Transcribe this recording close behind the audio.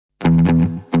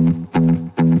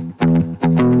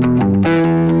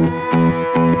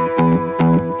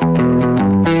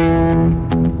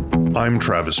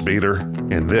Travis Bader,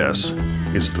 and this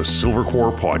is the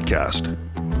Silvercore Podcast.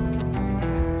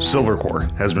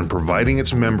 Silvercore has been providing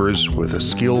its members with the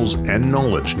skills and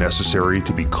knowledge necessary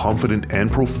to be confident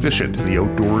and proficient in the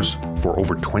outdoors for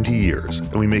over 20 years,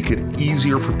 and we make it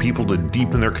easier for people to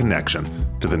deepen their connection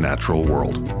to the natural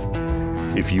world.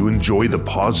 If you enjoy the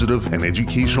positive and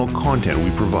educational content we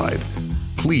provide,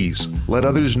 please let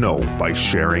others know by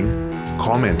sharing,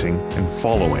 commenting, and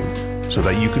following so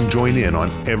that you can join in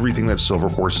on everything that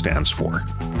Silvercore stands for.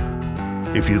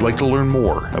 If you'd like to learn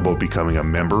more about becoming a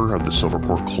member of the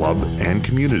Silvercore Club and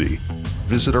community,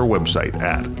 visit our website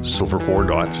at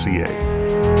silvercore.ca.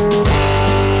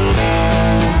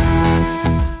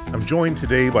 I'm joined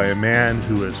today by a man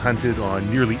who has hunted on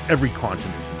nearly every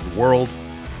continent in the world.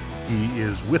 He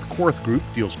is with Korth Group,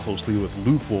 deals closely with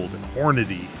Leupold and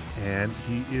Hornady, and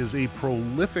he is a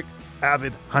prolific,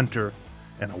 avid hunter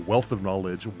and a wealth of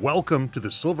knowledge. Welcome to the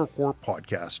Silvercore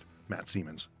Podcast, Matt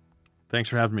Siemens. Thanks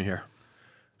for having me here.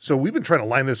 So we've been trying to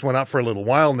line this one up for a little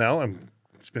while now.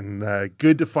 It's been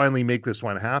good to finally make this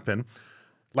one happen.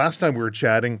 Last time we were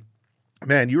chatting,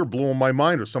 man, you were blowing my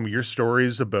mind with some of your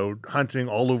stories about hunting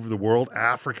all over the world,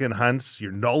 African hunts,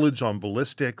 your knowledge on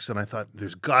ballistics, and I thought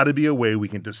there's got to be a way we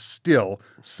can distill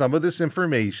some of this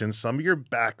information, some of your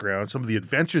background, some of the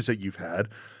adventures that you've had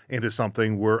into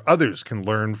something where others can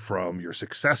learn from your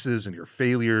successes and your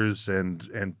failures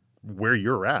and where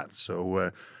you're at. So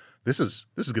this is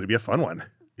going to be a fun one.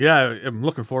 Yeah, I'm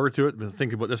looking forward to it. I've been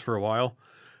thinking about this for a while.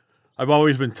 I've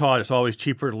always been taught it's always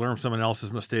cheaper to learn from someone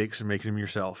else's mistakes and make them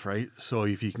yourself, right? So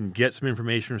if you can get some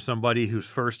information from somebody who's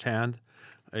firsthand,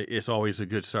 it's always a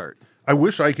good start. I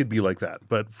wish I could be like that,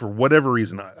 but for whatever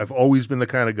reason, I've always been the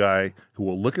kind of guy who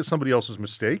will look at somebody else's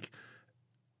mistake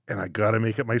and I got to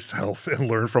make it myself and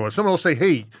learn from it. Someone will say,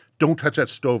 hey, don't touch that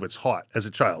stove, it's hot, as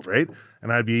a child, right?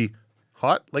 And I'd be,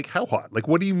 hot? Like how hot? Like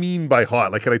what do you mean by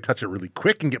hot? Like can I touch it really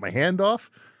quick and get my hand off?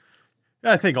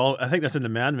 I think that's in the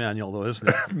man manual, though, isn't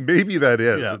it? Maybe that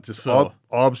is. Yeah, it's just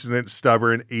obstinate,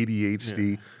 stubborn,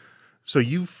 ADHD. Yeah. So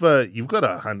you've got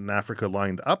a hunt in Africa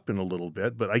lined up in a little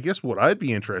bit, but I guess what I'd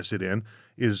be interested in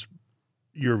is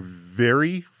your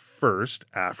very first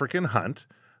African hunt,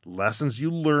 lessons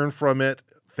you learned from it,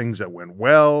 things that went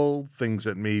well, things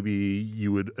that maybe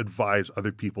you would advise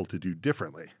other people to do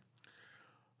differently.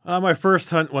 My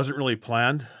first hunt wasn't really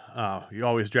planned. You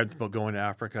always dreamt about going to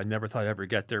Africa. I never thought I'd ever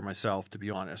get there myself, to be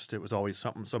honest. It was always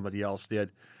something somebody else did.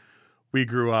 We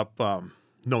grew up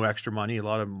no extra money, a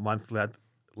lot of month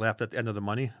left at the end of the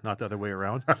money, not the other way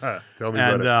around. Tell me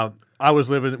about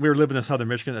it. We were living in southern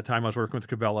Michigan at the time. I was working with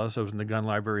Cabela's. I was in the gun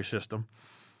library system.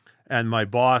 And my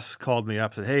boss called me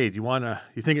up and said, hey, do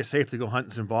you think it's safe to go hunt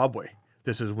in Zimbabwe?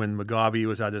 This is when Mugabe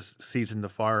was at his season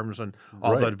of farms and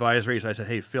all the advisories. I said,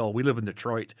 hey, Phil, we live in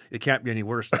Detroit. It can't be any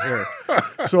worse than here.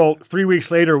 So 3 weeks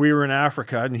later, we were in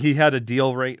Africa, and he had a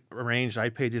deal arranged. I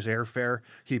paid his airfare.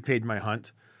 He paid my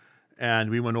hunt. And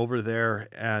we went over there,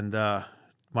 and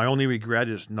my only regret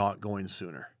is not going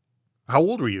sooner. How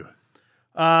old were you?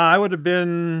 I would have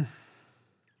been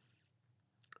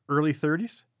early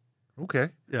 30s. Okay.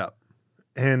 Yeah.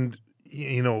 And,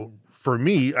 for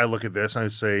me, I look at this and I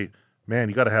say, man,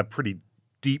 you got to have pretty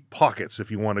deep pockets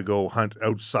if you want to go hunt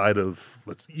outside of,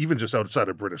 even just outside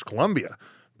of British Columbia.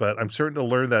 But I'm certain to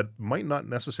learn that might not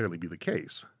necessarily be the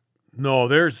case. No,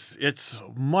 it's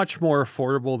much more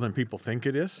affordable than people think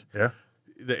it is. Yeah.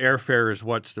 The airfare is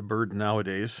what's the burden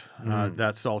nowadays.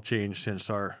 That's all changed since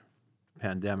our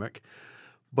pandemic.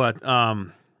 But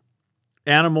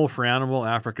animal for animal,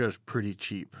 Africa is pretty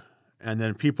cheap. And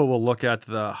then people will look at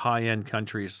the high-end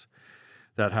countries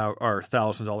that are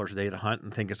 $1,000 a day to hunt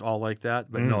and think it's all like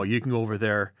that. But no, you can go over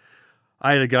there.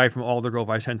 I had a guy from Aldergrove.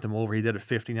 I sent him over. He did a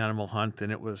 15-animal hunt,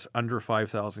 and it was under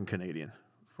 5,000 Canadian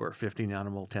for a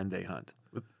 15-animal 10-day hunt.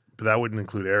 But that wouldn't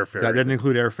include airfare. That didn't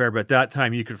include airfare, but at that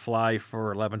time you could fly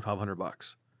for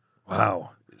 $1,100-$1,200. Wow.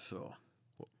 So,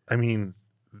 I mean,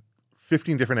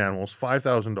 15 different animals,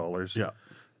 $5,000. Yeah.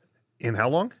 In how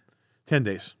long? 10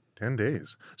 days. 10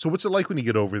 days. So what's it like when you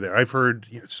get over there? I've heard,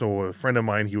 so a friend of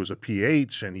mine, he was a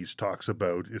PH, and he talks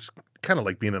about, it's kind of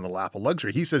like being in a lap of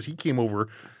luxury. He says he came over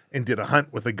and did a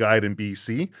hunt with a guide in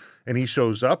BC, and he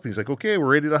shows up, and he's like, okay,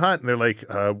 we're ready to hunt. And they're like,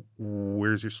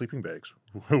 where's your sleeping bags?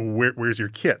 Where's your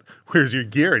kit? Where's your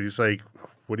gear? And he's like,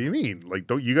 what do you mean? Like,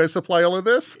 don't you guys supply all of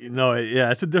this? No,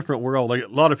 yeah, it's a different world. Like a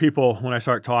lot of people, when I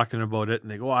start talking about it, and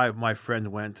they go, my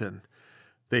friend went and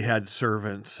they had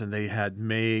servants and they had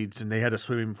maids and they had a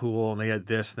swimming pool and they had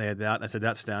this and they had that. And I said,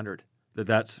 that's standard.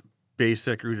 That's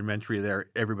basic, rudimentary there.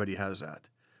 Everybody has that.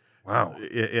 Wow.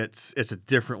 It's a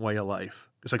different way of life.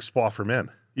 It's like spa for men.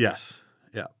 Yes.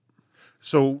 Yeah.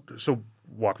 So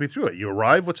walk me through it. You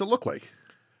arrive, what's it look like?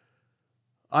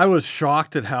 I was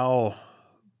shocked at how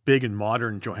big and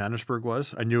modern Johannesburg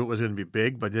was. I knew it was going to be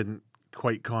big, but didn't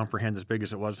quite comprehend as big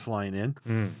as it was flying in.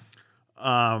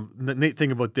 The neat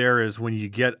thing about there is when you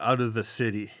get out of the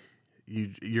city,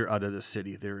 you're out of the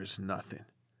city. There is nothing.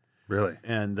 Really?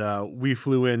 And we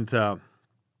flew into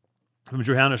from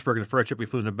Johannesburg, and the first trip we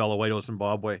flew into Bulawayo,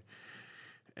 Zimbabwe,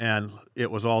 and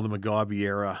it was all the Mugabe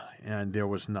era, and there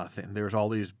was nothing. There was all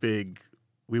these big.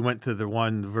 We went to the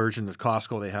one version of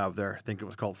Costco they have there. I think it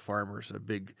was called Farmers, a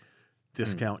big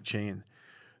discount chain.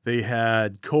 They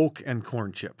had Coke and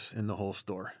corn chips in the whole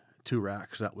store. 2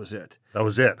 racks. That was it. That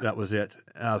was it? That was it.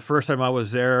 The first time I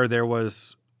was there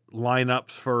was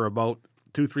lineups for about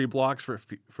 2-3 blocks for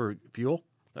fuel,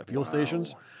 fuel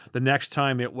stations. The next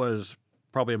time it was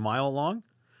probably a mile long.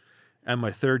 And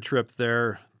my third trip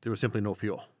there was simply no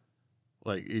fuel.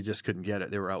 Like, you just couldn't get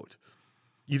it. They were out.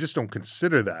 You just don't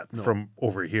consider that from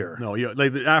over here. No,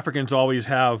 like the Africans always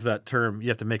have that term, you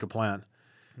have to make a plan.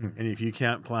 And if you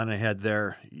can't plan ahead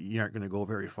there, you aren't going to go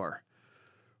very far.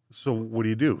 So what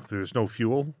do? There's no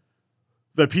fuel?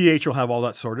 The PH will have all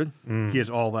that sorted. He has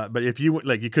all that. But if you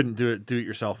you couldn't do it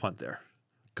yourself hunt there.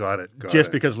 Got it.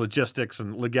 Just because logistics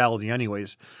and legality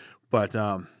anyways. But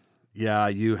yeah,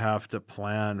 you have to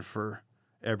plan for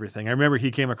everything. I remember he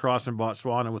came across in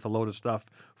Botswana with a load of stuff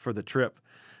for the trip,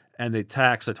 and they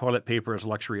taxed the toilet paper as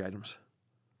luxury items.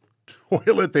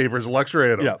 Toilet paper is a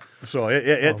luxury item. Yeah. So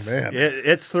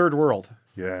it's third world.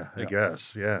 Yeah, I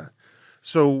guess. Yeah.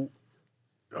 So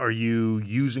are you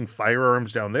using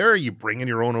firearms down there? Are you bringing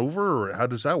your own over, or how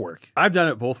does that work? I've done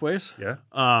it both ways. Yeah.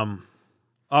 I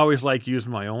always like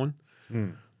using my own.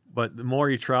 But the more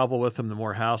you travel with them, the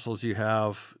more hassles you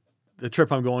have. The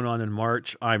trip I'm going on in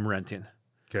March, I'm renting.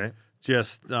 Okay. It's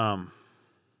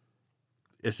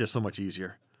just so much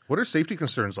easier. What are safety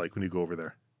concerns like when you go over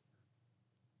there?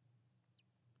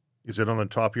 Is it on the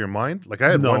top of your mind? Like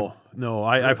I had one. No.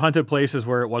 I've hunted places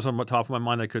where it wasn't on the top of my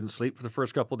mind. I couldn't sleep for the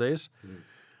first couple of days.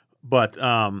 But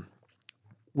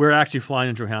we're actually flying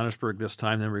in Johannesburg this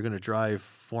time. Then we're going to drive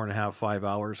 4.5, 5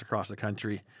 hours across the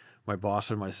country, my boss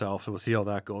and myself. So we'll see how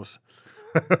that goes.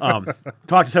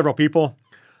 Talked to several people.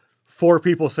 4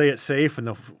 people say it's safe, and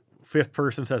the 5th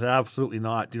person says absolutely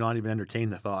not. Do not even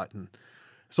entertain the thought. And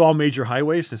it's all major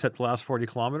highways except the last 40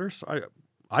 kilometers.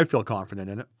 I feel confident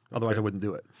in it. Otherwise, I wouldn't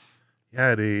do it. Yeah, I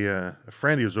had a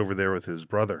friend who was over there with his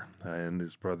brother, and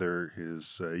his brother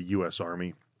is U.S.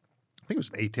 Army. I think it was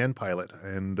an A-10 pilot.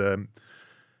 And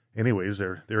anyways,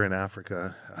 they're in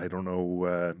Africa. I don't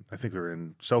know. I think they're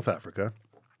in South Africa.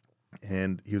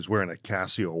 And he was wearing a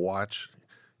Casio watch.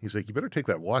 He's like, you better take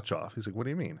that watch off. He's like, what do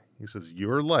you mean? He says,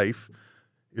 your life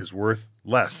is worth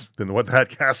less than what that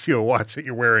Casio watch that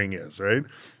you're wearing is, right?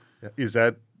 Is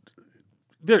that...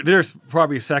 There's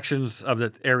probably sections of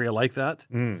the area like that.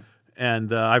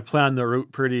 And I've planned the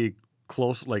route pretty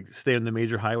close, like stay on the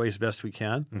major highways best we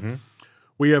can.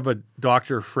 We have a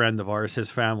doctor friend of ours,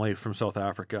 his family from South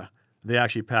Africa. They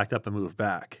actually packed up and moved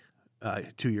back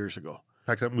 2 years ago.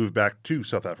 Packed up and moved back to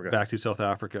South Africa? Back to South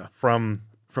Africa. From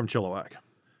Chilliwack.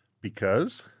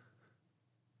 Because?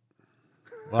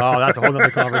 Well, that's a whole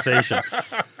other conversation.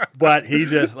 But he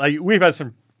just, we've had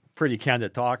some pretty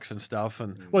candid talks and stuff,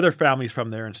 and their family's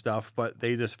from there and stuff, but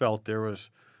they just felt there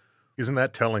was... Isn't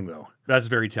that telling, though? That's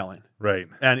very telling. Right.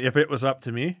 And if it was up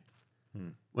to me,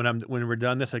 when we're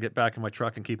done this, I get back in my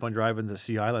truck and keep on driving to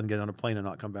Sea Island, get on a plane, and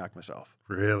not come back myself.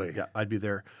 Really? Yeah, I'd be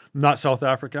there. Not South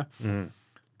Africa.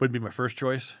 Wouldn't be my first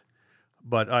choice,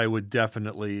 but I would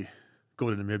definitely go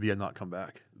to Namibia and not come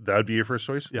back. That would be your first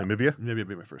choice? Yeah. Namibia? Namibia would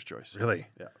be my first choice. Really?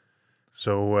 Yeah.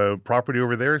 So property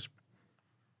over there is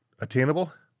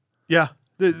attainable? Yeah.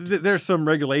 There's some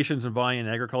regulations in buying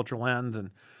agricultural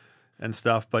land and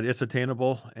stuff, but it's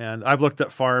attainable. And I've looked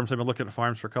at farms. I've been looking at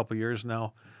farms for a couple of years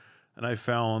now, and I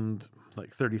found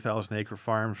like 30,000 acre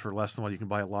farms for less than what you can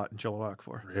buy a lot in Chilliwack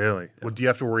for. Really? Yeah. Well, do you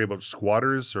have to worry about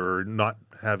squatters or not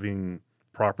having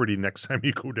property next time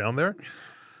you go down there?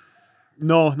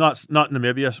 No, not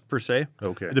Namibia per se.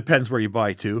 Okay. It depends where you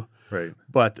buy too. Right.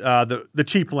 But the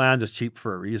cheap land is cheap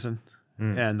for a reason.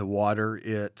 And the water,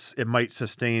 it might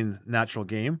sustain natural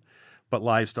game, but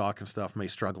livestock and stuff may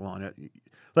struggle on it.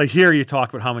 Like here, you talk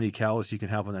about how many cows you can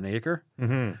have on an acre.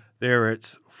 There,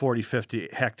 it's 40, 50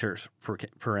 hectares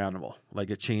per animal.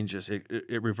 Like it changes,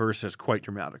 it reverses quite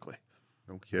dramatically.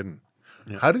 No kidding.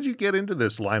 Yeah. How did you get into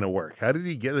this line of work? How did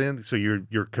you get in? So your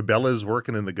Cabela's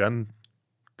working in the gun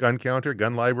counter,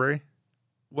 gun library?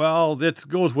 Well, it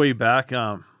goes way back.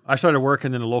 I started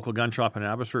working in a local gun shop in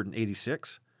Abbotsford in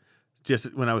 '86.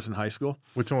 Just when I was in high school.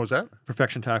 Which one was that?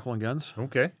 Perfection Tackle and Guns.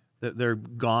 Okay. They're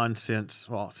gone since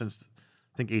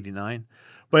I think 89.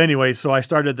 But anyway, so I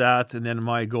started that, and then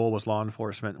my goal was law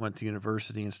enforcement, went to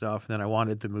university and stuff, and then I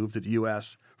wanted to move to the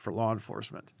U.S. for law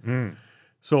enforcement.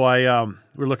 So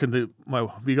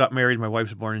we got married, my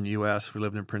wife's born in the U.S., we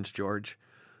lived in Prince George.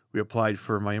 We applied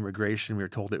for my immigration, we were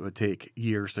told it would take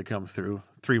years to come through.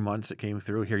 3 months it came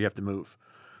through, here you have to move.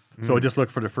 So I just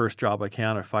looked for the first job I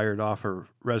can. I fired off a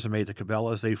resume to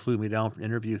Cabela's. They flew me down for an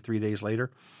interview 3 days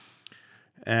later.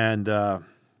 And the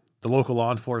local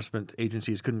law enforcement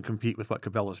agencies couldn't compete with what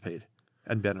Cabela's paid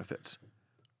and benefits.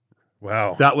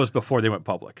 Wow. That was before they went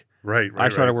public. Right. I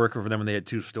started working for them when they had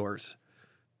 2 stores.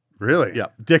 Really? Yeah.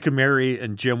 Dick and Mary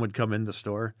and Jim would come in the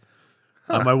store.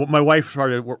 My wife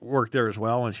started work there as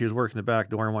well, and she was working the back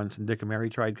door once, and Dick and Mary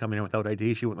tried coming in without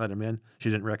ID. She wouldn't let them in. She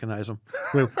didn't recognize them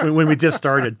when we just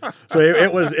started. So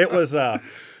it was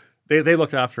they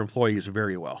looked after employees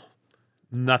very well.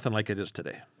 Nothing like it is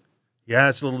today. Yeah,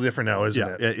 it's a little different now, isn't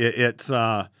it? It's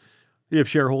you have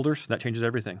shareholders, that changes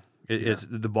everything. It's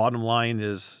the bottom line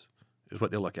is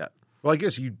what they look at. Well, I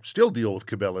guess you still deal with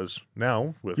Cabela's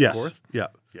now with Yes. Korth. Yeah.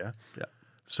 Yeah. Yeah.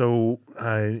 So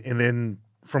and then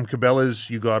from Cabela's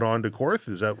you got on to Korth.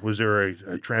 Was there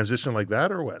a transition like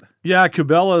that or what? Yeah,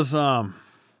 Cabela's.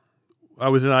 I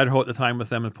was in Idaho at the time with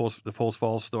them in the Post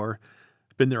Falls store.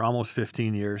 Been there almost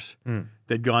 15 years.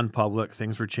 They'd gone public.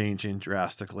 Things were changing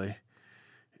drastically.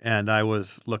 And I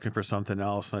was looking for something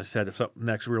else. And I said, if some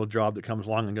next real job that comes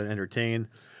along, I'm going to entertain.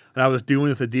 And I was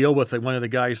doing the deal with one of the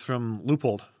guys from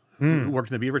Leupold who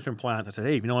worked in the Beaverton plant. I said,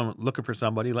 hey, I'm looking for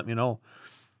somebody. Let me know.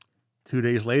 2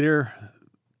 days later,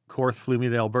 Korth flew me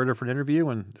to Alberta for an interview,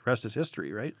 and the rest is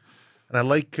history, right? And I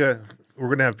like, we're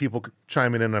going to have people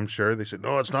chiming in, I'm sure. They said,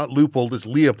 no, it's not Leupold, it's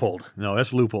Leopold. No,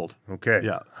 that's Leupold. Okay.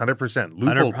 Yeah. 100%.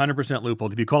 Leupold. 100%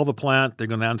 Leupold. If you call the plant, they're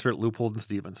going to answer it Leupold and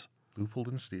Stevens. Leupold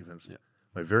and Stevens. Yeah.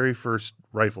 My very first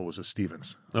rifle was a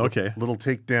Stevens. Okay. Little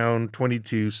takedown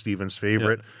 22 Stevens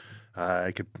favorite.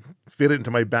 I could fit it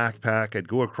into my backpack. I'd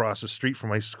go across the street from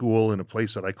my school in a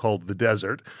place that I called the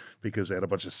desert because they had a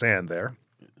bunch of sand there.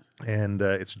 And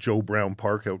it's Joe Brown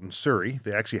Park out in Surrey.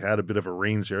 They actually had a bit of a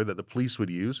range there that the police would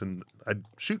use, and I'd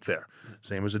shoot there.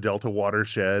 Same as the Delta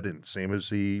Watershed and same as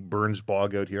the Burns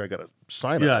Bog out here. I got a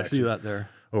sign I see that there.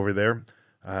 over there.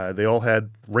 They all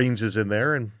had ranges in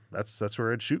there, and that's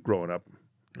where I'd shoot growing up.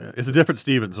 Yeah. It's a different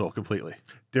Stevens, though, completely.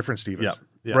 Different Stevens.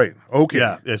 Yeah. Right. Okay.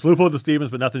 Yeah, it's Leupold and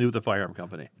Stevens, but nothing to do with the firearm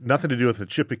company. Nothing to do with the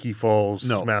Chippewa Falls,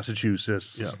 No.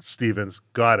 Massachusetts, Stevens.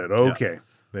 Got it. Okay.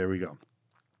 There we go.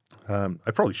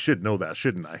 I probably should know that,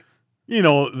 shouldn't I?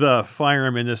 The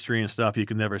firearm industry and stuff, you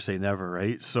can never say never,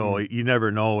 right? So you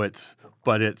never know.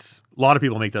 But a lot of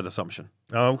people make that assumption.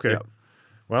 Oh, okay. Yeah.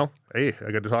 Well, hey,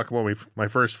 I got to talk about my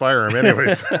first firearm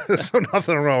anyways. So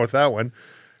nothing wrong with that one.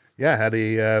 Yeah, I had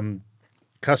a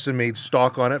custom-made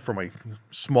stock on it for my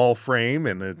small frame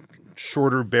and a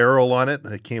shorter barrel on it.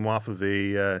 And it came off of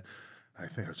I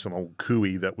think it's some old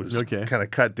Cooey that was kind of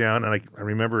cut down. And I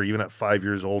remember even at 5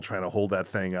 years old trying to hold that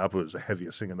thing up. It was the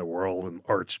heaviest thing in the world and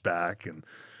arched back.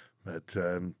 But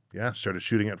started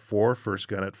shooting at 4, first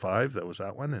gun at 5. That was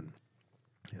that one. And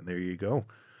there you go.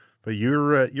 But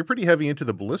you're pretty heavy into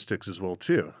the ballistics as well,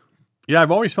 too. Yeah,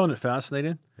 I've always found it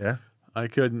fascinating. Yeah. I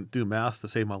couldn't do math to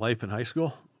save my life in high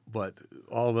school, but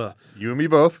You and me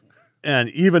both. And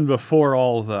even before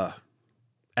all the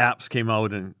apps came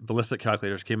out and ballistic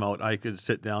calculators came out, I could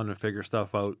sit down and figure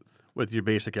stuff out with your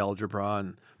basic algebra,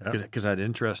 and because I had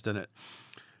interest in it.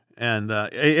 And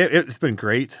it's been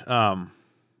great.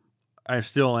 I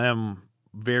still am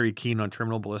very keen on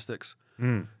terminal ballistics,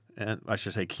 and I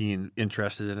should say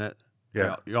interested in it.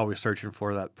 Yeah, you're always searching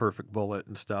for that perfect bullet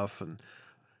and stuff, and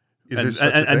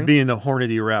being the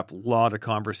Hornady rep, a lot of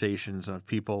conversations of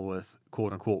people with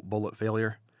quote unquote bullet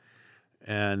failure,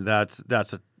 and that's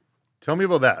a. Tell me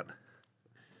about that.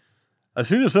 As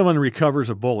soon as someone recovers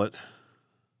a bullet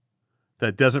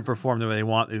that doesn't perform the way they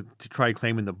want, to try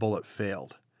claiming the bullet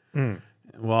failed.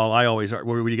 Well, I always are.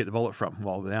 Where would you get the bullet from?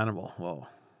 Well, the animal. Well,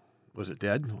 was it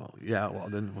dead? Well, yeah. Well,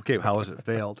 then, okay, how has it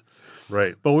failed?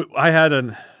 Right. But I had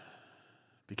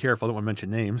be careful, I don't want to mention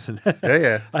names.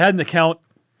 Yeah. I had an account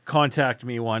contact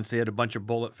me once. They had a bunch of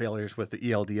bullet failures with the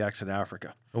ELDX in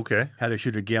Africa. Okay. Had to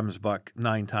shoot a Gems buck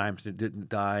 9 times. It didn't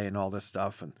die and all this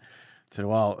stuff. And said,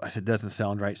 well, I said, doesn't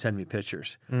sound right. Send me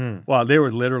pictures. Well, there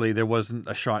wasn't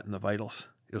a shot in the vitals.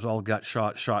 It was all gut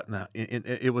shot in the,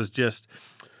 it was just,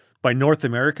 by North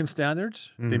American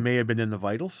standards, they may have been in the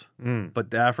vitals, but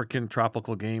the African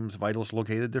tropical games vitals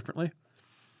located differently.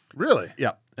 Really?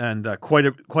 Yeah, and quite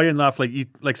enough.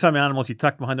 Like some animals, you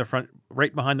tuck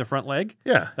right behind the front leg.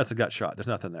 Yeah, that's a gut shot. There's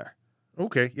nothing there.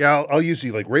 Okay. Yeah, I'll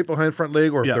usually right behind front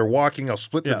leg, or if they're walking, I'll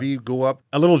split the V, go up.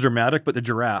 A little dramatic, but the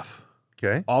giraffe.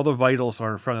 Okay. All the vitals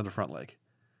are in front of the front leg.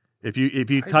 If you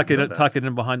tuck didn't know it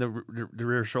in behind the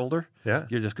rear shoulder, Yeah.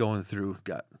 you're just going through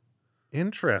gut.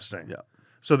 Interesting. Yeah.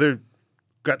 So they're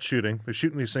gut shooting. They're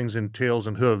shooting these things in tails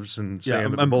and hooves and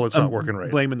saying that the I'm bullet's not working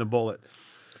right. Blaming the bullet.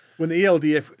 When the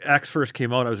ELDX first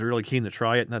came out, I was really keen to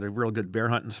try it and had a real good bear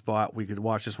hunting spot. We could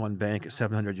watch this one bank at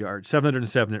 700 yards,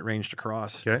 707 it ranged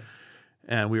across. Okay.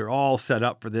 And we were all set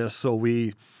up for this, so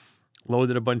we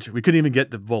loaded a bunch. We couldn't even get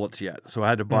the bullets yet, so I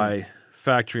had to buy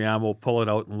factory ammo, pull it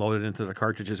out, and load it into the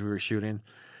cartridges we were shooting.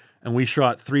 And we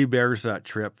shot 3 bears that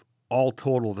trip. All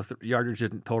total, the yardage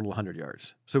didn't total 100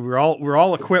 yards. So we're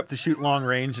all equipped to shoot long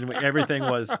range, and everything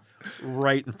was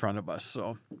right in front of us.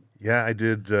 So Yeah, I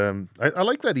did. I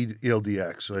like that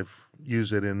ELDX. I've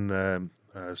used it in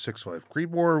 6.5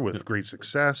 Creedmoor with great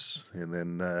success, and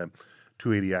then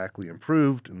 280 Ackley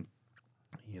improved. And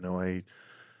I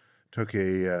took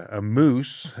a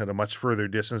moose at a much further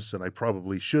distance than I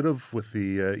probably should have with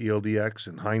the ELDX.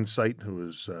 In hindsight, it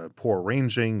was poor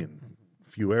ranging and a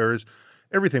few errors.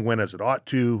 Everything went as it ought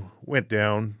to, went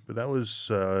down, but that was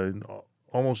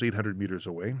almost 800 meters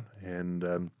away,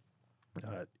 and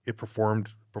it performed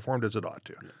as it ought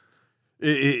to.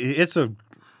 it's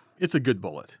a good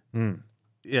bullet.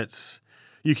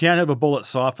 You can't have a bullet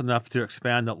soft enough to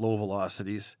expand at low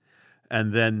velocities,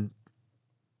 and then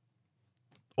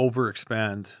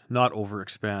not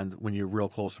overexpand when you're real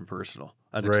close and personal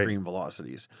at extreme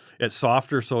velocities. It's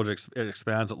softer, so it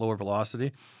expands at lower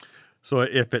velocity. So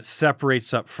if it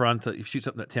separates up front, if you shoot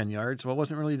something at 10 yards, well, it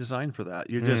wasn't really designed for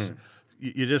that.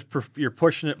 You're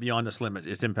pushing it beyond its limit.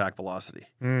 Its impact velocity.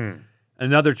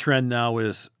 Another trend now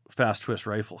is fast twist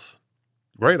rifles.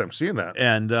 Right, I'm seeing that.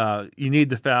 And you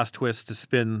need the fast twist to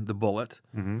spin the bullet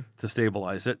to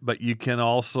stabilize it, but you can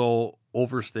also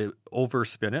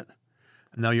overspin it.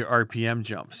 And now your RPM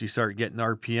jumps. You start getting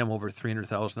RPM over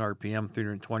 300,000 RPM,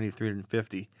 320,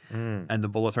 350, and the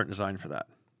bullets aren't designed for that.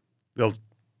 They'll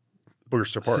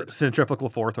burst apart. Centrifugal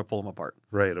force will pull them apart.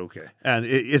 Right, okay. And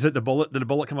is it the bullet? Did the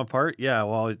bullet come apart? Yeah,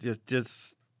 well, it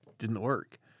just didn't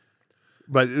work.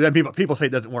 But then people say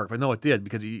it doesn't work, but no, it did,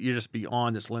 because you're just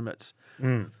beyond its limits.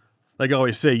 Like I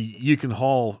always say, you can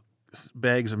haul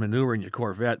bags of manure in your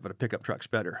Corvette, but a pickup truck's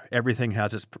better. Everything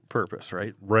has its purpose,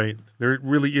 right? Right. There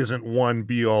really isn't one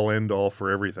be-all, end-all for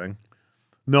everything.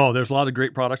 No, there's a lot of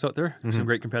great products out there. Some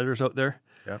great competitors out there.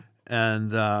 Yeah.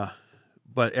 And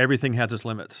but everything has its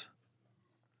limits.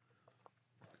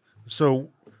 So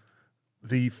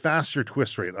the faster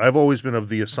twist rate, I've always been of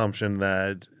the assumption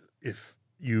that if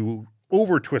you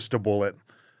over-twist a bullet,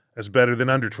 it's better than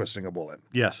under-twisting a bullet.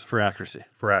 Yes, for accuracy.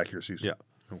 For accuracy. Yeah.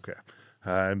 Okay.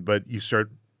 But you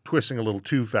start twisting a little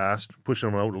too fast,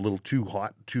 pushing them out a little too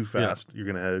hot, too fast, you're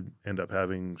going to end up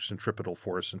having centripetal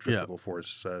force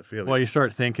failure. Well, you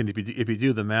start thinking, if you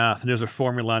do the math, and there's a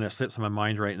formula and it slips in my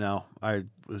mind right now. I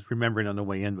was remembering on the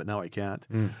way in, but now I can't.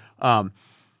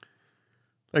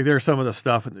 Like there's some of the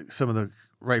stuff, some of the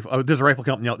rifle. There's a rifle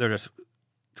company out there that's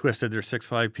twisted their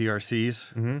 6.5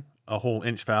 PRCs a whole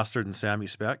inch faster than Sammy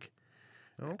spec,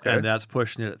 and that's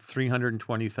pushing it at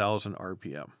 320,000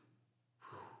 RPM.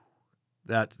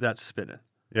 That's spinning.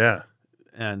 Yeah.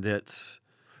 And it's...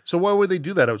 So why would they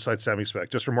do that outside Sammy spec?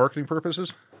 Just for marketing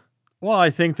purposes? Well, I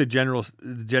think the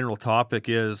general topic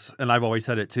is, and I've always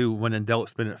said it too, when in doubt,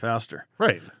 spin it faster.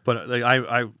 Right. But like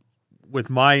I with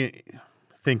my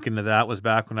thinking of that was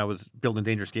back when I was building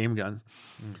dangerous game guns,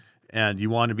 and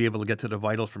you want to be able to get to the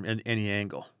vitals from any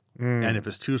angle. And if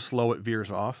it's too slow, it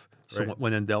veers off. So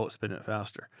when in doubt, spin it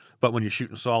faster. But when you're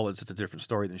shooting solids, it's a different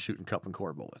story than shooting cup and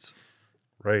core bullets.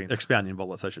 Right. Expanding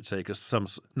bullets, I should say, because some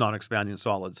non-expanding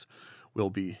solids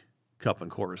will be cup and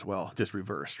core as well, just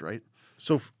reversed, right?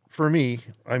 So for me,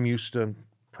 I'm used to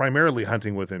primarily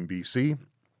hunting within BC.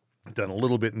 I've done a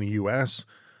little bit in the U.S.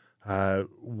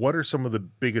 What are some of the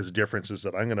biggest differences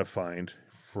that I'm going to find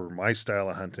for my style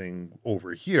of hunting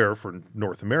over here for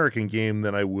North American game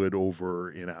than I would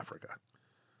over in Africa?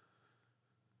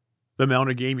 The amount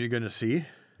of game you're going to see.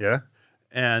 Yeah.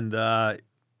 And this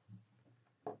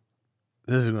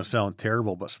is going to sound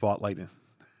terrible, but spotlighting.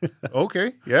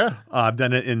 Okay, yeah. I've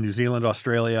done it in New Zealand,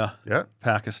 Australia, Yeah.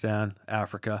 Pakistan,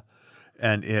 Africa,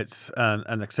 and it's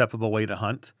an acceptable way to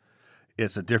hunt.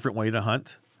 It's a different way to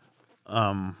hunt.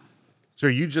 So are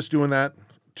you just doing that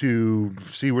to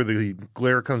see where the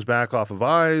glare comes back off of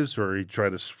eyes, or you try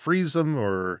to freeze them,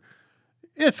 or...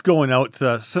 It's going out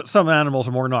to... Some animals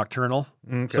are more nocturnal,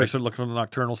 Okay. so I start looking for the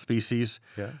nocturnal species.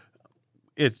 Yeah.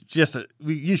 It's just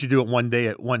we usually do it one day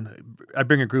at one. I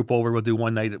bring a group over. We'll do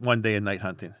one day of night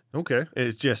hunting. Okay.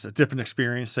 It's just a different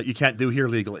experience that you can't do here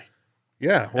legally.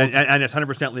 Yeah. Well, and it's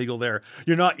 100% legal there.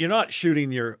 You're not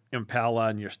shooting your impala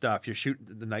and your stuff. You're shooting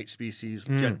the night species,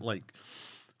 like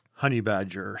honey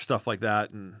badger, stuff like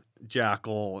that, and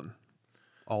jackal and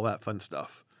all that fun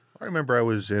stuff. I remember I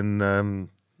was in an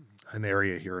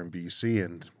area here in BC,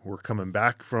 and we're coming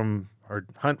back from our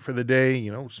hunt for the day.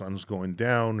 You know, sun's going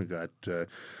down. We got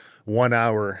 1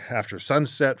 hour after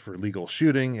sunset for legal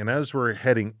shooting, and as we're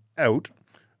heading out,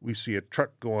 we see a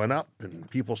truck going up and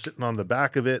people sitting on the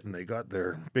back of it, and they got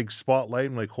their big spotlight.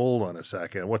 I'm like, hold on a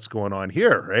second, what's going on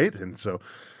here, right? And so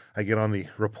I get on the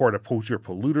report a poacher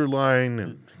polluter line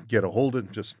and get a hold of it,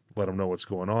 and just let them know what's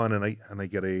going on. And I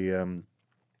get a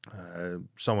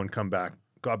someone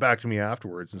got back to me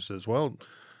afterwards and says, well,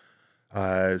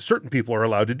 certain people are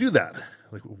allowed to do that.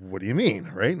 Like, what do you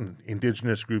mean, right? And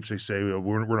Indigenous groups, they say, well,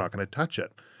 we're not going to touch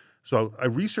it. So I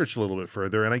researched a little bit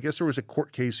further, and I guess there was a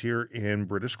court case here in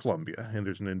British Columbia, and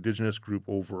there's an Indigenous group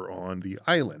over on the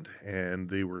island, and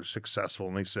they were successful.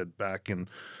 And they said back in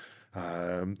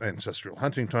ancestral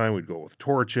hunting time, we'd go with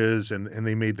torches, and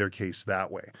they made their case that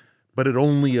way. But it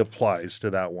only applies to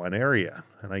that one area.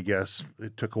 And I guess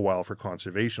it took a while for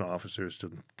conservation officers to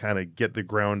kind of get the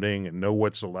grounding and know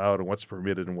what's allowed and what's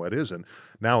permitted and what isn't.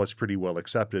 Now it's pretty well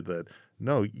accepted that,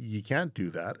 no, you can't do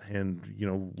that. And, you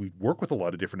know, we work with a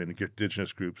lot of different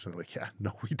Indigenous groups, and like, yeah,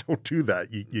 no, we don't do that.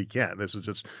 You can't. This is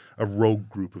just a rogue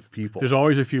group of people. There's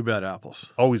always a few bad apples.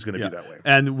 Always going to be that way.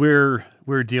 And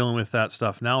we're dealing with that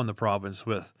stuff now in the province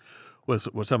with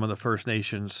some of the First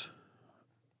Nations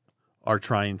are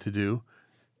trying to do,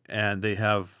 and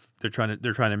they're trying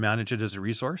to manage it as a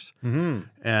resource. Mm-hmm.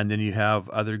 And then you have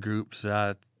other groups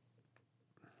that,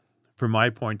 from my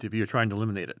point of view, are trying to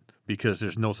eliminate it because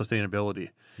there's no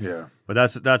sustainability. Yeah. But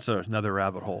that's another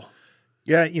rabbit hole.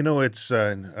 Yeah, you know, it's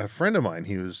a friend of mine.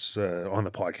 He was on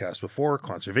the podcast before,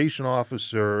 conservation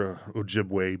officer,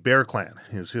 Ojibwe Bear Clan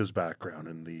is his background,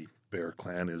 and the Bear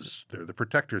Clan they're the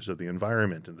protectors of the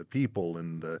environment and the people,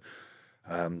 and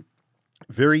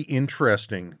very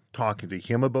interesting talking to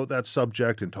him about that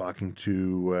subject and talking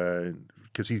to,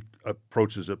 because he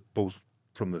approaches it both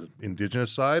from the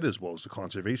Indigenous side as well as the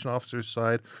conservation officer's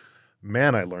side.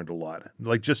 Man, I learned a lot.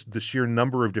 Like just the sheer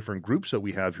number of different groups that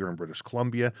we have here in British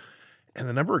Columbia, and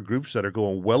the number of groups that are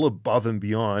going well above and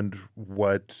beyond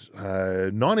what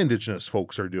non-Indigenous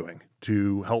folks are doing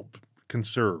to help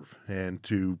conserve and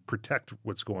to protect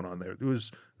what's going on there. It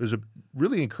was a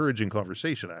really encouraging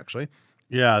conversation, actually.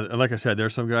 Yeah, like I said,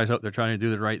 there's some guys out there trying to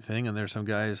do the right thing, and there's some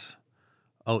guys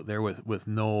out there with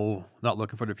not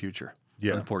looking for the future.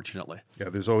 Yeah, unfortunately. Yeah,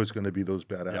 there's always going to be those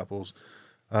bad apples.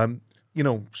 You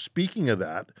know, speaking of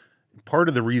that, part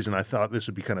of the reason I thought this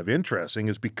would be kind of interesting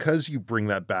is because you bring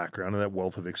that background and that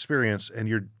wealth of experience, and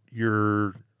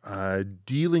you're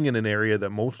dealing in an area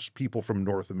that most people from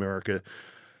North America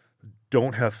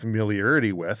don't have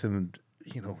familiarity with, and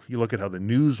you know, you look at how the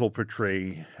news will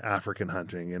portray African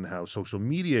hunting and how social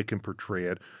media can portray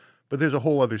it, but there's a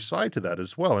whole other side to that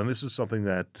as well. And this is something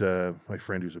that my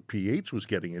friend who's a PH was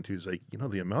getting into. Is like, you know,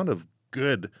 the amount of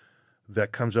good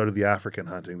that comes out of the African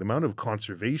hunting, the amount of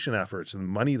conservation efforts and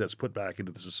money that's put back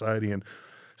into the society, and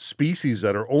species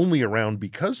that are only around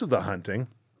because of the hunting.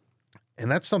 And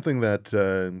that's something that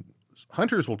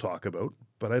hunters will talk about,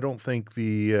 but I don't think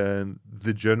the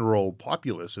general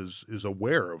populace is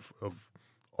aware of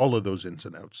all of those ins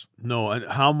and outs. No, and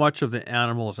how much of the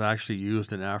animal is actually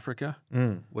used in Africa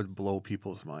would blow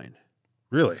people's mind.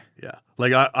 Really? Yeah.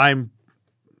 Like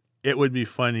it would be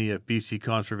funny if BC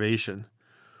Conservation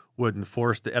would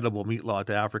enforce the edible meat law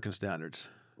to African standards.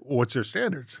 What's their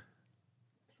standards?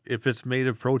 If it's made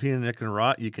of protein and it can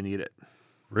rot, you can eat it.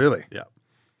 Really? Yeah.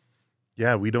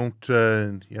 Yeah, we don't.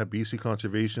 BC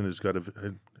Conservation has got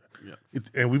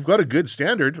and we've got a good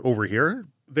standard over here.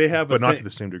 They have, but not to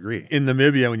the same degree. In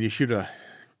Namibia, when you shoot a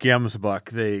Gems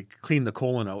buck, they clean the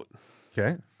colon out.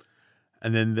 Okay.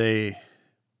 And then they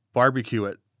barbecue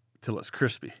it till it's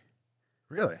crispy.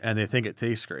 Really? And they think it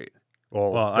tastes great.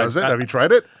 Well, does it? Have you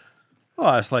tried it?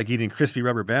 Well, it's like eating crispy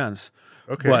rubber bands.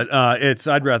 Okay. But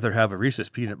I'd rather have a Reese's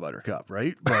peanut butter cup,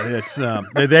 right? But it's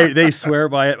they swear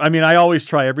by it. I mean, I always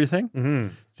try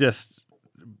everything, just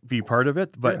be part of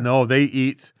it. But no, they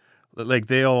eat, like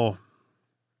they'll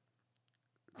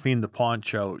clean the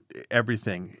paunch out,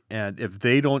 everything. And if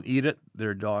they don't eat it,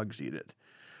 their dogs eat it.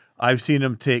 I've seen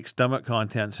them take stomach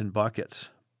contents in buckets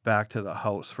back to the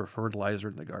house for fertilizer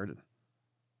in the garden.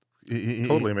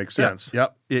 Totally makes sense.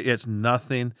 Yep. It's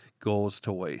nothing goes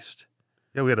to waste.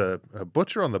 Yeah, we had a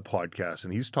butcher on the podcast,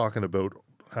 and he's talking about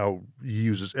how he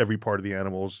uses every part of the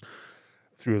animals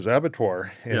through his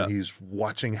abattoir, and he's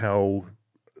watching how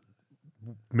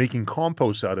making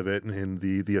compost out of it and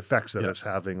the effects that it's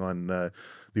having on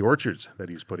the orchards that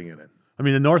he's putting it in. I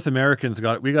mean, the North Americans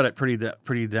we got it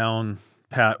pretty down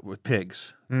pat with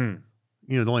pigs. Mm.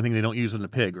 You know, the only thing they don't use in the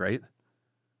pig, right?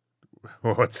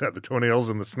 Well, what's that? The toenails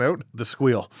and the snout? The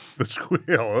squeal. The squeal.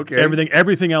 Okay.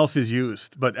 Everything else is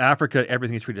used, but Africa,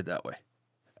 everything's treated that way.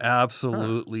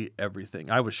 Absolutely everything.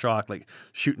 I was shocked. Like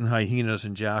shooting hyenas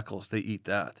and jackals, they eat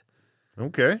that.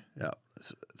 Okay. Yeah.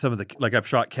 Some of I've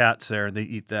shot cats there, and they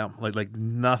eat them. Like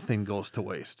nothing goes to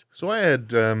waste. So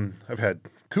I've had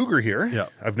cougar here. Yeah.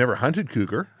 I've never hunted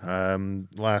cougar.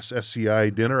 Last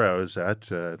SCI dinner I was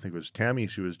at, I think it was Tammy.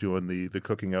 She was doing the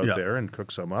cooking out there and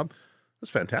cooked some up. It was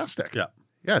fantastic. Yeah.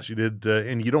 Yeah, she did.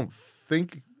 And you don't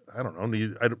think, I don't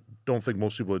know, I don't think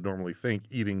most people would normally think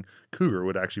eating cougar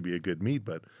would actually be a good meat,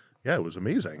 but yeah, it was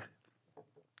amazing.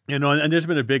 You know, and there's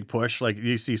been a big push. Like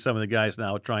you see some of the guys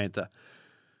now trying to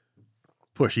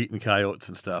push eating coyotes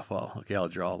and stuff. Well, okay, I'll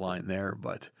draw a line there,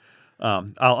 but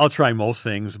I'll try most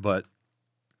things, but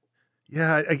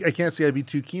yeah, I can't say I'd be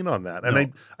too keen on that. And No.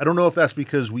 I don't know if that's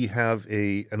because we have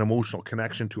an emotional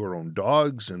connection to our own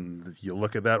dogs, and you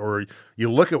look at that, or you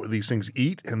look at what these things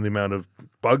eat and the amount of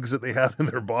bugs that they have in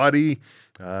their body.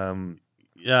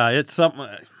 yeah, it's something.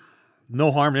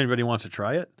 No harm to anybody who wants to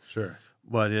try it, Sure.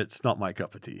 but it's not my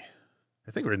cup of tea.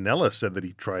 I think Ranella said that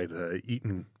he tried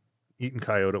eating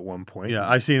coyote at one point. Yeah,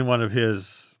 I've seen one of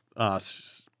his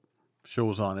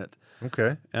shows on it.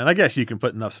 Okay. And I guess you can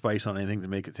put enough spice on anything to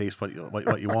make it taste what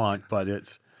you want, but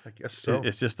I guess so.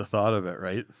 it's just the thought of it,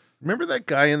 right? Remember that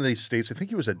guy in the States? I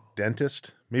think he was a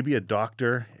dentist, maybe a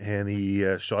doctor, and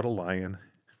he shot a lion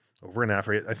over in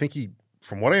Africa. I think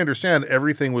from what I understand,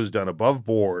 everything was done above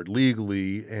board,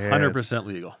 legally. 100%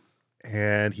 legal.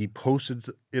 And he posted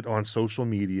it on social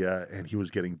media, and he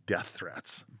was getting death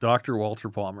threats. Dr. Walter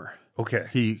Palmer. Okay.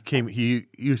 He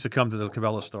used to come to the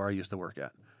Cabela store I used to work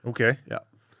at. Okay. Yeah.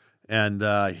 And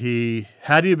he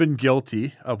been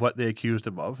guilty of what they accused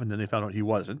him of, and then they found out he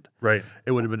wasn't, Right.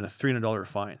 it would have been a $300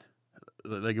 fine.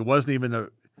 Like it wasn't even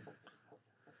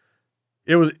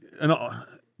it was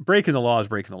breaking the law is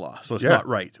breaking the law, so it's not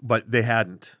right. But they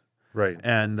hadn't, Right.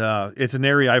 and it's an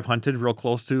area I've hunted real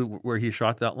close to where he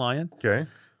shot that lion. Okay.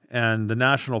 And the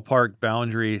national park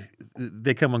boundary,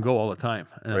 they come and go all the time,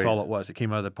 and that's Right. all it was. They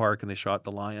came out of the park and they shot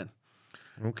the lion.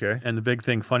 Okay. And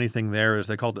the funny thing there is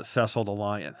they called it Cecil the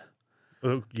lion.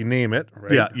 You name it,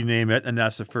 right? Yeah, you name it, and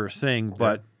that's the first thing.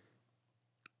 But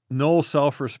no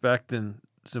self-respecting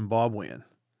Zimbabwean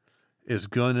is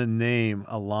going to name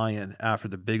a lion after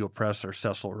the big oppressor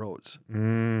Cecil Rhodes.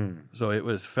 Mm. So it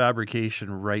was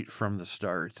fabrication right from the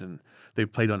start, and they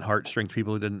played on heartstrings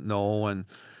people who didn't know.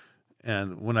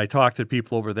 And when I talked to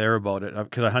people over there about it,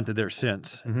 because I hunted there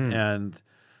since, and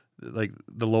like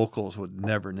the locals would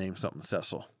never name something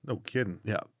Cecil. No kidding.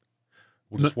 Yeah.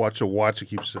 We'll just watch a watch that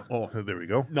keeps. Oh. There we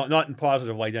go. Not in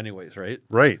positive light, anyways, right?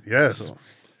 Right. Yes.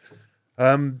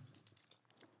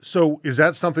 So is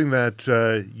that something that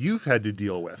you've had to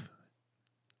deal with?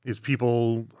 Is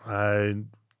people? I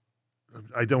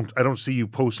don't see you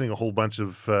posting a whole bunch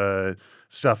of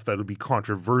stuff that would be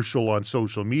controversial on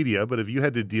social media. But have you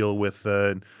had to deal with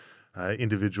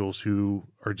individuals who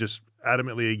are just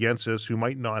adamantly against this, who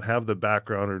might not have the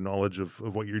background or knowledge of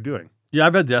what you're doing? Yeah,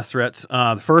 I've had death threats.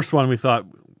 The first one we thought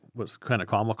was kind of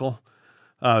comical.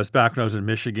 It was back when I was in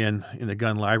Michigan in the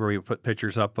gun library. We put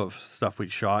pictures up of stuff we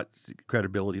shot,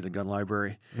 credibility in the gun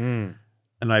library. Mm.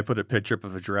 And I put a picture up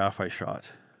of a giraffe I shot.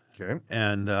 Okay.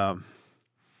 And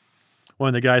one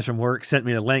of the guys from work sent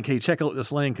me a link. Hey, check out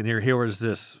this link. And here was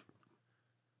this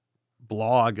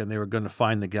blog, and they were going to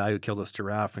find the guy who killed this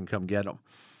giraffe and come get him.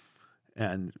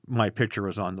 And my picture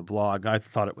was on the blog. I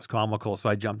thought it was comical, so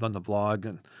I jumped on the blog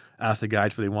and asked the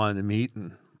guys if they wanted to meet,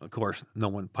 and of course, no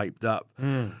one piped up.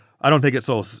 Mm. I don't think it's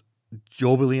so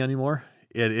jovially anymore.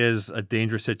 It is a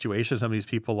dangerous situation. Some of these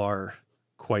people are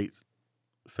quite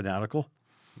fanatical,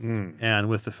 and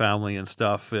with the family and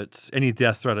stuff, it's any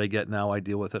death threat I get now, I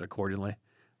deal with it accordingly.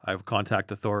 I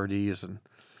contact authorities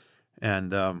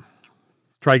and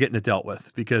try getting it dealt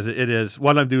with, because it is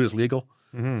what I do is legal.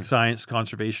 Science,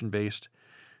 conservation-based,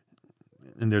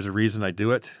 and there's a reason I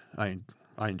do it. I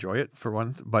enjoy it, for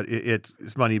one, but it's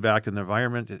money back in the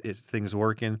environment. It's things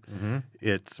working.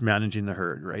 It's managing the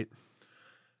herd, right?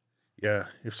 Yeah.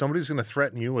 If somebody's going to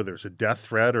threaten you, whether it's a death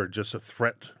threat or just a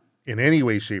threat in any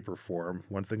way, shape, or form,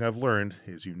 one thing I've learned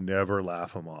is you never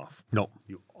laugh them off. No.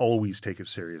 You always take it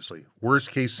seriously.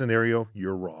 Worst case scenario,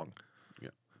 you're wrong. Yeah.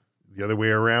 The other way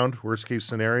around, worst case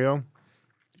scenario,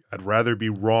 I'd rather be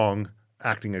wrong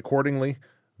acting accordingly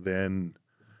than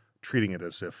treating it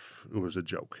as if it was a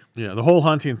joke. Yeah, the whole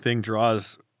hunting thing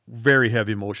draws very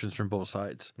heavy emotions from both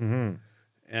sides.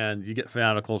 And you get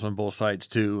fanaticals on both sides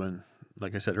too, and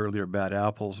like I said earlier, bad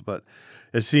apples, but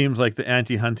it seems like the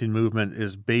anti-hunting movement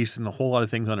is based in a whole lot of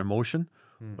things on emotion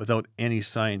without any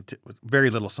with very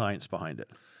little science behind it.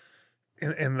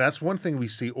 And that's one thing we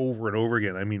see over and over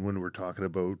again. I mean, when we're talking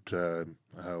about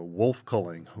wolf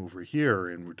culling over here,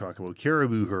 and we're talking about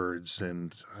caribou herds,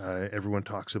 and everyone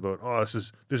talks about,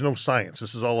 there's no science.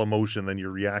 This is all emotion. Then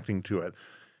you're reacting to it.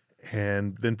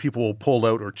 And then people will pull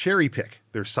out or cherry pick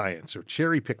their science or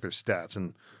cherry pick their stats.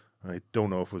 And I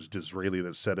don't know if it was Disraeli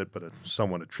that said it, but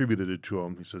someone attributed it to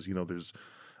him. He says, there's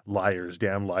liars,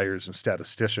 damn liars, and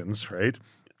statisticians, right?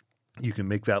 You can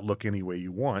make that look any way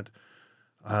you want.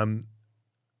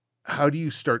 How do you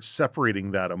start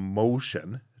separating that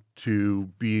emotion to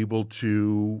be able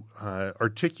to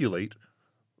articulate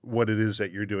what it is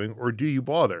that you're doing, or do you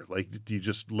bother? Like, do you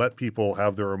just let people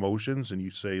have their emotions and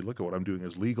you say, look at what I'm doing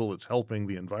is legal, it's helping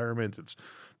the environment, it's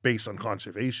based on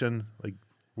conservation? Like,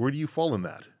 where do you fall in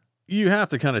that? You have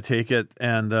to kind of take it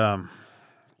and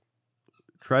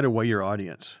try to weigh your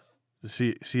audience to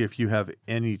see if you have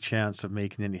any chance of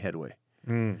making any headway.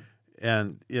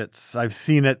 And I've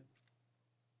seen it.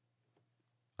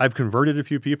 I've converted a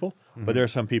few people, but there are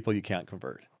some people you can't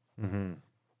convert.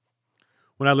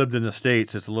 When I lived in the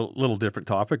States, it's a little different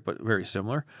topic, but very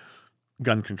similar.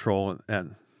 Gun control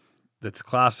and the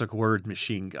classic word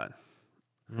machine gun.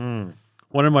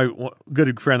 One of my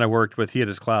good friend I worked with, he had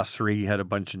his class 3, he had a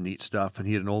bunch of neat stuff, and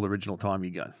he had an old original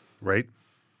Tommy gun. Right.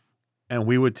 And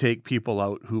we would take people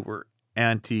out who were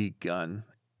anti-gun,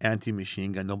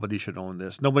 anti-machine gun. Nobody should own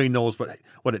this. Nobody knows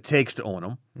what it takes to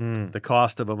own them, the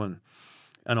cost of them,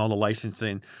 and all the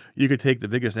licensing. You could take the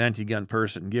biggest anti-gun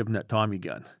person, give them that Tommy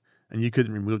gun, and you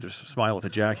couldn't remove their smile with a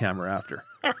jackhammer after.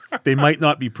 They might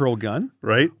not be pro-gun,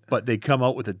 right? But they come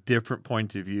out with a different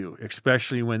point of view,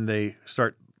 especially when they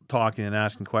start talking and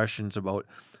asking questions about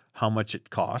how much it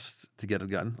costs to get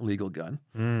a legal gun,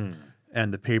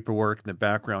 and the paperwork and the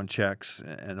background checks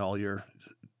and all your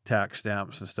tax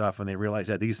stamps and stuff, and they realize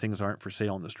that these things aren't for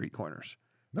sale on the street corners.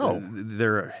 No.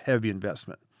 They're a heavy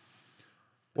investment.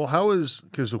 Well,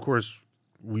 because of course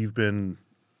we've been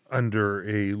under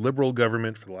a liberal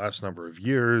government for the last number of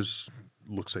years.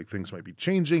 Looks like things might be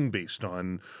changing based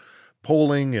on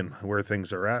polling and where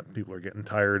things are at. People are getting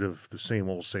tired of the same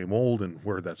old, and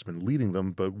where that's been leading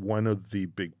them. But one of the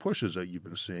big pushes that you've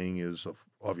been seeing is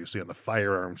obviously on the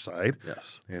firearm side.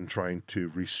 Yes. And trying to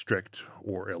restrict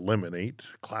or eliminate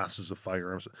classes of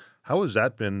firearms. How has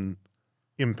that been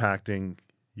impacting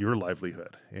your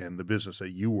livelihood and the business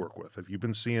that you work with? Have you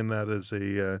been seeing that as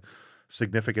a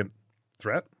significant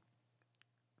threat?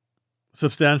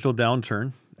 Substantial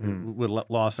downturn with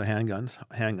loss of handgun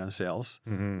sales,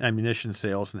 ammunition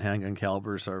sales, and handgun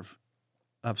calibers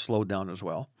have slowed down as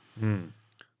well. You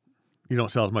don't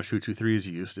sell as much 223 as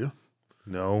you used to.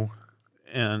 No,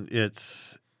 and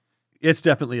it's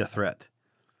definitely a threat.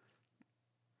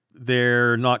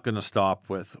 They're not going to stop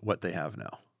with what they have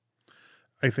now.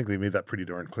 I think they made that pretty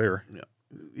darn clear.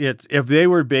 Yeah, if they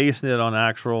were basing it on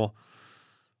actual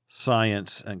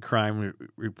science and crime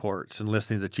reports and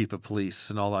listening to the chief of police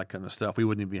and all that kind of stuff, we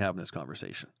wouldn't even be having this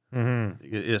conversation.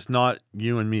 It's not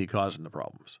you and me causing the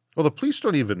problems. Well, the police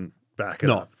don't even back it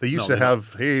up. They used to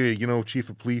have, chief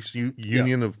of police,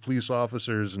 union of police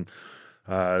officers, and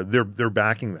they're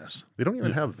backing this. They don't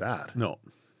even have that. No.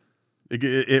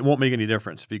 It won't make any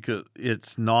difference because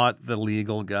it's not the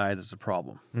legal guy that's the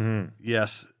problem.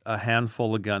 Yes, a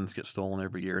handful of guns get stolen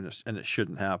every year, and it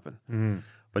shouldn't happen.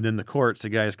 But in the courts, the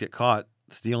guys get caught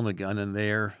stealing the gun, and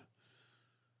they're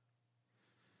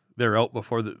out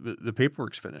before the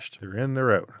paperwork's finished. They're in,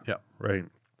 they're out. Yeah, right.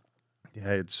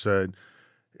 Yeah,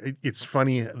 it's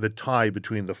funny, the tie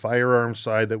between the firearm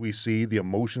side that we see, the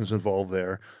emotions involved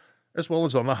there, as well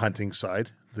as on the hunting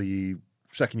side. The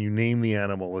second you name the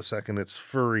animal, the second it's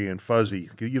furry and fuzzy.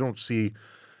 You don't see,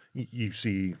 you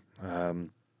see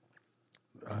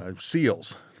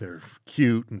seals. They're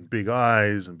cute and big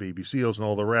eyes and baby seals and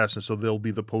all the rest, and so they'll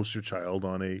be the poster child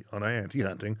on an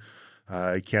anti-hunting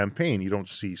campaign. You don't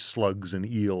see slugs and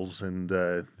eels and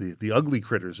the ugly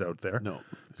critters out there. No,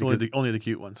 it's only the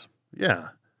cute ones. Yeah.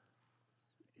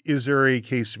 Is there a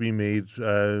case to be made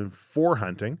for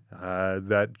hunting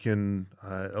that can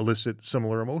elicit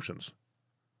similar emotions?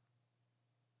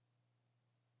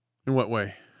 In what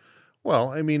way?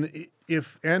 Well, I mean,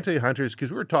 if anti-hunters,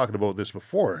 because we were talking about this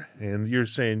before, and you're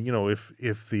saying,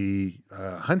 if the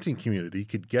hunting community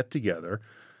could get together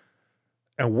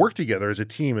and work together as a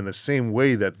team in the same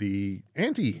way that the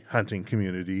anti-hunting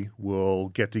community will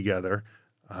get together,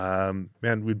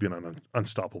 man, we'd be an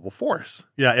unstoppable force.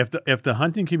 Yeah, if the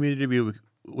hunting community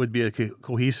would be as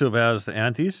cohesive as the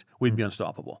antis, we'd be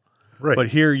unstoppable. Right. But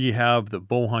here you have the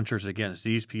bow hunters against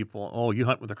these people. Oh, you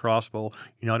hunt with a crossbow.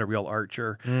 You're not a real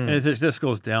archer. And it just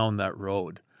goes down that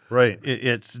road. Right.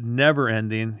 It's never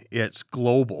ending. It's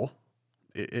global.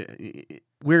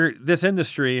 This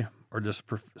industry or this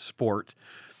sport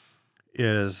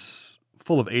is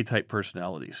full of A-type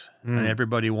personalities, and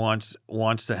everybody wants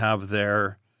to have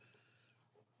their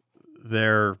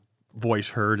voice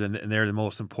heard, and they're the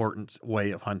most important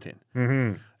way of hunting.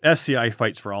 SCI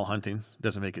fights for all hunting.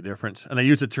 Doesn't make a difference. And I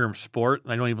use the term sport.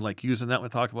 I don't even like using that when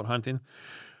I talk about hunting.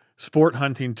 Sport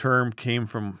hunting term came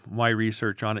from my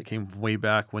research on it, came way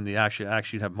back when they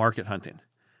actually have market hunting.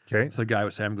 Okay. So the guy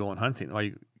would say, I'm going hunting.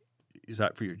 Is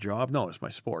that for your job? No, it's my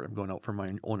sport. I'm going out for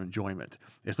my own enjoyment.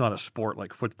 It's not a sport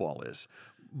like football is,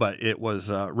 but it was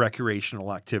a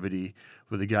recreational activity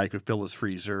where the guy could fill his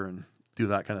freezer and do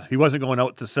that kind of. He wasn't going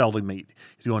out to sell the meat.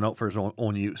 He's going out for his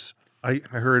own use. I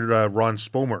heard Ron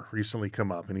Spomer recently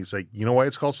come up, and he's like, you know why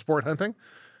it's called sport hunting?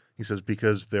 He says,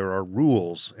 because there are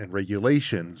rules and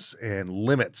regulations and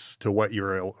limits to what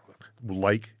you're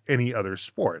like any other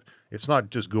sport. It's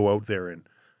not just go out there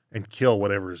and kill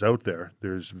whatever is out there.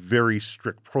 There's very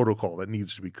strict protocol that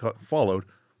needs to be followed,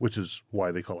 which is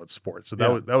why they call it sport. So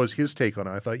that was his take on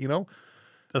it. I thought,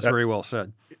 that's very well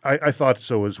said. I thought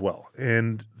so as well.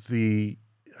 And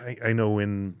I know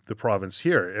in the province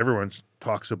here, everyone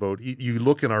talks about, you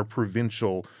look in our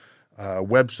provincial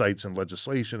websites and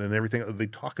legislation and everything, they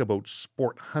talk about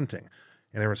sport hunting.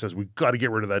 And everyone says, we've got to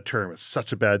get rid of that term. It's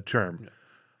such a bad term. Yeah.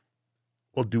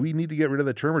 Well, do we need to get rid of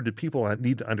the term, or do people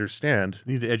need to understand?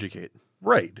 Need to educate.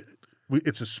 Right.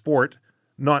 It's a sport,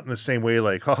 not in the same way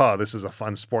like, this is a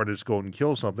fun sport, let's go and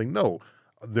kill something. No,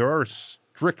 there are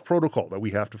strict protocol that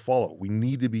we have to follow. We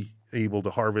need to be able to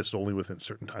harvest only within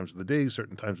certain times of the day,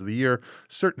 certain times of the year,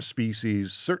 certain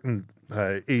species, certain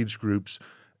age groups,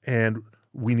 and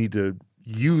we need to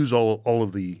use all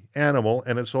of the animal,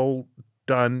 and it's all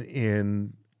done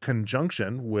in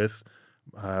conjunction with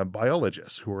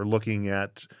biologists who are looking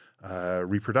at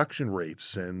reproduction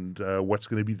rates and what's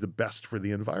going to be the best for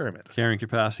the environment. Carrying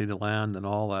capacity to land and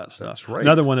all that stuff. That's right.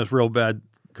 Another one that's real bad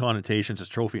connotations is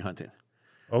trophy hunting.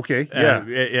 Okay,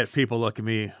 yeah. People look at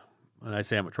me and I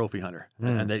say I'm a trophy hunter,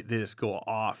 and they just go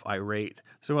off irate.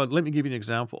 So let me give you an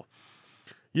example.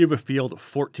 You have a field of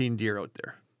 14 deer out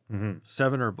there.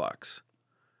 7 are bucks.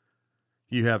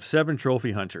 You have 7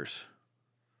 trophy hunters.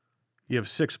 You have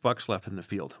 6 bucks left in the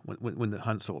field when the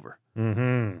hunt's over.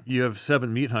 You have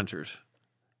 7 meat hunters.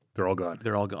 They're all gone.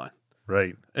 They're all gone.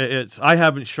 Right.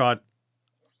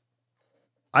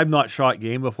 I've not shot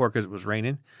game before because it was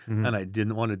raining, and I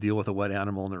didn't want to deal with a wet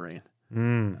animal in the rain.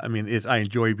 I mean, I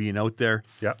enjoy being out there.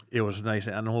 Yeah. It was a nice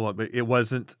animal, but it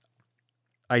wasn't.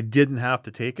 I didn't have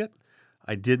to take it.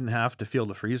 I didn't have to fill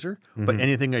the freezer. But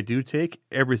anything I do take,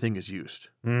 everything is used.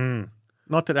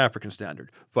 Not that African standard,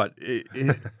 but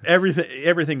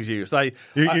everything's used.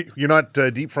 You're not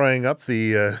deep frying up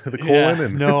the colon?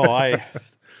 And no, I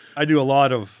do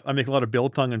I make a lot of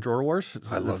biltong and Droorwors.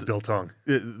 I love biltong.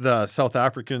 The South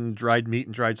African dried meat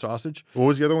and dried sausage. What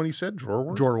was the other one you said?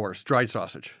 Droorwors? Droorwors, dried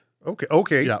sausage.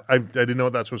 Okay. Yeah. I didn't know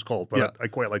what that was called, but I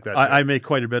quite like that. I make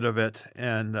quite a bit of it,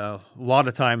 and a lot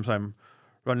of times I'm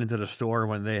running to the store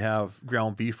when they have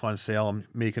ground beef on sale. I'm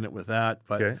making it with that,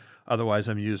 but otherwise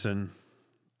I'm using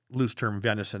loose term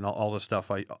venison, all the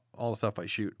stuff I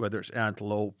shoot, whether it's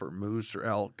antelope or moose or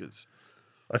elk.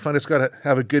 I find it's got to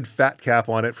have a good fat cap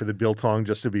on it for the biltong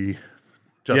just to be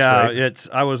just right. Yeah,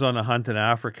 I was on a hunt in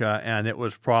Africa, and it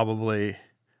was probably,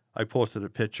 I posted a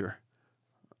picture,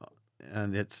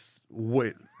 and it's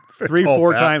three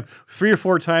or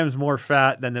four times more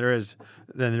fat than there is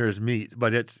meat.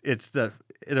 But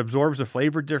it absorbs the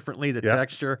flavor differently, the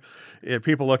texture.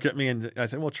 People look at me and I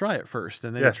say, "Well, try it first,"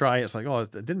 and then they try it. It's like, "Oh, I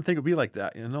didn't think it'd be like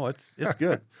that." It's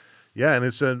good. Yeah, and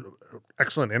it's an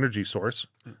excellent energy source.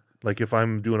 Like if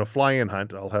I'm doing a fly-in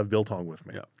hunt, I'll have biltong with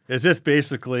me. Yeah. It's just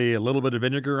basically a little bit of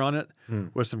vinegar on it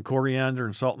with some coriander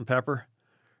and salt and pepper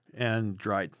and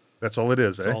dried. That's all it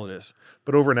is, That's all it is.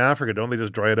 But over in Africa, don't they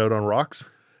just dry it out on rocks?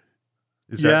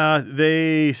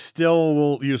 They still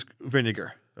will use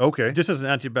vinegar. Okay. Just as an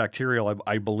antibacterial,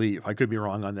 I believe. I could be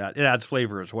wrong on that. It adds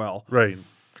flavor as well. Right.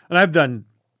 And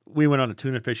we went on a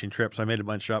tuna fishing trip, so I made a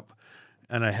bunch up,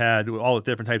 and I had all the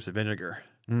different types of vinegar.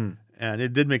 And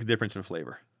it did make a difference in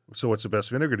flavor. So what's the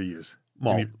best vinegar to use?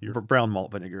 Malt. Brown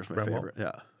malt vinegar is my favorite.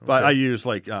 Yeah. But I use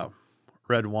like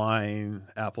red wine,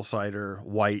 apple cider,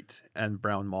 white, and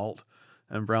brown malt.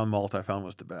 And brown malt I found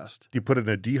was the best. Do you put it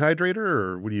in a dehydrator,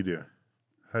 or what do you do?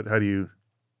 How do you...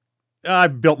 I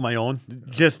built my own.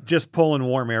 Just pulling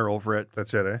warm air over it.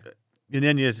 That's it, eh? And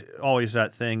then there's always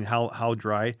that thing, how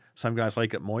dry. Some guys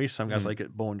like it moist. Some guys like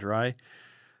it bone dry.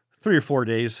 3 or 4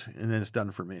 days, and then it's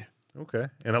done for me. Okay.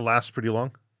 And it lasts pretty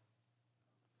long?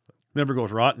 Never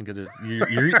goes rotten because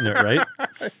you're eating it, right?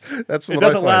 That's what It doesn't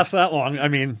I find. last that long. I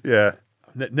mean, Yeah.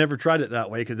 never tried it that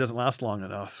way because it doesn't last long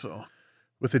enough. So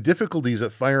With the difficulties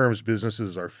that firearms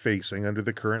businesses are facing under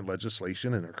the current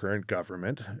legislation and our current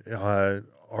government,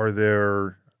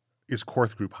 is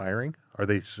Korth Group hiring? Are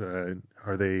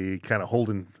they kind of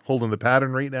holding the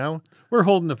pattern right now? we're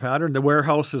holding the pattern. The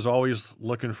warehouse is always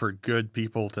looking for good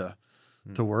people to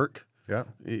work. Yeah.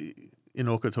 In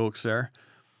Okotoks there.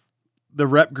 The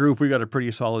rep group, we got a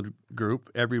pretty solid group.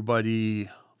 Everybody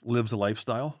lives a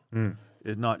lifestyle.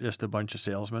 It's not just a bunch of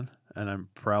salesmen, and I'm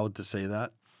proud to say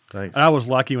that. Nice. And I was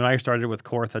lucky when I started with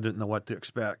Korth. I didn't know what to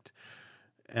expect.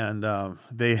 And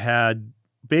they had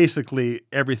basically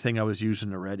everything I was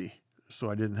using already,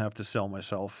 so I didn't have to sell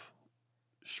myself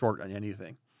short on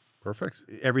anything. Perfect.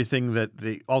 Everything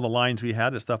all the lines we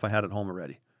had is stuff I had at home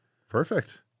already.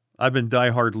 Perfect. I've been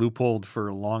diehard Leupold for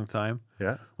a long time.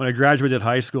 Yeah. When I graduated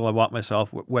high school, I bought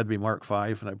myself Weatherby Mark V,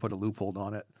 and I put a Leupold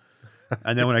on it.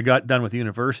 And then when I got done with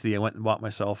university, I went and bought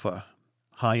myself a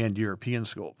high-end European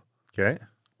scope. Okay.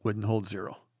 Wouldn't hold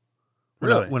zero.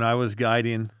 Really? When I was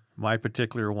guiding my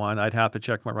particular one, I'd have to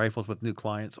check my rifles with new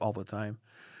clients all the time.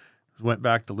 Went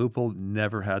back to Leupold,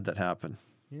 never had that happen.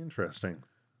 Interesting.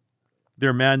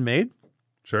 They're man-made.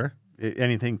 Sure.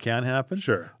 Anything can happen.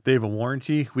 Sure. They have a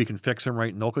warranty. We can fix them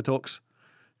right in Okotoks.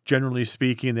 Generally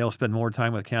speaking, they'll spend more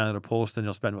time with Canada Post than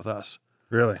they'll spend with us.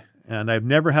 Really? And I've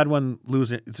never had one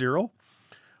lose zero.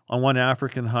 On one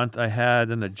African hunt, I had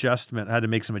an adjustment. I had to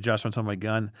make some adjustments on my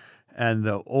gun, and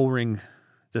the O-ring,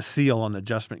 the seal on the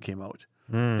adjustment came out.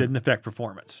 Didn't affect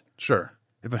performance. Sure.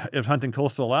 If hunting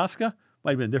coastal Alaska,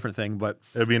 might have been a different thing, but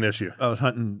It'd be an issue. I was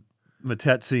hunting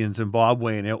Metetsi in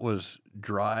Zimbabwe, and it was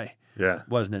dry. Yeah.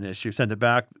 Wasn't an issue. Sent it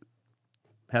back,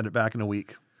 had it back in a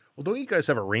week. Well, don't you guys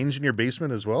have a range in your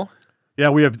basement as well? Yeah,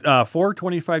 we have 4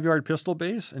 25-yard pistol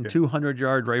bays and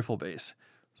 200-yard rifle bays.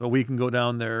 So we can go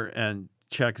down there and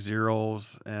check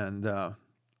zeros and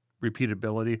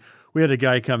repeatability. We had a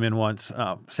guy come in once,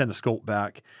 send a scope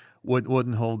back,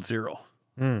 wouldn't hold zero.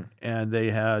 And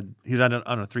he was on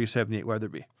a 378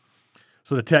 Weatherby.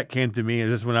 So the tech came to me,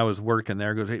 and this is when I was working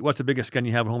there, goes, "Hey, what's the biggest gun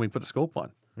you have at home we put a scope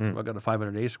on?" So I got a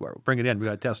 500 A-square. Bring it in. We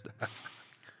got to test it.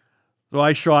 So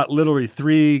I shot literally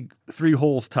three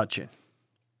holes touching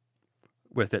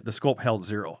with it. The scope held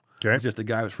zero. Okay. It's just the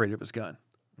guy was afraid of his gun.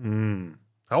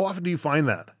 How often do you find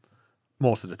that?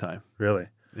 Most of the time. Really?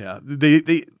 Yeah.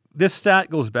 This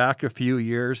stat goes back a few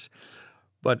years,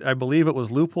 but I believe it was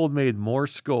Leupold made more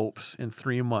scopes in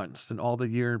 3 months than all the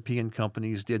European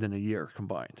companies did in a year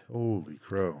combined. Holy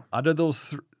crow. Out of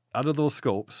those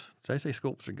scopes, did I say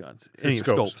scopes or guns? Any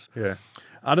scopes. Yeah.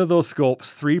 Out of those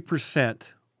scopes,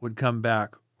 3% would come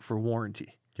back for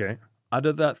warranty. Okay. Out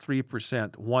of that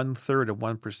 3%, 1/3 of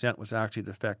 1% was actually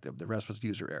defective. The rest was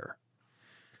user error.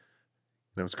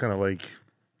 Now it's kind of like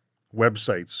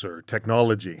websites or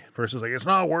technology. Person's like, it's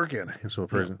not working. And so the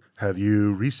person, have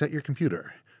you reset your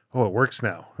computer? Oh, it works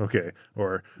now. Okay.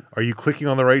 Or are you clicking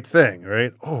on the right thing?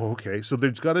 Right. Oh, okay. So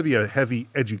there's got to be a heavy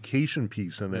education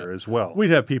piece in there as well.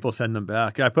 We'd have people send them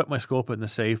back. I put my scope in the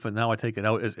safe, and now I take it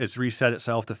out. It's reset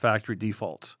itself to factory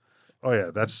defaults. Oh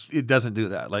yeah, It doesn't do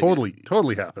that. Like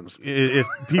totally happens.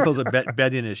 People's a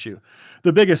bedding issue.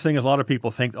 The biggest thing is a lot of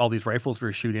people think all these rifles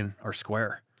we're shooting are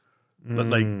square. But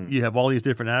like you have all these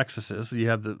different axes. You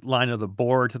have the line of the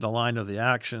bore to the line of the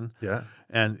action. Yeah.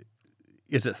 And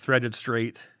is it threaded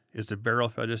straight? Is the barrel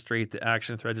threaded straight? The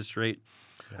action threaded straight?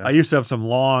 Yeah. I used to have some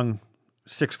long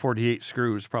 648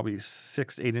 screws, probably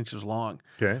 6 to 8 inches long.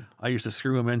 Okay. I used to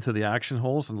screw them into the action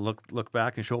holes and look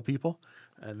back and show people,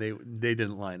 and they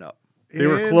didn't line up. They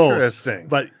were close. Interesting.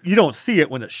 But you don't see it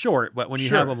when it's short. But when you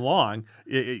Sure. have them long,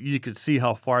 you could see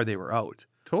how far they were out.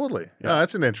 Totally. Yeah,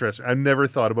 that's an interesting. I never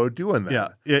thought about doing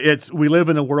that. Yeah, we live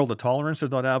in a world of tolerance.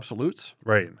 There's not absolutes.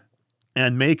 Right.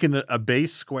 And making a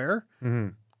base square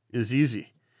is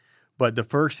easy. But the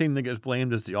first thing that gets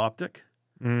blamed is the optic.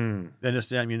 Then it's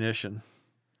the ammunition.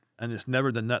 And it's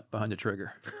never the nut behind the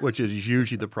trigger, which is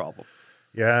usually the problem.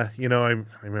 Yeah. I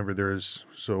remember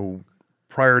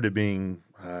prior to being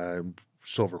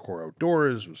Silvercore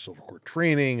Outdoors, it was Silvercore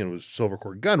Training, and it was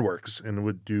Silvercore Gunworks, and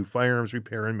would do firearms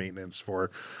repair and maintenance for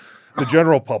the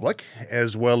general public,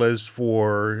 as well as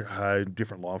for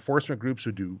different law enforcement groups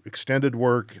who do extended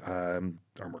work,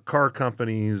 armored car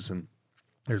companies, and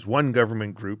there's one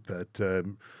government group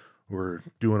that were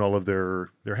doing all of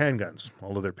their handguns,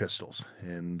 all of their pistols,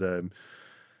 and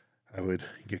I would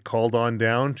get called on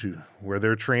down to where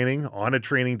they're training on a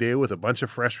training day with a bunch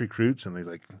of fresh recruits, and they're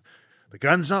like, the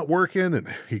gun's not working, and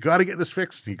you got to get this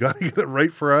fixed. You got to get it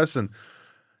right for us. And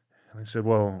And I said,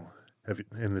 well,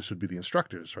 and this would be the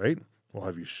instructors, right? Well,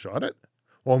 have you shot it?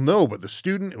 Well, no, but the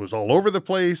student, it was all over the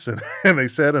place. And they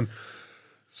said, and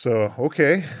so,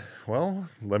 okay, well,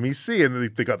 let me see. And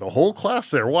they got the whole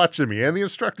class there watching me and the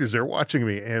instructors there watching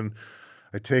me. And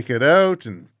I take it out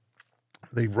and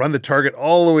they run the target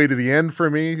all the way to the end for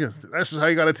me. This is how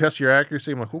you got to test your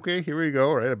accuracy. I'm like, okay, here we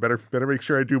go. Right, I better make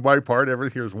sure I do my part.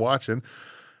 Everyone here is watching.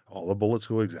 All the bullets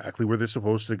go exactly where they're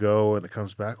supposed to go, and it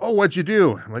comes back. Oh, what'd you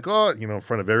do? I'm like, oh, in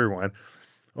front of everyone.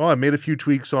 Oh, I made a few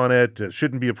tweaks on it. It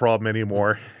shouldn't be a problem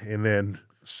anymore. And then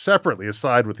separately,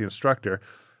 aside with the instructor,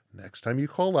 next time you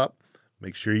call up,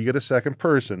 make sure you get a second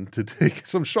person to take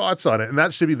some shots on it. And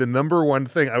that should be the number one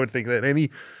thing I would think that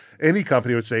any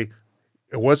company would say.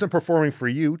 It wasn't performing for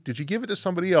you. Did you give it to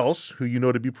somebody else who you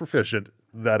know to be proficient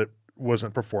that it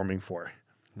wasn't performing for?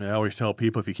 I always tell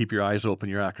people if you keep your eyes open,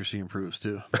 your accuracy improves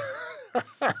too.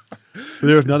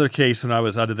 There was another case when I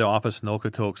was out of the office in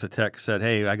Okotoks. A tech said,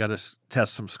 hey, I got to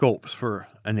test some scopes for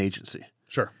an agency.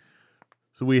 Sure.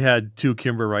 So we had 2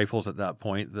 Kimber rifles at that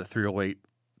point, the 308.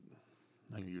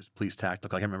 I used police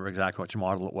tactical. I can't remember exactly which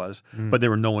model it was, but they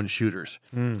were no-one shooters.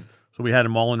 So we had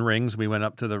them all in rings. We went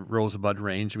up to the Rosebud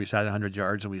range, and we sat 100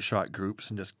 yards, and we shot groups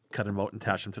and just cut them out and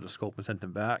attached them to the scope and sent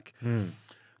them back.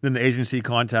 Then the agency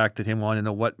contacted him, wanted to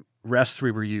know what rests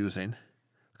we were using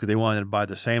because they wanted to buy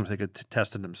the same so they could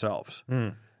test it themselves.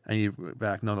 And you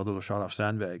back, no, those were shot off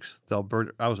sandbags.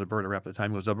 I was a Alberta rep at the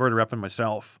time. It was Alberta rep and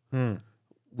myself.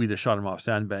 We just shot them off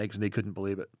sandbags, and they couldn't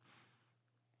believe it.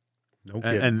 No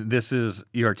kidding. And this is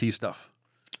ERT stuff.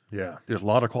 Yeah. There's a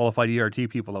lot of qualified ERT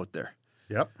people out there.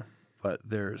 Yep. But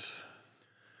there's...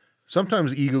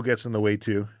 Sometimes ego gets in the way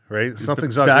too, right?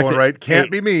 Something's not going right. Can't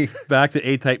be me. Back to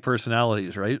A-type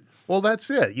personalities, right? Well, that's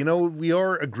it. We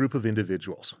are a group of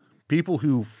individuals. People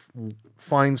who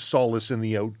find solace in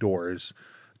the outdoors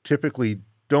typically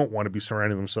don't want to be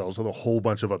surrounding themselves with a whole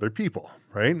bunch of other people,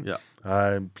 right?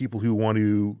 Yeah. People who want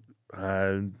to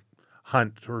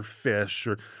hunt or fish,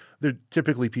 or they're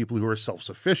typically people who are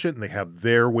self-sufficient and they have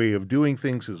their way of doing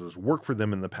things as has worked for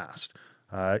them in the past.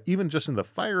 Even just in the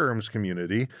firearms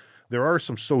community, there are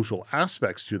some social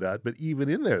aspects to that, but even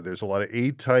in there's a lot of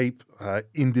A-type,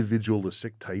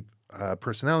 individualistic type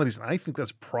personalities. And I think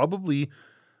that's probably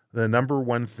the number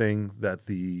one thing that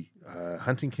the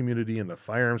hunting community and the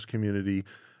firearms community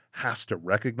has to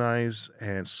recognize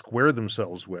and square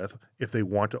themselves with if they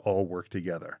want to all work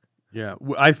together. Yeah.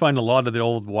 I find a lot of the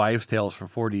old wives' tales from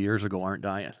 40 years ago aren't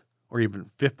dying, or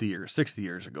even 50 years, 60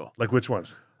 years ago. Like which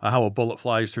ones? How a bullet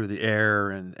flies through the air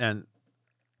and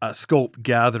a scope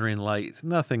gathering light.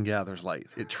 Nothing gathers light.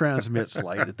 It transmits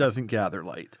light. It doesn't gather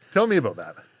light. Tell me about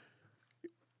that.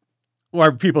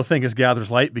 Well, people think it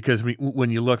gathers light because when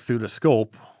you look through the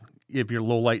scope, if you're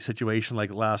low light situation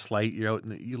like last light, you're out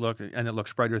and you look and it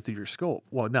looks brighter through your scope.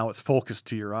 Well, now it's focused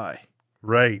to your eye.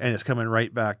 Right. And it's coming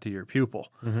right back to your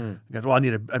pupil. Because, well, I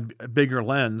need a bigger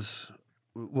lens.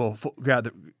 Will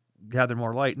gather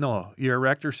more light. No, your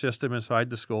erector system inside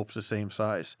the scope's the same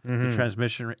size. The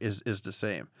transmission is the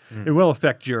same. It will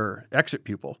affect your exit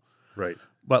pupil. Right.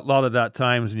 But a lot of that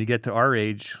times when you get to our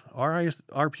age,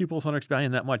 our pupils aren't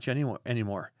expanding that much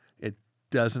anymore. It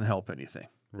doesn't help anything.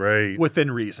 Right.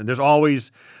 Within reason. There's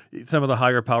always, some of the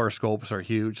higher power scopes are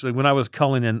huge. Like when I was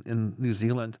culling in New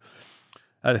Zealand,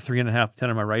 I had a 3.5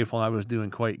 on my rifle and I was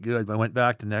doing quite good. But I went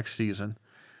back to next season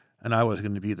and I was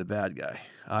going to be the bad guy.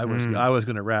 I was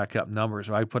going to rack up numbers.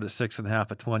 So I put a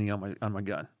 6.5, a 20 on my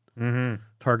gun.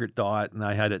 Target dot, and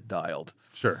I had it dialed.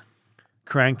 Sure.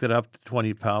 Cranked it up to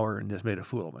 20 power and just made a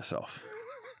fool of myself.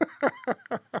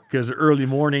 Because early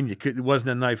morning, it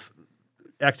wasn't a knife.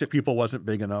 Exit pupil wasn't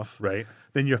big enough. Right.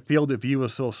 Then your field of view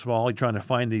was so small. You're trying to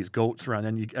find these goats around,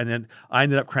 and then I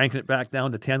ended up cranking it back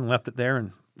down to 10, left it there,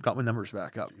 and got my numbers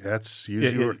back up. That's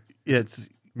it's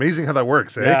amazing how that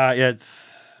works, eh? Yeah,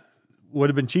 would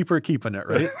have been cheaper keeping it,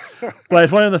 right? But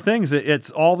it's one of the things.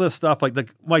 It's all this stuff. Like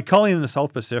my culling in the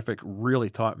South Pacific really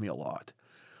taught me a lot.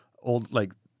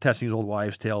 Testing these old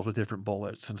wives' tales with different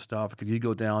bullets and stuff. Because you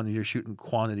go down and you're shooting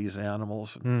quantities of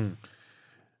animals.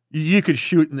 You could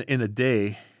shoot in a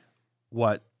day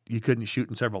what you couldn't shoot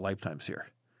in several lifetimes here.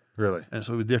 Really? And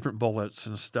so with different bullets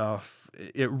and stuff,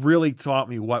 it really taught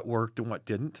me what worked and what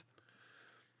didn't.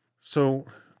 So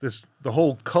the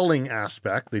whole culling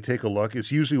aspect, they take a look.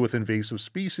 It's usually with invasive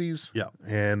species. Yeah.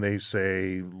 And they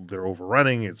say they're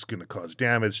overrunning. It's going to cause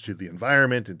damage to the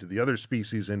environment and to the other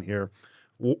species in here.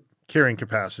 Carrying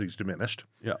capacity is diminished.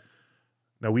 Yeah.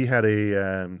 Now, we had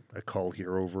a cull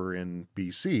here over in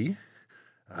BC,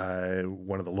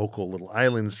 one of the local little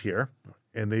islands here.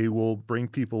 and they will bring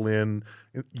people in.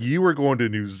 You were going to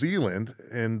New Zealand,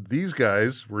 and these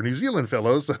guys were New Zealand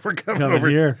fellows that were coming over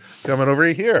here.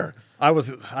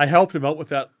 I helped them out with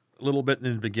that a little bit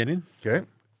in the beginning. Okay.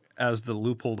 As the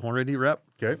loophole Hornady rep.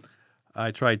 Okay.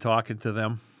 I tried talking to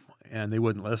them, and they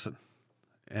wouldn't listen.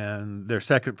 And their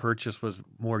second purchase was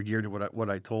more geared to what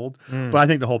I told. But I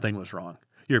think the whole thing was wrong.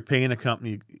 You're paying a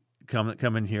company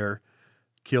come in here,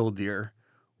 kill deer,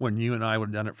 when you and I would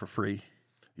have done it for free.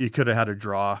 You could have had a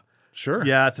draw. Sure.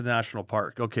 Yeah, it's a national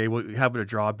park. Okay, well, we have it a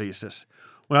draw basis.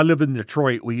 When I lived in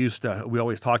Detroit, we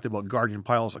always talked about guarding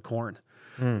piles of corn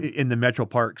in the metro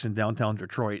parks in downtown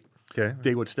Detroit. Okay.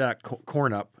 They would stack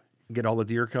corn up, get all the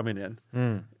deer coming in,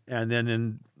 and then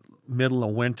in middle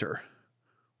of winter,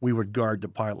 we would guard the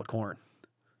pile of corn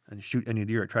and shoot any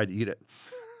deer that tried to eat it.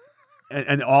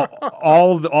 And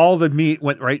all the meat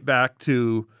went right back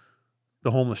to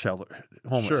the homeless shelter.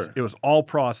 Sure. It was all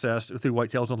processed through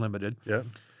Whitetails Unlimited. Yeah.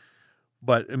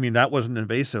 But I mean, that wasn't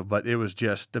invasive, but it was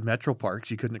just the metro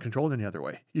parks. You couldn't control it any other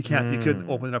way. You couldn't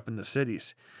open it up in the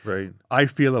cities. Right. I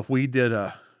feel if we did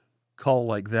a call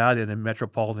like that in a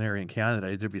metropolitan area in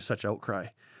Canada, there'd be such outcry.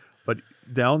 But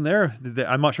down there,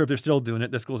 I'm not sure if they're still doing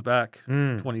it. This goes back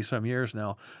 20 some years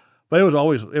now. But it was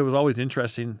always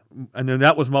interesting. And then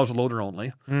that was muzzleloader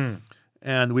only.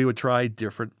 And we would try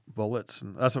different bullets.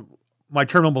 And that's my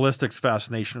terminal ballistics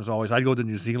fascination was always, I'd go to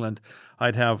New Zealand,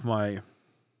 I'd have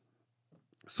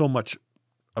so much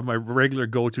of my regular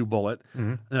go-to bullet,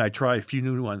 and I'd try a few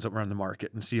new ones that were on the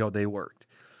market and see how they worked.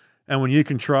 And when you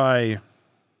can try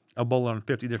a bullet on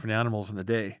 50 different animals in a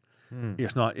day,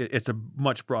 it's a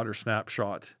much broader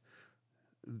snapshot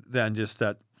than just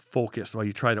that focus. Well,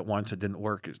 you tried it once, it didn't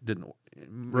work.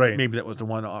 Right. Maybe that was the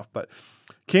one off, but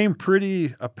came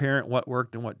pretty apparent what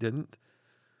worked and what didn't.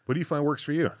 What do you find works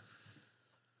for you?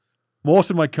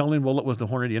 Most of my culling bullet was the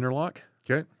Hornady Interlock.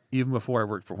 Okay. Even before I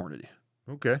worked for Hornady.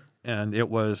 Okay. And it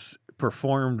was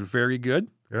performed very good.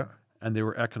 Yeah. And they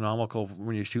were economical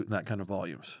when you're shooting that kind of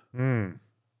volumes.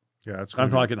 Yeah,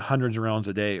 I'm talking hundreds of rounds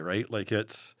a day, right? Like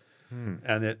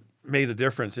and it made a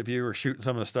difference if you were shooting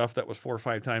some of the stuff that was 4 or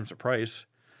 5 times the price.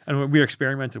 And we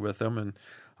experimented with them, and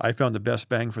I found the best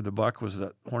bang for the buck was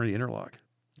that Hornady Interlock.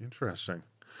 Interesting.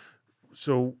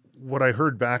 So what I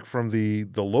heard back from the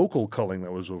local culling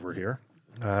that was over here,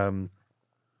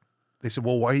 they said,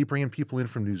 well, why are you bringing people in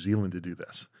from New Zealand to do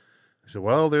this? I said,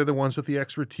 well, they're the ones with the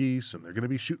expertise, and they're going to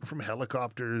be shooting from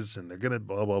helicopters, and they're going to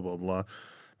blah, blah, blah, blah.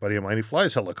 Buddy of mine, he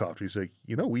flies helicopters. He's like,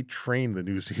 we train the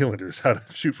New Zealanders how to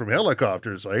shoot from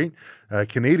helicopters, right?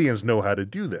 Canadians know how to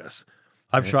do this.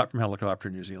 I've shot from helicopter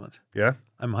in New Zealand. Yeah?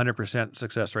 I'm 100%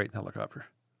 success rate in helicopter.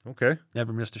 Okay.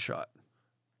 Never missed a shot.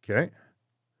 Okay.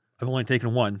 I've only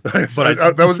taken one. But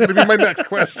that was going to be my next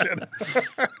question.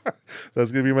 That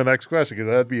was going to be my next question,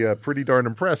 because that'd be pretty darn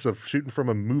impressive, shooting from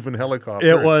a moving helicopter.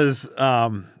 It was,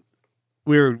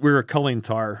 we were culling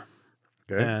tar,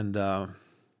 and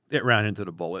it ran into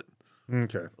the bullet.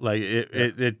 Okay. Like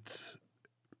it's,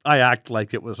 I act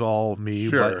like it was all me,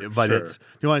 but it's, do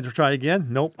you want to try again?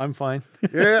 Nope, I'm fine.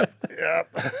 Yeah.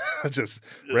 Just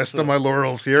rest on my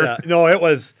laurels here. Yeah. No, it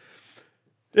was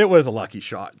a lucky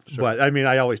shot. Sure. But I mean,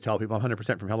 I always tell people I'm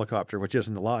 100% from helicopter, which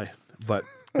isn't a lie. But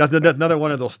that's another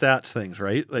one of those stats things,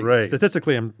 right? Like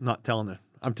statistically, I'm not telling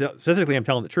I'm telling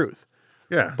the truth.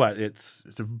 Yeah. But it's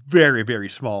a very, very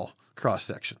small cross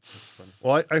section.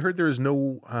 Well, I heard there is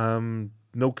no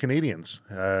Canadians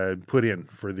put in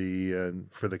for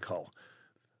the cull.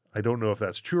 I don't know if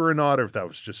that's true or not, or if that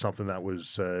was just something that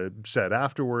was said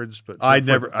afterwards. But I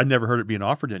never heard it being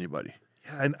offered to anybody.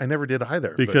 Yeah, I never did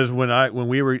either. Because when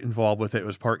we were involved with it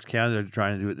was Parks Canada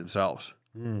trying to do it themselves.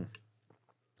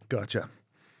 Gotcha.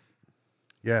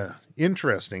 Yeah,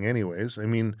 interesting. Anyways, I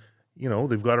mean,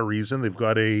 they've got a reason. They've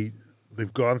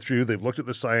gone through. They've looked at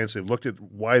the science. They've looked at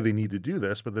why they need to do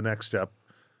this. But the next step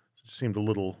seemed a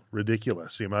little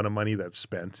ridiculous. The amount of money that's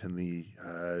spent and the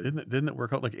didn't it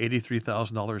work out like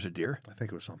 $83,000 a deer? I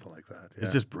think it was something like that. Yeah.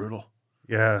 It's just brutal.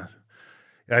 Yeah,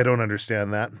 I don't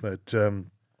understand that, but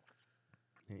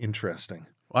interesting.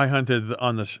 I hunted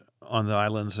on the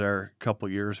islands there a couple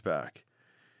years back,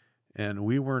 and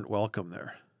we weren't welcome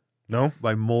there. No,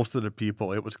 by most of the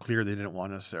people, it was clear they didn't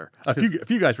want us there. A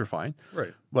few guys were fine,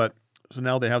 right? But so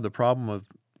now they have the problem of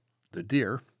the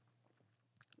deer.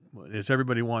 Is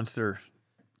everybody wants their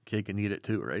cake and eat it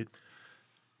too, right?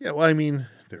 Yeah, well, I mean,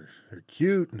 they're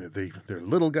cute and they're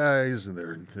little guys and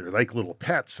they're like little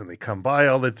pets and they come by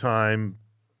all the time.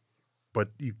 But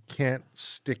you can't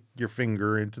stick your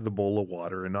finger into the bowl of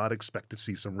water and not expect to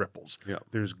see some ripples. Yeah.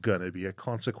 There's gonna be a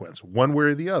consequence, one way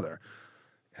or the other.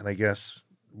 And I guess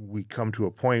we come to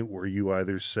a point where you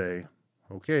either say,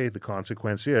 okay, the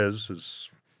consequence is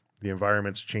the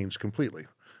environment's changed completely.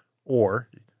 Or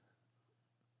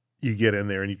you get in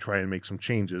there and you try and make some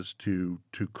changes to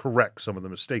correct some of the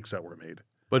mistakes that were made.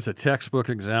 But it's a textbook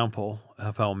example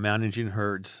of how managing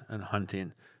herds and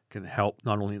hunting can help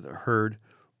not only the herd,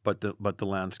 but the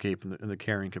landscape and the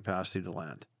carrying capacity of the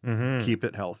land. Mm-hmm. Keep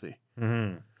it healthy.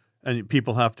 Mm-hmm. And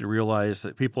people have to realize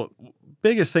that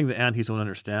biggest thing that antis don't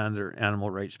understand are animal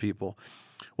rights people.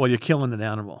 Well, you're killing an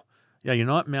animal. Yeah, you're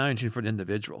not managing for the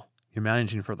individual. You're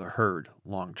managing for the herd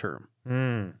long term.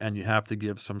 Mm. And you have to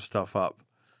give some stuff up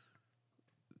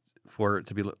for it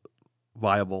to be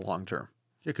viable long term.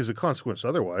 Yeah, because the consequence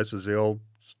otherwise is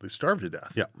they starve to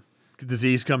death. Yeah.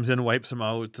 Disease comes in, wipes them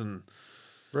out, and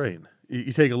Right.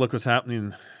 you take a look what's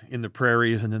happening in the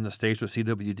prairies and in the States with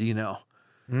CWD now.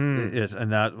 Mm.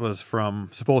 And that was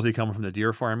supposedly coming from the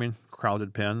deer farming,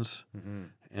 crowded pens,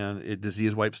 and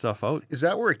disease wipes stuff out. Is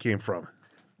that where it came from?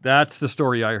 That's the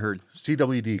story I heard.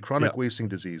 CWD, chronic Yep. wasting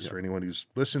disease, for anyone who's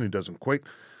listening who doesn't quite.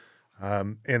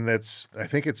 And I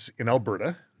think it's in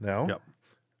Alberta now. Yep.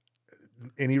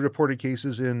 Any reported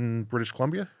cases in British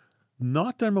Columbia?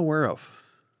 Not that I'm aware of.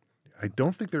 I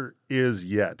don't think there is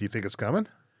yet. Do you think it's coming?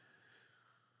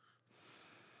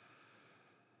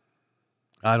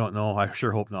 I don't know. I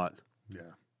sure hope not. Yeah.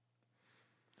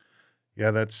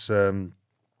 Yeah, that's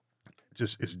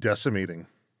it's decimating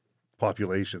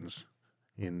populations.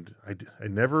 And I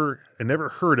never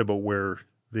heard about where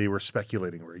they were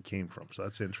speculating where he came from. So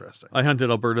that's interesting. I hunted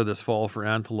Alberta this fall for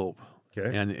antelope.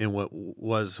 Okay. And in what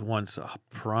was once a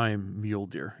prime mule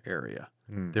deer area,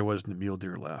 there wasn't a mule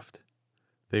deer left.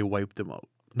 They wiped them out.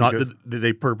 Not that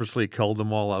they purposely culled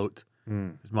them all out,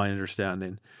 is my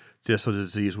understanding, just so the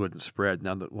disease wouldn't spread.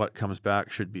 Now that what comes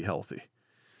back should be healthy.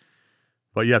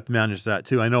 But you have to manage that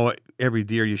too. I know every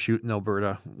deer you shoot in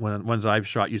Alberta, ones I've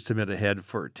shot, you submit a head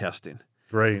for testing.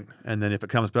 Right. And then if it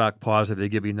comes back positive, they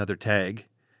give you another tag,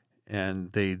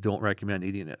 and they don't recommend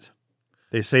eating it.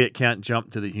 They say it can't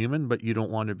jump to the human, but you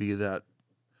don't want to be that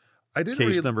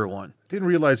case number one. Didn't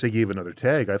realize they gave another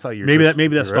tag. I thought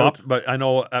maybe that stopped, but I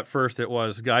know at first it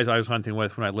was guys I was hunting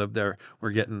with when I lived there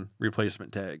were getting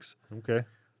replacement tags. Okay.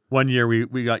 One year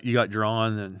you got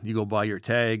drawn, and you go buy your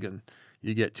tag, and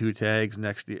you get 2 tags.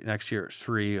 Next year it's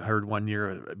 3. I heard one year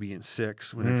it being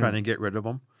 6 when they're trying to get rid of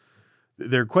them.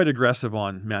 They're quite aggressive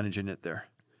on managing it there.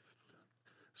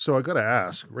 So I got to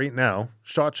ask right now,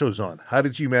 SHOT Show's on. How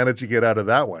did you manage to get out of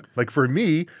that one? Like for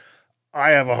me,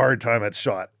 I have a hard time at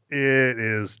SHOT. It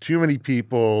is too many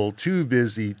people, too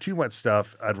busy, too much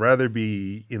stuff. I'd rather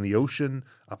be in the ocean,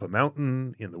 up a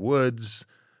mountain, in the woods.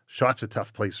 SHOT's a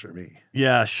tough place for me.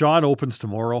 Yeah, SHOT opens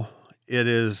tomorrow. It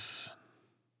is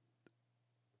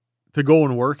to go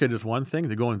and work. It is one thing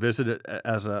to go and visit it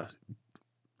as a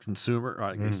consumer.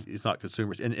 It's not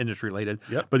consumer; it's industry related.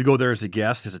 Yep. But to go there as a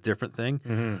guest is a different thing.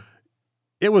 Mm-hmm.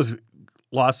 It was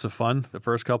lots of fun the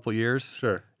first couple of years.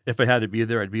 Sure. If I had to be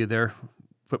there, I'd be there.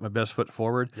 Put my best foot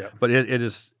forward. Yep. But it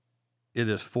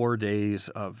is 4 days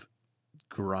of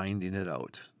grinding it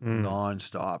out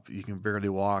nonstop. You can barely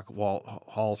walk.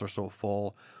 Halls are so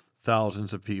full,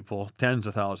 thousands of people, tens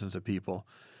of thousands of people.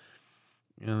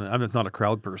 And I'm just not a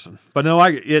crowd person. But no,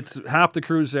 it's half the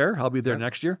crew's there. I'll be there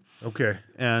next year. Okay.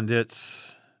 And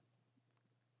it's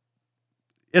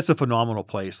a phenomenal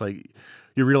place. Like,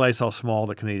 you realize how small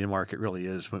the Canadian market really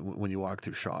is when you walk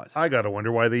through SHOT. I got to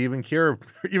wonder why they even care,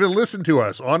 even listen to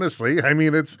us, honestly. I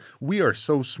mean, we are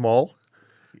so small.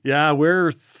 Yeah,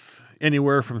 we're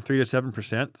anywhere from 3 to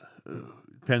 7%.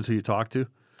 Depends who you talk to.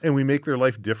 And we make their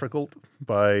life difficult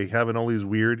by having all these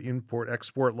weird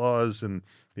import-export laws and,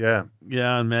 yeah.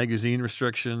 Yeah, and magazine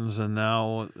restrictions, and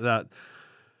now that...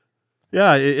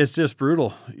 Yeah, it's just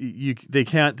brutal. They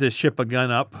can't just ship a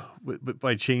gun up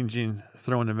by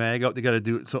throwing the mag out. They got to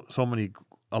do it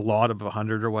a lot of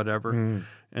 100 or whatever, and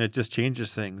it just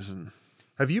changes things. And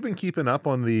have you been keeping up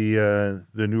on the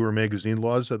newer magazine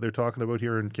laws that they're talking about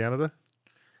here in Canada?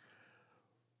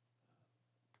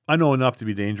 I know enough to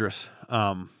be dangerous.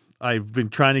 I've been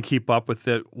trying to keep up with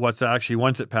it. What's actually,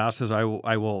 once it passes, I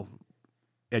will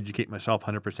educate myself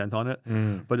 100% on it.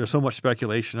 But there's so much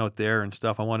speculation out there and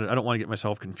stuff. I don't want to get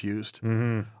myself confused.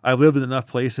 I've lived in enough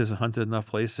places and hunted enough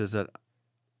places that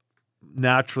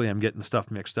naturally I'm getting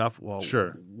stuff mixed up. Well,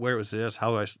 sure. Where was this?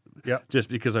 Just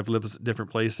because I've lived in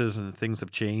different places and things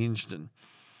have changed. And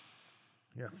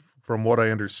yeah, from what I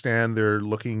understand, they're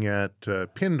looking at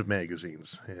pinned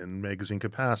magazines and magazine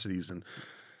capacities, and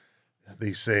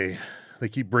they say they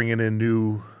keep bringing in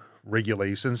new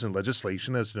regulations and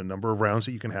legislation as to the number of rounds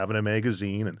that you can have in a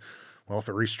magazine. And well, if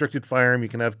a restricted firearm, you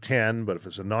can have 10, but if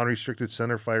it's a non-restricted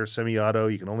center fire semi-auto,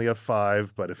 you can only have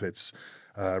 5. But if it's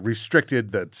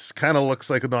restricted that's kind of looks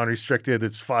like a non-restricted,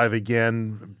 it's 5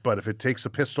 again. But if it takes the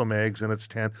pistol mags, then it's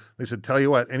 10. They said, tell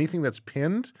you what, anything that's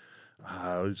pinned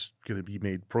is going to be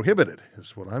made prohibited,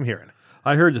 is what I'm hearing.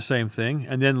 I heard the same thing.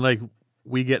 And then, like,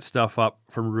 we get stuff up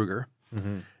from Ruger,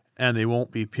 and they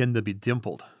won't be pinned to be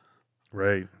dimpled.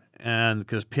 Right. And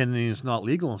because pinning is not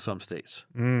legal in some states,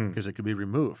 because it could be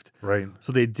removed. Right.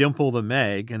 So they dimple the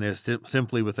mag, and they're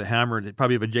simply with a hammer. They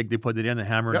probably have a jig, they put it in, a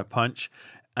hammer and a punch,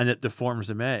 and it deforms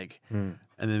the mag. And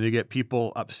then they get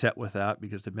people upset with that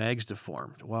because the mag's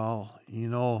deformed. Well,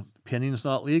 pinning is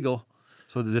not legal,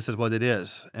 so this is what it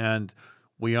is. And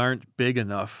we aren't big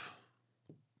enough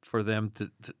for them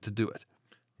to do it.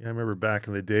 Yeah, I remember back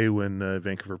in the day when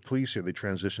Vancouver Police here, they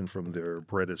transitioned from their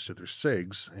Berettas to their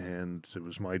SIGs, and it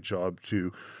was my job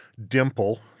to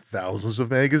dimple thousands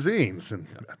of magazines. And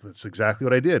that's exactly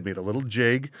what I did. Made a little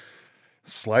jig,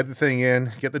 slide the thing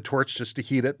in, get the torch just to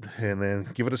heat it, and then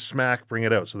give it a smack, bring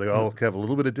it out. So they all have a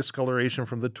little bit of discoloration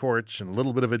from the torch and a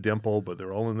little bit of a dimple, but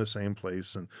they're all in the same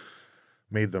place, and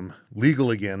made them legal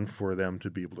again for them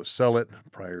to be able to sell it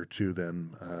prior to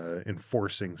then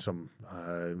enforcing some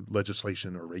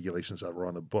legislation or regulations that were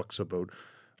on the books about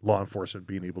law enforcement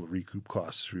being able to recoup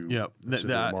costs through the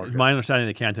civil market. My understanding,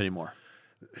 they can't anymore.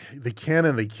 They can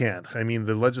and they can't. I mean,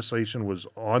 the legislation was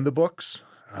on the books,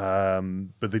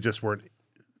 but they just weren't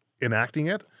enacting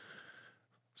it.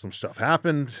 Some stuff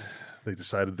happened. They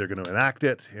decided they're going to enact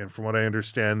it. And from what I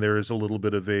understand, there is a little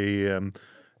bit of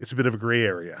it's a bit of a gray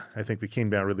area. I think they came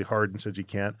down really hard and said you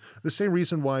can't. The same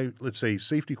reason why, let's say,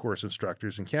 safety course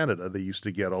instructors in Canada, they used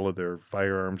to get all of their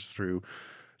firearms through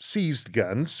seized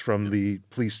guns from the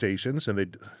police stations.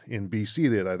 And in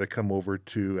BC, they'd either come over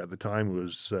to, at the time, it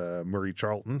was Murray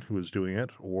Charlton who was doing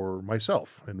it, or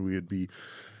myself. And we would be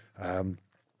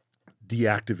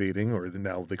deactivating, or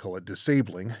now they call it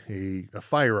disabling, a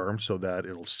firearm so that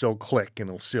it'll still click and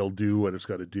it'll still do what it's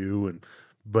got to do,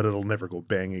 but it'll never go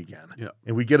bang again. Yeah.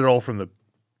 And we get it all from the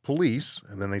police,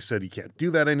 and then they said you can't do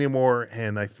that anymore,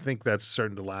 and I think that's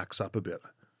starting to lax up a bit.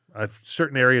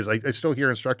 Certain areas, I still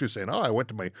hear instructors saying, I went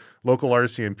to my local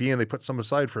RCMP and they put some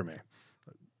aside for me.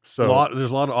 So there's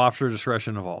a lot of officer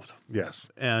discretion involved. Yes.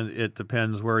 And it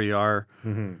depends where you are.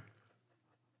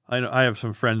 I have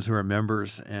some friends who are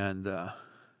members, and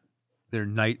they're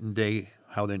night and day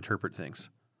how they interpret things.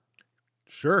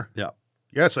 Sure. Yeah.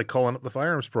 Yeah, it's like calling up the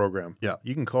firearms program. Yeah.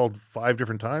 You can call 5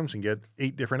 different times and get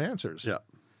 8 different answers. Yeah.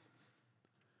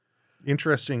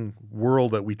 Interesting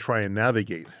world that we try and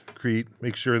navigate,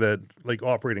 make sure that, like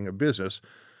operating a business,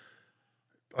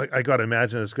 I got to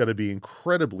imagine it's got to be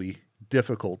incredibly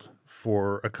difficult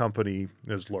for a company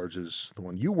as large as the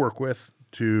one you work with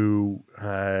to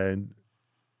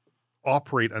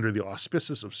operate under the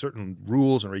auspices of certain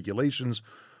rules and regulations,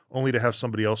 only to have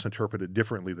somebody else interpret it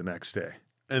differently the next day.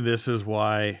 And this is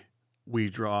why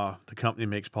the company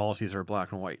makes policies that are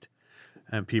black and white.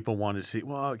 And people want to see,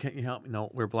 well, can't you help me?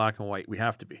 No, we're black and white. We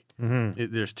have to be.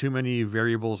 There's too many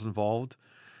variables involved.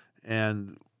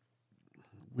 And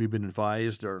we've been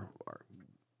advised, the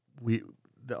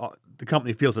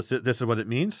company feels that this is what it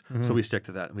means, so we stick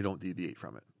to that and we don't deviate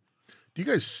from it. Do you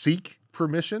guys seek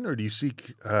permission, or do you say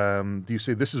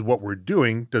this is what we're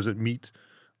doing? Does it meet?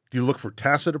 Do you look for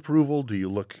tacit approval? Do you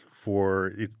look for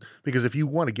it? Because if you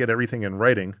want to get everything in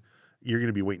writing, you're going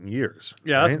to be waiting years.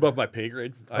 Yeah, right? That's above my pay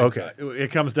grade. Okay.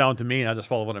 It comes down to me, and I just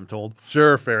follow what I'm told.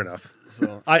 Sure, fair enough.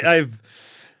 So I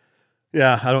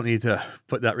don't need to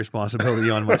put that responsibility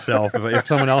on myself. If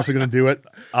someone else is going to do it,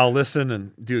 I'll listen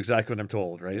and do exactly what I'm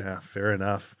told, right? Yeah, fair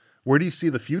enough. Where do you see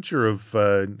the future of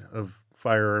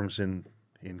firearms in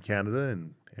Canada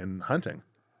and hunting?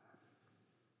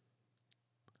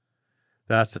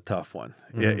 That's a tough one.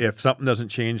 If something doesn't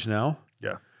change now,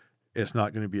 it's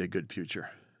not going to be a good future.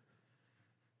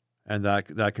 And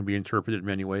that can be interpreted in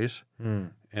many ways.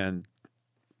 And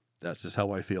that's just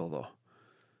how I feel, though.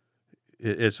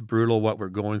 It's brutal what we're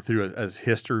going through as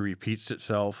history repeats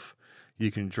itself. You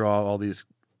can draw all these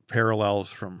parallels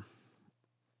from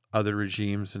other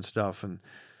regimes and stuff, and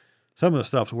some of the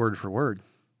stuff's word for word.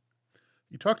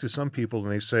 You talk to some people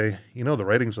and they say, the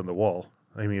writing's on the wall.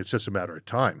 I mean, it's just a matter of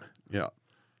time. Yeah.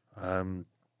 I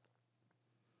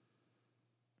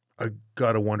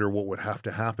got to wonder what would have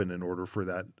to happen in order for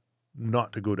that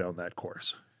not to go down that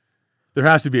course. There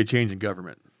has to be a change in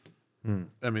government.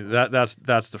 I mean, that's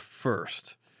the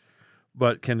first.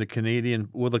 But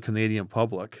will the Canadian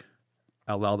public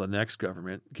allow the next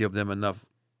government, give them enough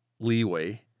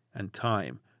leeway and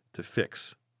time to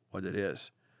fix what it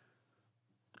is?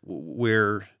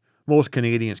 Where most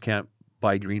Canadians can't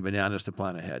buy green bananas to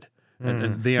plan ahead.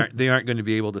 And they aren't going to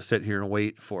be able to sit here and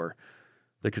wait for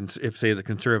if say the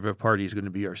Conservative Party is going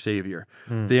to be our savior,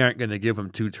 they aren't going to give them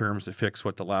 2 terms to fix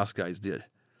what the last guys did.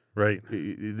 Right.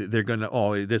 They're going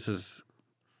to, this is,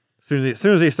 as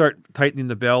soon as they start tightening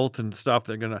the belt and stuff,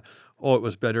 they're going to, it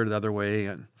was better the other way.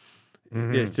 And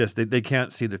it's just, they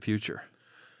can't see the future.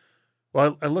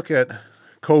 Well, I look at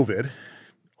COVID,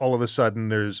 all of a sudden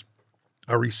there's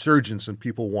a resurgence in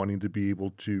people wanting to be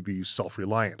able to be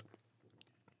self-reliant,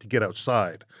 to get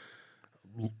outside.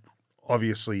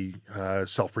 Obviously,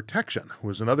 self-protection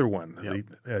was another one. Yep.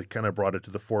 They kind of brought it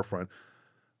to the forefront.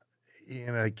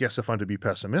 And I guess if I'm to be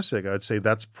pessimistic, I'd say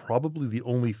that's probably the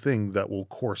only thing that will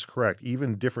course correct.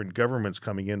 Even different governments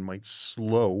coming in might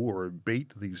slow or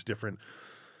abate these different,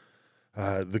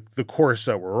 the course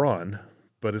that we're on,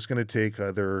 but it's going to take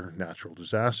either natural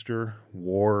disaster,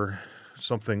 war,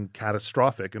 something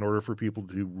catastrophic in order for people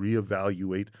to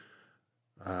reevaluate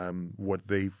what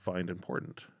they find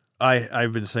important.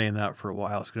 I've been saying that for a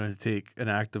while. It's going to take an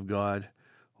act of God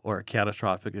or a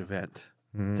catastrophic event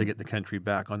to get the country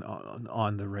back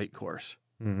on the right course,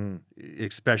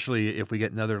 especially if we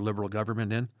get another Liberal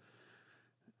government in.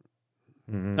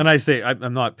 And I say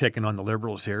I'm not picking on the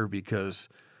Liberals here because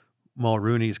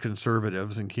Mulrooney's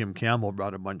Conservatives and Kim Campbell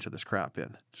brought a bunch of this crap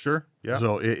in. Sure, yeah.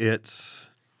 So it's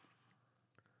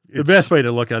the best way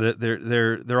to look at it.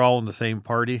 They're all in the same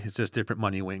party. It's just different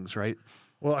money wings, right?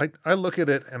 Well, I look at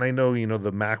it, and I know,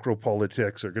 the macro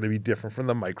politics are going to be different from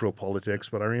the micro politics,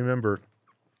 but I remember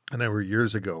a number of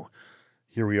years ago,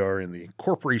 here we are in the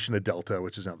Corporation of Delta,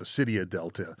 which is now the City of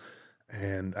Delta,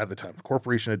 and at the time, the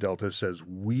Corporation of Delta says,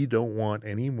 we don't want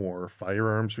any more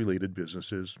firearms-related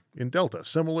businesses in Delta,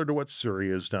 similar to what Surrey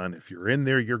has done. If you're in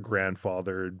there, you're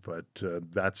grandfathered, but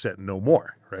that's it, no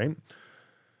more, right?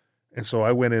 And so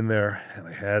I went in there and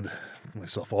I had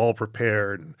myself all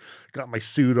prepared and got my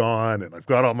suit on and I've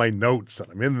got all my notes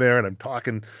and I'm in there and I'm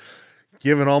talking,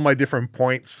 giving all my different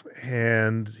points.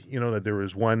 And, that there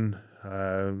was one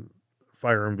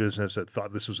firearm business that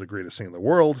thought this was the greatest thing in the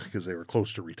world because they were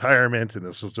close to retirement and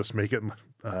this will just make it,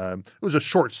 it was a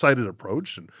short-sighted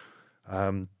approach.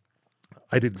 And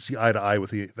I didn't see eye to eye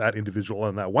with that individual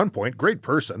on that one point. Great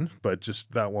person, but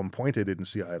just that one point I didn't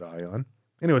see eye to eye on.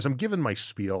 Anyways, I'm giving my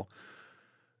spiel,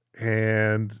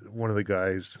 and one of the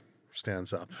guys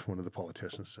stands up. One of the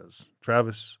politicians says,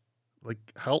 "Travis,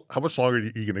 how much longer are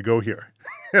you going to go here?"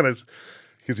 And it's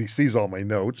because he sees all my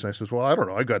notes. And I says, "Well, I don't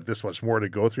know. I got this much more to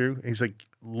go through." And he's like,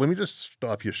 "Let me just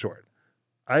stop you short.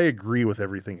 I agree with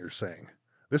everything you're saying.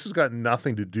 This has got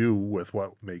nothing to do with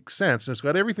what makes sense, and it's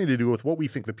got everything to do with what we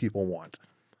think the people want."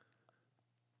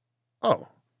 Oh.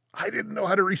 I didn't know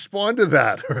how to respond to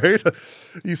that, right?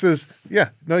 He says, yeah,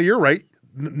 no, you're right.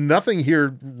 Nothing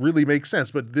here really makes sense,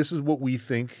 but this is what we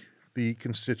think the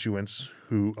constituents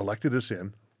who elected us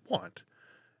in want.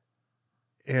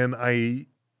 And I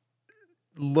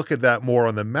look at that more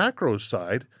on the macro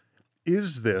side.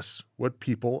 Is this what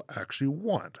people actually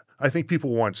want? I think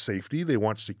people want safety. They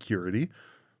want security.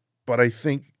 But I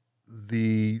think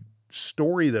the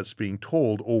story that's being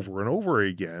told over and over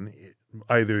again,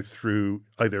 either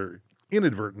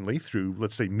inadvertently through,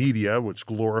 let's say, media, which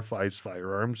glorifies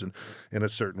firearms in a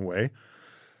certain way,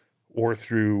 or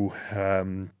through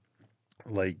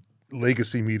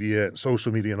legacy media and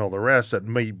social media and all the rest that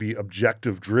may be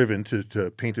objective driven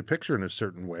to paint a picture in a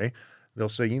certain way. They'll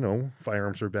say,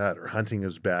 firearms are bad or hunting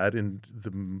is bad. And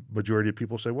the majority of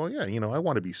people say, well, yeah, I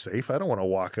want to be safe. I don't want to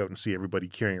walk out and see everybody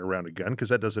carrying around a gun because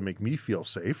that doesn't make me feel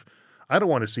safe. I don't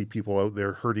want to see people out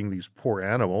there hurting these poor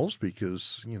animals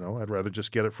because, I'd rather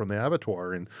just get it from the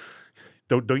abattoir. And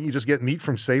don't you just get meat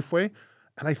from Safeway?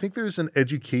 And I think there's an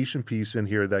education piece in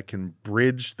here that can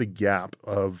bridge the gap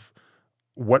of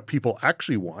what people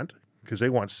actually want, because they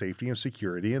want safety and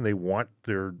security and they want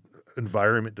their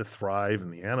environment to thrive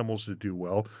and the animals to do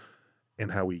well,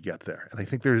 and how we get there. And I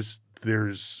think there's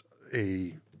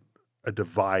a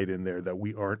divide in there that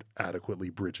we aren't adequately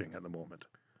bridging at the moment.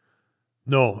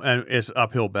 No, and it's an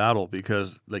uphill battle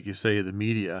because, like you say, the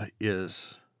media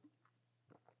is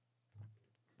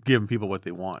giving people what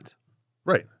they want.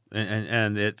 Right.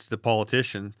 And it's the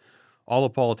politician. All the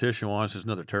politician wants is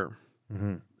another term.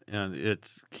 Mm-hmm. And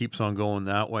it keeps on going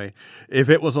that way. If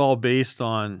it was all based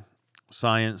on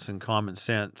science and common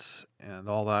sense and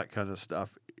all that kind of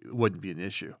stuff, it wouldn't be an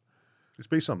issue. It's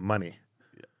based on money.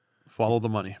 Yeah. Follow the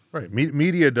money. Right.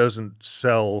 Media doesn't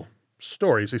sell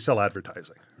stories, they sell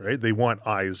advertising, right? They want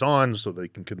eyes on so they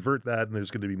can convert that, and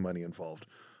there's going to be money involved.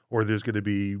 Or there's going to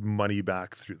be money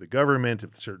back through the government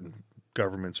if certain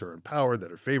governments are in power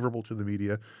that are favorable to the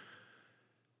media.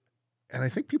 And I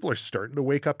think people are starting to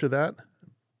wake up to that.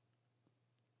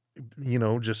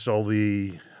 Just all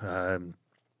the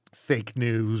fake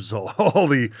news, all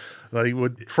the like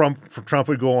what Trump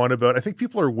would go on about. I think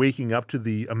people are waking up to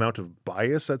the amount of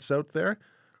bias that's out there,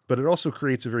 but it also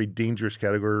creates a very dangerous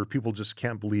category where people just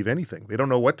can't believe anything. They don't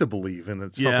know what to believe, and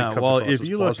it's something comes well, across if as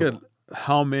you plausible. look at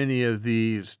how many of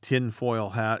these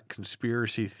tinfoil hat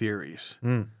conspiracy theories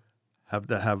have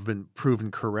been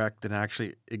proven correct and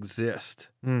actually exist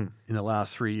in the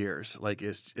last 3 years, like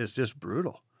it's just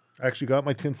brutal. I actually got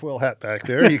my tinfoil hat back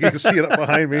there. You can see it up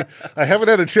behind me. I haven't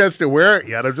had a chance to wear it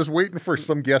yet. I'm just waiting for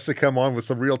some guests to come on with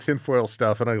some real tinfoil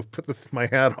stuff, and I'll put my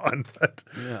hat on. But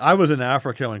Yeah, I was in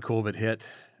Africa when COVID hit,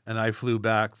 and I flew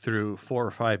back through 4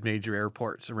 or 5 major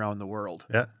airports around the world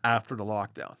after the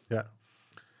lockdown. Yeah.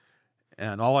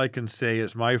 And all I can say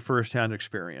is my firsthand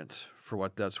experience for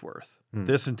what that's worth.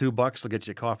 This and $2 will get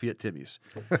you coffee at Timmy's.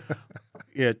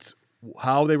 It's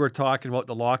how they were talking about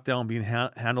the lockdown being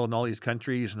handled in all these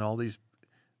countries and all these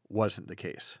wasn't the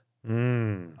case.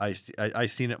 I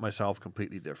seen it myself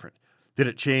completely different. Did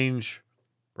it change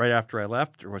right after I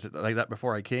left, or was it like that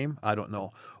before I came? I don't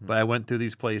know. But I went through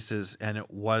these places, and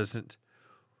it wasn't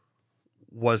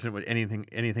what anything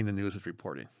the news was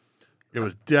reporting. It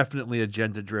was definitely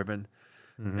agenda driven,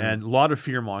 and a lot of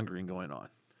fear mongering going on.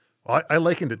 I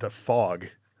likened it to fog,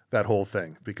 that whole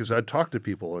thing, because I'd talked to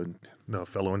people, and a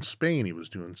fellow in Spain, he was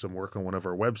doing some work on one of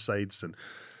our websites, and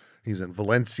he's in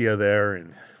Valencia there,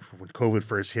 and when COVID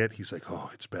first hit, he's like,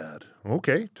 "Oh, it's bad."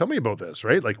 Okay, tell me about this,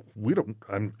 right? Like,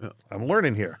 I'm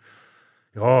learning here.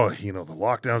 Oh, the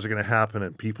lockdowns are going to happen,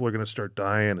 and people are going to start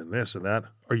dying, and this and that.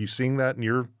 Are you seeing that in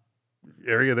your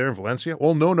area there in Valencia?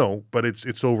 Well, no, but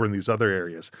it's over in these other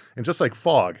areas. And just like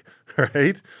fog,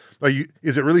 right?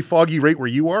 Is it really foggy right where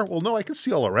you are? Well, no, I can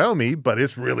see all around me, but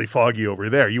it's really foggy over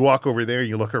there. You walk over there and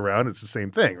you look around, it's the same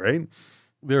thing, right?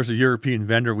 There's a European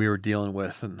vendor we were dealing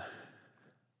with, and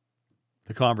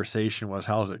the conversation was,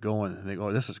 "How's it going?" And they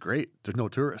go, "This is great. There's no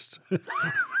tourists."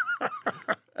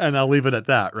 And I'll leave it at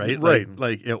that, right? Right.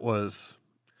 Like it was.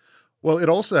 Well, it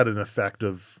also had an effect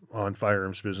on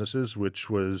firearms businesses, which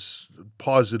was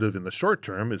positive in the short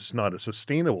term. It's not a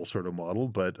sustainable sort of model,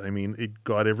 but I mean, it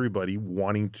got everybody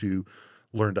wanting to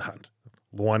learn to hunt,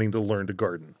 wanting to learn to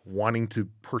garden, wanting to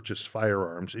purchase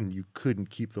firearms, and you couldn't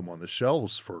keep them on the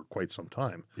shelves for quite some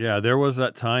time. Yeah, there was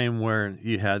that time where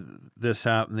you had this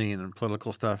happening and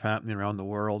political stuff happening around the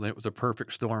world, and it was a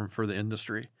perfect storm for the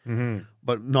industry,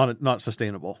 but not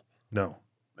sustainable. No.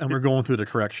 And we're going through the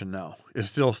correction now. There's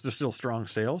still strong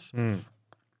sales,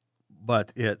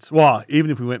 but even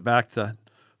if we went back to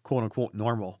quote unquote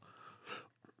normal,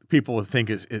 people would think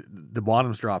the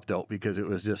bottom's dropped out because it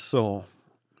was just so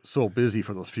busy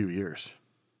for those few years.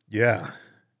 Yeah,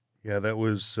 that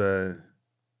was it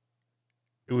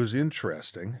was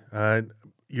interesting.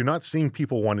 You're not seeing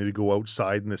people wanting to go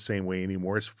outside in the same way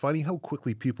anymore. It's funny how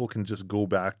quickly people can just go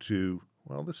back to,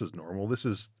 well, this is normal. This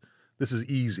is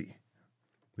easy.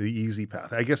 The easy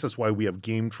path. I guess that's why we have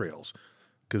game trails,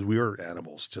 because we are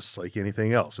animals just like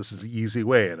anything else. This is the easy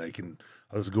way, and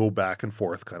I'll just go back and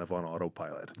forth kind of on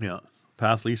autopilot. Yeah.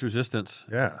 Path least resistance.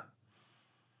 Yeah.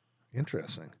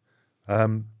 Interesting.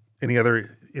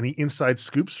 Any inside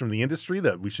scoops from the industry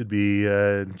that we should be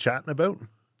chatting about?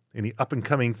 Any up and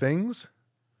coming things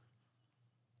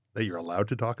that you're allowed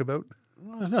to talk about?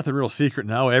 Well, there's nothing real secret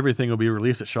now. Everything will be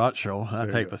released at SHOT Show,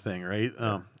 that type of thing, right?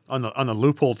 On the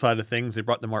loophole side of things, they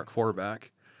brought the Mark IV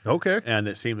back. Okay. And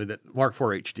it seemed that Mark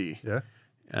IV HD. Yeah.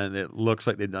 And it looks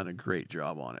like they've done a great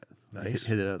job on it. Nice.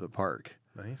 Hit it out of the park.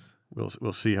 Nice.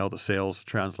 We'll see how the sales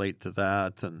translate to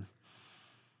that. And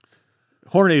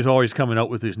Hornady is always coming out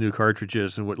with these new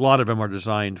cartridges, and a lot of them are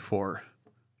designed for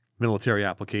military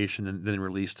application and then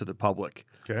released to the public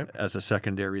as a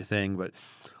secondary thing. But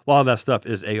a lot of that stuff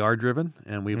is AR driven,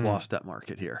 and we've lost that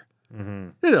market here.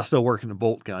 It'll still work in the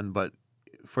bolt gun, but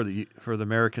for the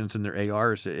Americans and their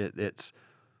ARs, it's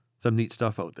some neat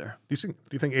stuff out there. Do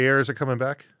you think ARs are coming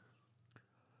back?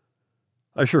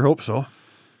 I sure hope so.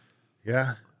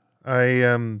 Yeah,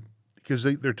 because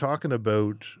they're talking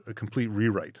about a complete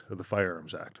rewrite of the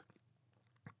Firearms Act.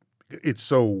 It's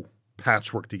so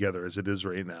patchwork together as it is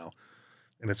right now,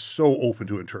 and it's so open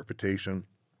to interpretation.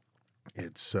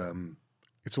 It's a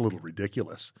little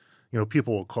ridiculous.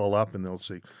 People will call up and they'll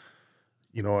say,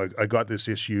 I got this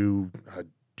issue.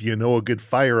 Do you know a good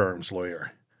firearms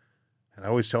lawyer? And I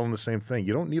always tell them the same thing.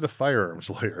 You don't need a firearms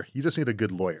lawyer. You just need a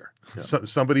good lawyer. Yeah.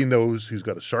 Somebody knows, who's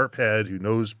got a sharp head, who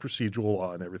knows procedural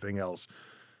law and everything else,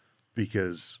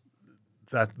 because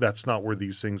that's not where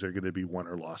these things are going to be won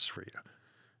or lost for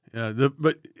you.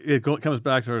 But comes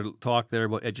back to our talk there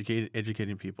about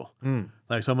educating people.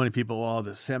 Like so many people,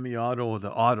 the semi-auto,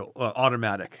 the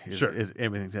automatic is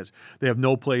everything. They have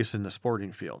no place in the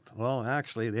sporting field. Well,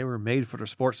 actually, they were made for the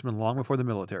sportsmen long before the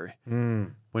military.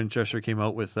 Winchester came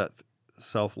out with that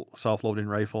self-loading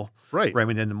rifle, Right.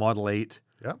 Remington the Model 8.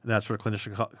 Yeah. And that's where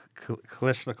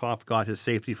Kalashnikov got his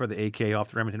safety for the AK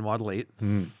off the Remington Model 8.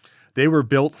 They were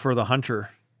built for the hunter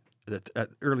at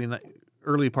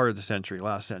early part of the century,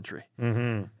 last century.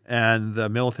 And the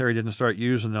military didn't start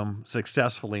using them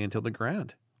successfully until the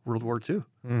World War II.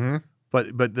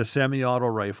 But the semi-auto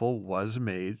rifle was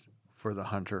made for the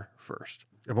hunter first.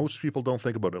 And most people don't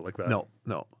think about it like that.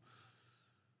 No.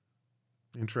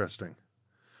 Interesting.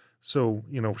 So,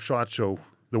 SHOT Show,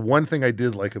 the one thing I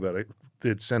did like about it,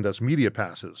 they'd send us media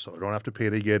passes, so I don't have to pay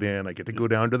to get in. I get to go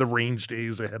down to the range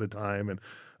days ahead of time, and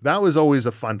that was always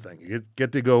a fun thing. You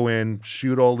get to go in,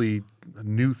 shoot all the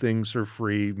new things for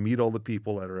free, meet all the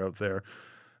people that are out there.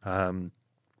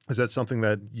 Is that something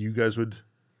that you guys would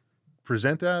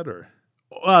present at, or?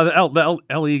 The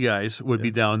LE guys would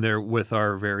be down there with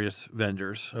our various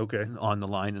vendors on the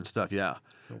line and stuff, yeah.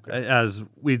 Okay. As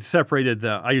we'd separated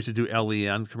I used to do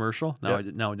LE and commercial. Now I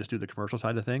just do the commercial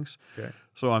side of things. Okay.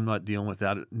 So I'm not dealing with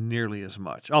that nearly as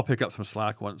much. I'll pick up some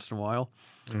slack once in a while,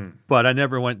 but I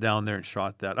never went down there and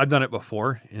shot that. I've done it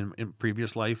before in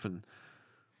previous life and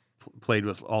played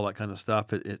with all that kind of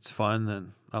stuff. It's fun,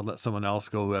 and I'll let someone else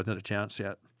go who hasn't had a chance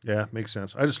yet. Yeah, makes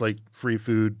sense. I just like free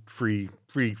food, free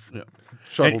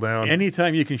shuttle down.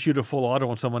 Anytime you can shoot a full auto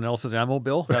on someone else's ammo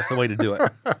bill, that's the way to do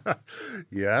it.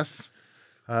 Yes.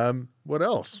 What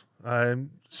else?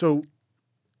 So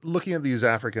looking at these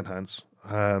African hunts,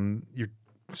 you're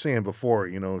saying before,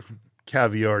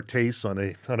 caviar tastes on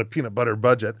a peanut butter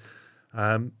budget.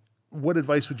 What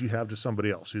advice would you have to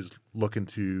somebody else who's looking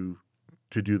to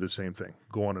do the same thing,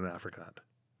 go on an African hunt?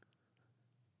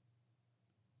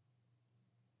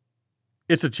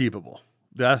 It's achievable.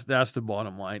 That's the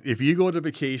bottom line. If you go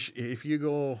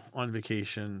on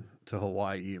vacation to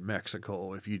Hawaii,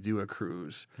 Mexico, if you do a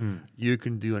cruise, you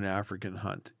can do an African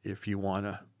hunt if you want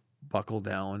to buckle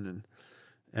down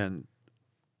and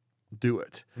do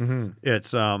it.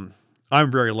 It's I'm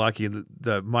very lucky.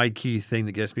 My key thing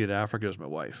that gets me to Africa is my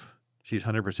wife. She's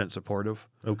 100% supportive.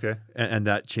 Okay, and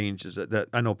that changes it. That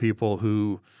I know people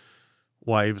who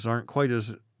wives aren't quite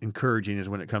as encouraging as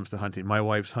when it comes to hunting. My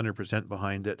wife's 100%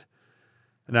 behind it.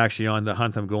 And actually, on the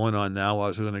hunt I'm going on now, I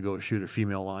was going to go shoot a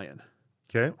female lion.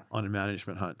 Okay. On a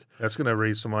management hunt. That's going to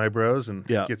raise some eyebrows and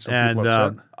get some people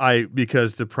upset.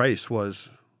 Because the price was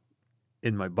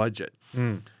in my budget.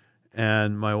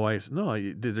 And my wife's, no,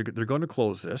 they're going to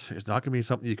close this. It's not going to be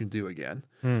something you can do again.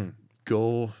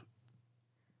 Go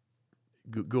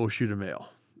shoot a male.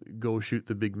 Go shoot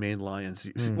the big main lions.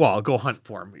 Well, go hunt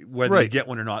for them. Whether you get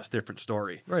one or not, it's a different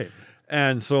story. Right.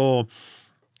 And so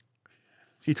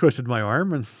he twisted my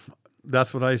arm, and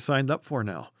that's what I signed up for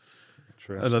now.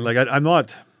 Interesting.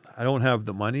 I don't have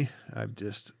the money. I'm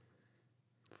just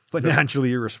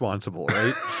financially irresponsible,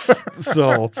 right?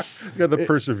 So you got the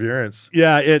perseverance.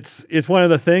 Yeah, it's one of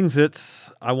the things.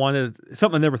 I wanted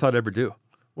something I never thought I'd ever do.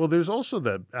 Well, there's also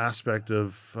that aspect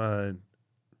of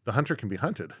the hunter can be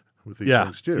hunted with these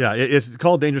things too. Yeah, it's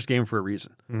called dangerous game for a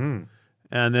reason.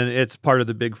 And then it's part of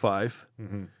the Big Five.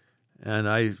 And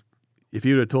if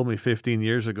you would have told me 15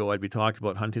 years ago I'd be talking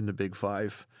about hunting the Big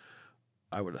Five,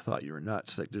 I would have thought you were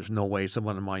nuts. Like, there's no way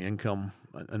someone in my income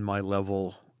and my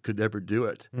level could ever do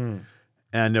it.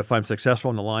 And if I'm successful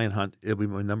in the lion hunt, it'll be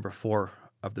my number 4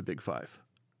 of the Big Five.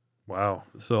 Wow.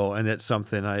 So, and it's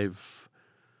something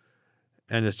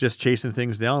and it's just chasing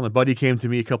things down. A buddy came to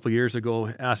me a couple of years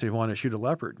ago, asked me if I want to shoot a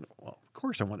leopard. Well, of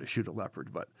course I want to shoot a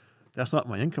leopard, but that's not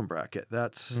my income bracket.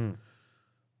 That's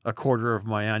a quarter of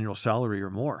my annual salary or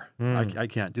more. I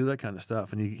can't do that kind of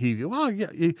stuff. And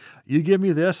you give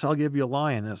me this, I'll give you a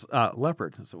lion as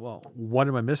leopard. I said, well, what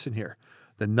am I missing here?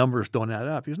 The numbers don't add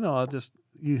up. He goes, no,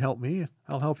 you help me,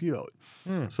 I'll help you out.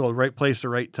 So the right place, the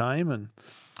right time. And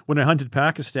when I hunted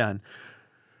Pakistan,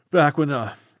 back when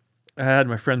I had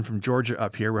my friend from Georgia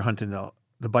up here, we're hunting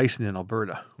the bison in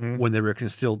Alberta when they were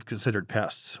still considered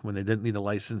pests, when they didn't need a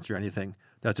license or anything.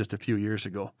 That's just a few years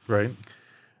ago. Right.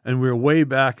 And we were way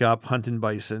back up hunting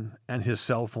bison, and his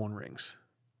cell phone rings.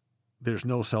 There's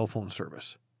no cell phone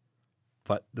service.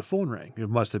 But the phone rang. It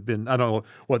must have been, I don't know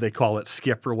what they call it,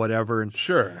 skip or whatever. And,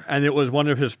 sure. And it was one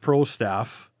of his pro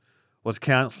staff was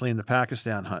canceling the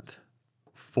Pakistan hunt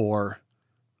for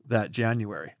that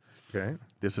January. Okay.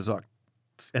 This is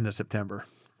end of September.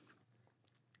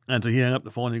 And so he hung up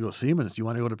the phone and he goes, Siemens, do you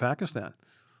want to go to Pakistan?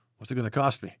 What's it going to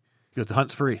cost me? He goes, the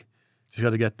hunt's free. You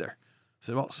got to get there. I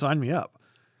said, well, sign me up.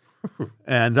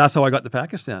 And that's how I got the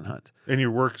Pakistan hunt. And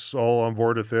your work's all on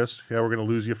board with this? Yeah, we're going to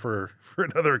lose you for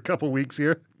another couple weeks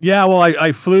here. Yeah, well,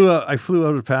 I flew out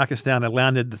of Pakistan. I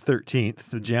landed the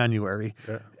 13th of January,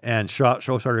 and show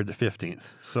started the 15th.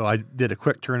 So I did a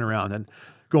quick turnaround, and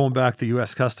going back to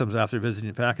U.S. Customs after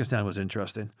visiting Pakistan was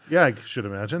interesting. Yeah, I should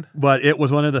imagine. But it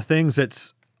was one of the things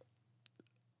that's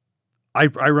I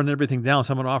run everything down.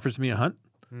 Someone offers me a hunt,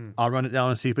 I'll run it down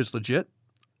and see if it's legit,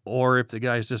 or if the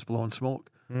guy's just blowing smoke.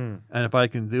 And if I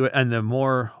can do it, and the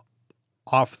more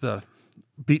off the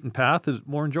beaten path is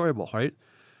more enjoyable, right?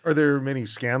 Are there many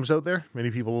scams out there?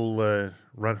 Many people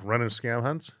running scam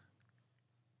hunts?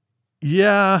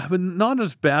 Yeah, but not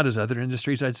as bad as other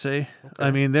industries, I'd say. Okay.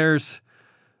 I mean, there's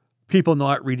people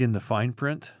not reading the fine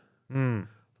print.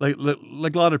 Like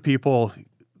a lot of people,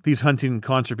 these hunting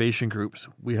conservation groups,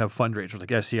 we have fundraisers.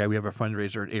 Like SCI, we have a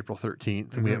fundraiser at April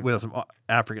 13th, and we have some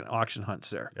African auction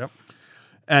hunts there. Yep.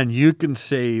 And you can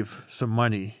save some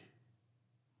money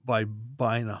by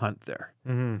buying a hunt there.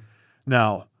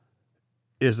 Now,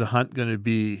 is the hunt going to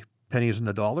be pennies in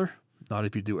the dollar? Not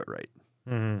if you do it right.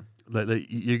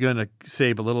 You're going to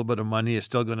save a little bit of money. It's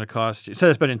still going to cost you. Instead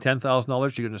of spending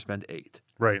 $10,000, you're going to spend $8,000.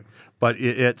 Right. But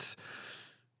it's,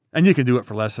 and you can do it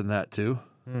for less than that too.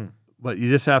 But you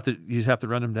just have to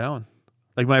run them down.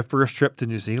 Like my first trip to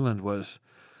New Zealand was,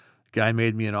 a guy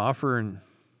made me an offer, and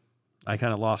I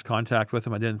kind of lost contact with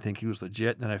him. I didn't think he was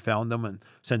legit. And then I found him and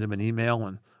sent him an email,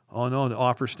 and oh no, the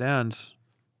offer stands.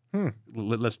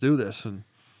 Let's do this. And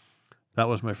that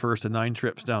was my first of 9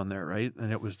 trips down there, right?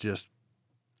 And it was just,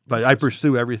 but I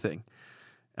pursue everything.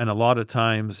 And a lot of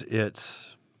times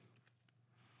it's,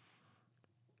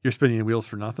 you're spinning your wheels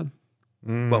for nothing.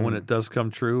 But when it does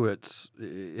come true, it's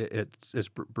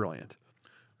brilliant.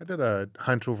 I did a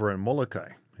hunt over in Molokai.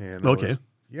 And okay.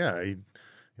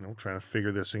 Trying to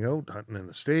figure this thing out, hunting in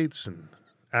the States and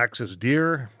access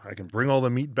deer. I can bring all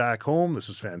the meat back home. This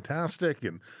is fantastic.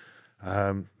 And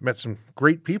met some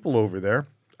great people over there.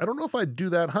 I don't know if I'd do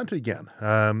that hunt again.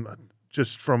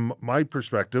 Just from my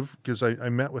perspective, because I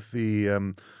met with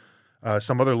the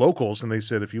some other locals, and they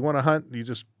said, if you want to hunt, you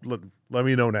just let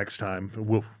me know next time.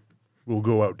 We'll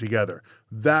go out together.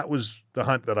 That was the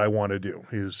hunt that I want to do,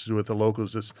 is with the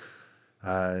locals.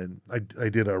 I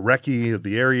did a recce of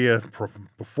the area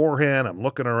beforehand. I'm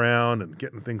looking around and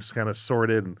getting things kind of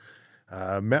sorted,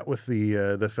 and met with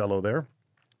the fellow there.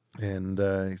 And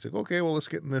he said, okay, well, let's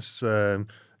get in this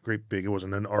great big, it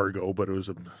wasn't an Argo, but it was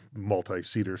a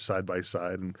multi-seater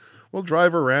side-by-side. And we'll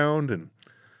drive around, and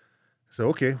so,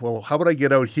 okay, well, how about I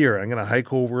get out here? I'm going to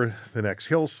hike over the next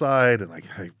hillside, and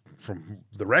I from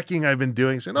the wrecking I've been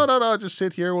doing, say, no, just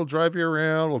sit here. We'll drive you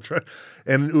around. We'll try.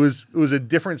 And it was a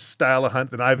different style of hunt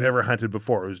than I've ever hunted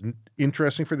before. It was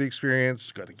interesting for the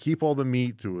experience. Got to keep all the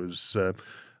meat. It was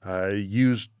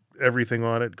used everything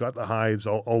on it. Got the hides,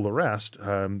 all the rest.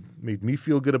 Made me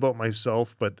feel good about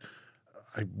myself, but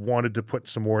I wanted to put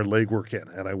some more legwork in,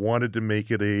 and I wanted to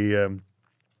make it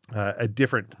a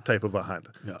different type of a hunt.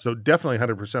 Yeah. So definitely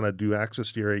 100% I'd do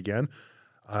access deer again.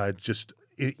 Just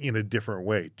in a different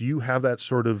way. Do you have that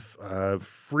sort of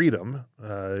freedom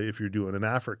if you're doing an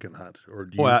African hunt, or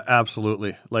do you? Well,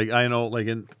 absolutely. Like I know, like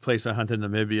in the place I hunt in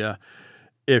Namibia,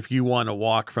 if you want to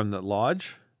walk from the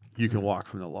lodge, you can walk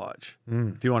from the lodge.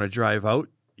 If you want to drive out,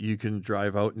 you can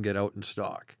drive out and get out and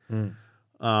stalk.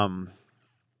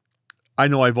 I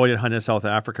know I avoided hunting in South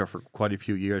Africa for quite a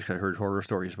few years because I heard horror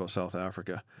stories about South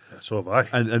Africa. Yeah, so have I.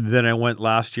 And then I went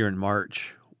last year in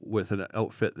March with an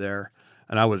outfit there,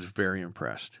 and I was very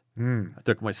impressed. I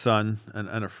took my son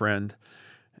and a friend,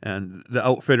 and the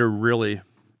outfitter really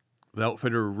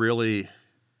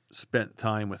spent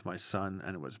time with my son,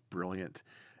 and it was brilliant.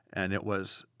 And there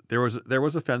was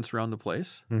a fence around the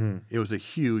place. It was a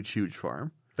huge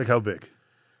farm. Like how big?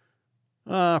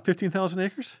 15,000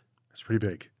 acres. That's pretty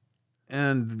big.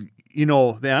 And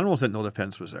the animals didn't know the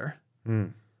fence was there,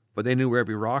 but they knew where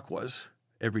every rock was,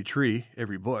 every tree,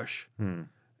 every bush.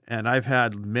 And I've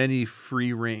had many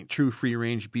true free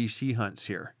range BC hunts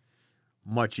here,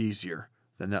 much easier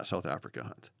than that South Africa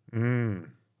hunt.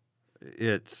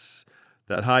 It's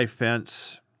that high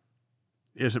fence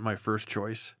isn't my first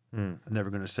choice. I'm never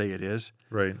going to say it is.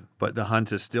 Right. But the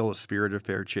hunt is still a spirit of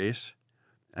fair chase,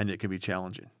 and it can be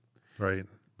challenging. Right.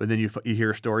 But then you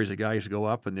hear stories of guys go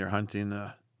up and they're hunting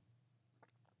a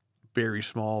very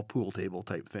small pool table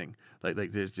type thing. Like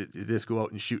they just go out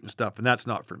and shoot and stuff, and that's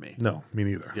not for me. No, me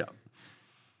neither.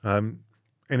 Yeah.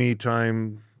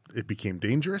 Anytime it became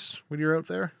dangerous when you're out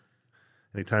there?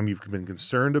 Anytime you've been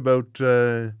concerned about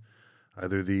either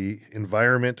the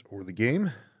environment or the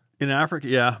game? In Africa,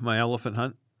 yeah, my elephant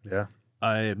hunt. Yeah.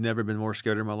 I have never been more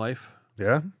scared in my life.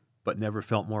 Yeah? But never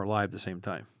felt more alive at the same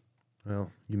time.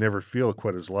 Well, you never feel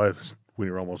quite as alive as when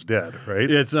you're almost dead, right?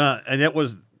 And it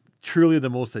was truly the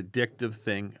most addictive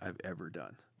thing I've ever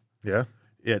done. Yeah.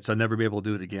 I'll never be able to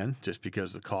do it again just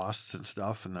because of the costs and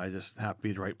stuff. And I just happened to be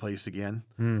in the right place again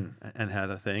and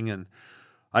had a thing. And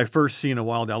I first seen a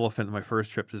wild elephant in my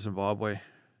first trip to Zimbabwe.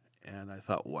 And I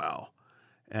thought, wow.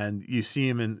 And you see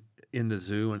him in the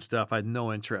zoo and stuff. I had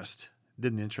no interest.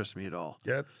 Didn't interest me at all.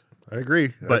 Yeah, I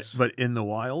agree. But in the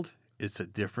wild, it's a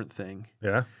different thing.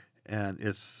 Yeah. And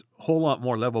it's a whole lot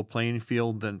more level playing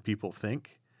field than people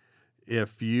think.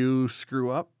 If you screw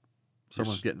up,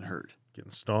 someone's getting hurt.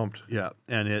 Getting stomped. Yeah,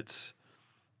 and it's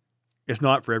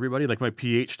not for everybody. Like my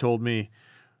PH told me,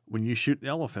 when you shoot an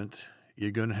elephant,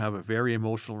 you're going to have a very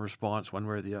emotional response one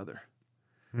way or the other.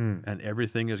 And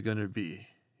everything is going to be,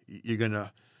 you're going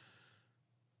to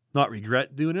not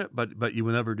regret doing it, but you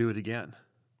will never do it again.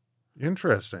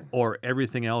 Interesting. Or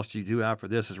everything else you do after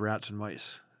this is rats and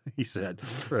mice, he said,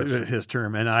 his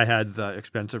term. And I had the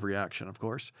expensive reaction, of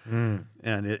course. And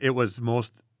it was the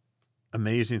most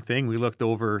amazing thing. We looked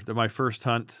over my first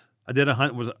hunt. I did a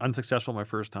hunt, was unsuccessful my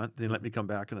first hunt. They let me come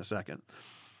back in a second.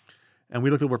 And we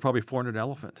looked over probably 400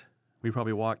 elephant. We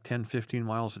probably walked 10, 15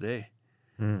 miles a day.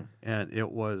 And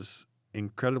it was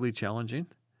incredibly challenging.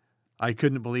 I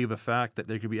couldn't believe the fact that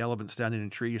there could be elephants standing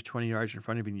in trees 20 yards in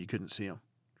front of you and you couldn't see them.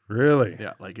 Really?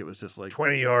 Yeah, like it was just like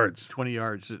 20 yards. 20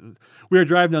 yards. We were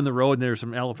driving down the road and there's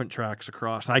some elephant tracks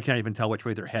across. I can't even tell which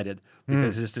way they're headed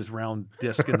because it's this round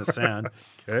disc in the sand.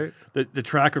 Okay. The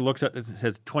tracker looks at it and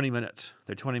says 20 minutes.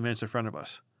 They're 20 minutes in front of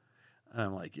us. And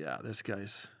I'm like, yeah, this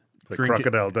guy's Like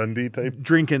Crocodile Dundee type?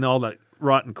 drinking all that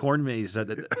rotten corn maze,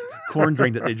 that corn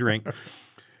drink that they drink.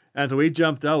 And so we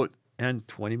jumped out, and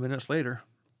 20 minutes later,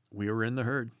 we were in the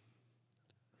herd.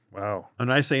 Wow.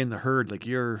 And I say in the herd, like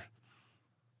you're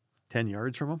 10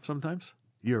 yards from them sometimes.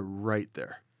 You're right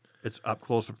there. It's up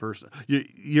close and personal.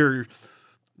 You're.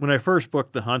 When I first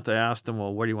booked the hunt, I asked him,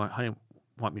 well, how do you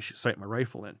want me to sight my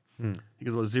rifle in? He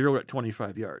goes, well, 0 at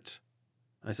 25 yards.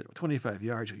 I said, well, 25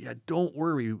 yards? Goes, yeah, don't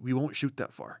worry. We won't shoot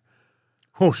that far.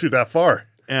 Won't shoot that far.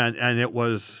 And it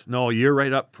was, no, you're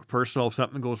right up personal. If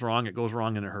something goes wrong, it goes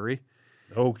wrong in a hurry.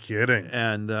 No kidding.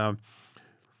 And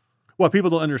what people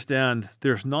don't understand,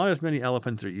 there's not as many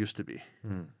elephants there used to be.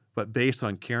 But based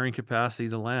on carrying capacity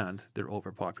to land, they're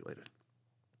overpopulated.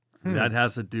 That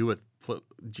has to do with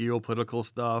geopolitical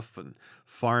stuff and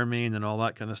farming and all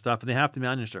that kind of stuff. And they have to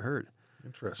manage the herd.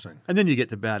 Interesting. And then you get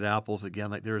the bad apples again.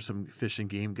 Like there were some fish and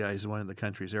game guys in one of the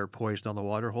countries there poised on the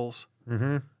water holes.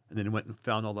 And then went and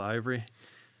found all the ivory.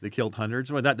 They killed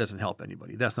hundreds. Well, that doesn't help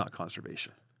anybody. That's not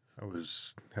conservation. I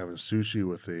was having sushi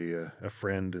with a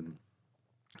friend, and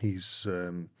he's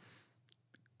a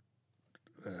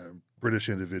British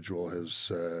individual,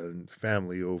 has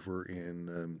family over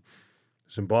in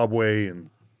Zimbabwe, and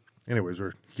anyways,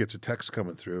 he gets a text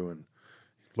coming through and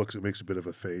makes a bit of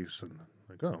a face, and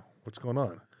like, oh, what's going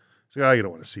on? He's like, you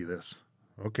don't want to see this.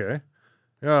 Okay.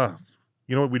 Yeah.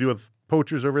 You know what we do with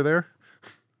poachers over there?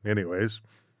 Anyways,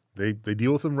 they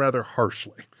deal with them rather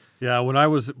harshly. Yeah, when I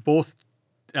was both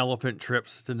elephant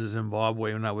trips to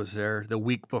Zimbabwe, when I was there, the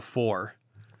week before,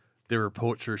 there were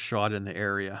poachers shot in the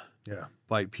area. Yeah.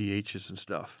 By PHs and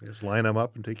stuff. They just line them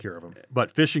up and take care of them.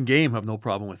 But Fish and Game have no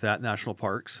problem with that. National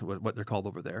parks, what they're called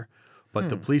over there. But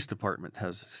the police department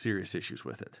has serious issues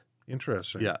with it.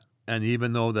 Interesting. Yeah. And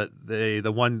even though that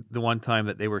the one time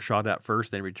that they were shot at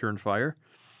first, they returned fire.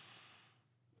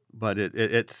 But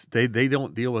they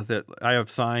don't deal with it. I have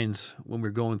signs when we're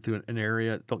going through an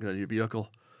area, don't get out of your vehicle,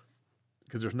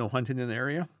 because there's no hunting in the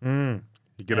area.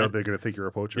 You get out, they're going to think you're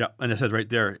a poacher. Yeah, and it says right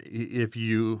there, if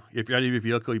you're out of your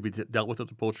vehicle, you'll be dealt with as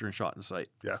a poacher and shot in sight.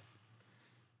 Yeah.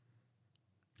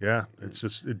 Yeah, it's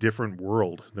just a different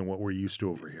world than what we're used to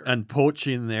over here. And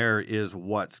poaching there is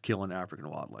what's killing African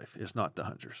wildlife. It's not the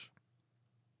hunters.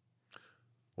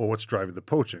 Well, what's driving the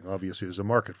poaching? Obviously, there's a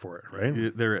market for it,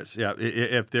 right? There is, yeah.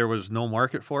 If there was no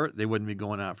market for it, they wouldn't be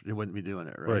going after. They wouldn't be doing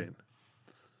it, right? Right.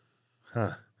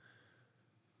 Huh.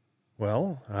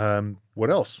 Well, what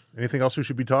else? Anything else we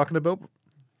should be talking about?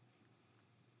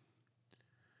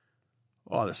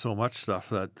 Oh, there's so much stuff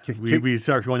that we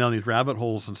start going down these rabbit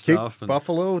holes and stuff. Cape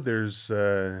Buffalo, there's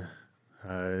they're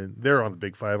on the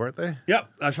Big Five, aren't they? Yep,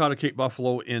 I shot a Cape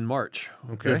Buffalo in March.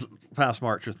 Okay. Past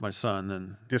March with my son,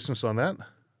 and distance on that?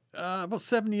 About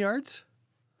 70 yards.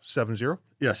 7-0?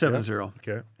 Yeah, 7-0.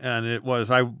 Okay. And it was,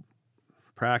 I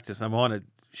practiced. I want to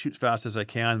shoot as fast as I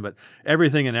can, but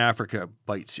everything in Africa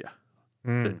bites you.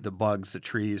 The bugs, the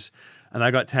trees. And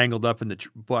I got tangled up in the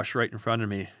bush right in front of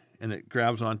me, and it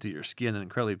grabs onto your skin and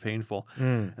incredibly painful.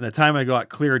 And the time I got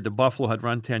cleared, the buffalo had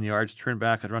run 10 yards, turned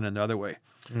back, had run another way.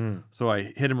 So I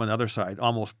hit him on the other side,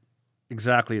 almost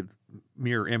exactly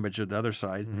mirror image of the other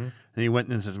side. And he went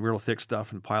into this real thick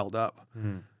stuff and piled up.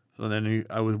 So then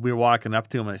we were walking up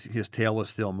to him, and his tail was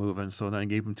still moving. So then I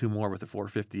gave him 2 more with the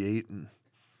 458, and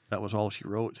that was all she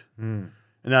wrote. And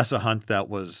that's a hunt that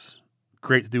was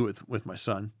great to do with my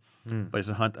son. But it's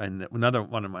a hunt, another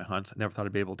one of my hunts I never thought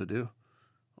I'd be able to do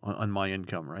on my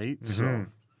income, right? So,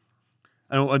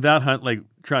 and with that hunt, like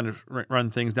trying to run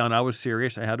things down, I was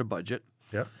serious. I had a budget.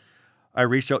 Yep. I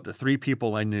reached out to 3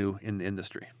 people I knew in the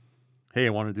industry. Hey, I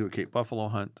want to do a Cape Buffalo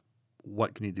hunt.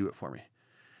 What can you do it for me?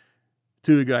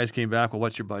 2 of the guys came back, well,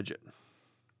 what's your budget?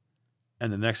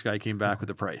 And the next guy came back with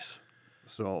the price.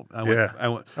 So I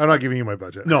went, I'm not giving you my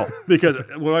budget. No, because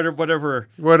whatever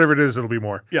Whatever it is, it'll be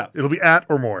more. Yeah. It'll be at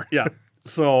or more. Yeah.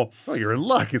 So Oh, you're in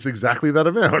luck. It's exactly that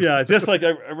amount. yeah, just like I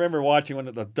remember watching one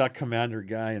of the Duck Commander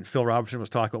guy, and Phil Robertson was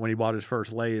talking about when he bought his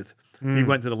first lathe. He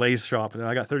went to the lathe shop, and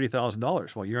I got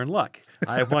 $30,000. Well, you're in luck.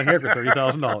 I have one here for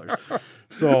 $30,000.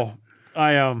 So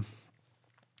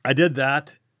I did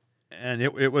that, and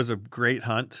it was a great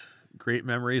hunt, great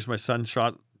memories. My son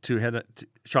shot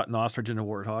an ostrich and a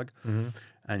warthog,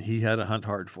 and he had to hunt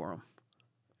hard for him.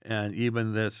 And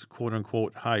even this quote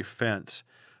unquote high fence,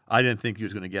 I didn't think he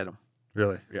was going to get him.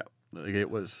 Really? Yeah, like it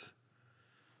was.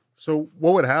 So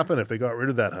what would happen if they got rid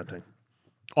of that hunting?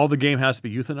 All the game has to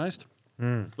be euthanized.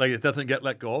 Like it doesn't get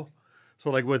let go. So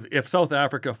like if South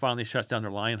Africa finally shuts down their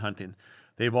lion hunting,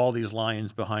 they have all these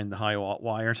lions behind the high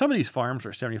wire. And some of these farms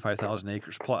are 75,000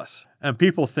 acres plus. And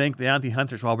people think the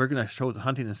anti-hunters, well, we're going to show the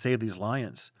hunting and save these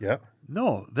lions. Yeah.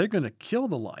 No, they're going to kill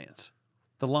the lions.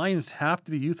 The lions have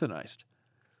to be euthanized.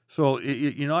 So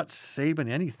you're not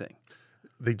saving anything.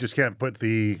 They just can't put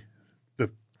the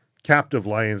captive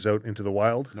lions out into the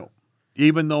wild? No.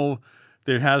 Even though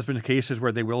there has been cases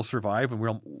where they will survive and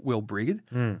will breed,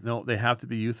 no, they have to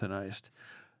be euthanized.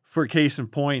 For case in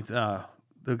point, the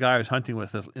guy I was hunting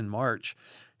with in March,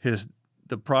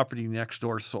 the property next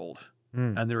door sold,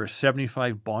 and there were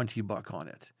 75 Bonte buck on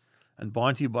it. And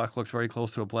Bonte buck looks very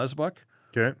close to a Blez buck,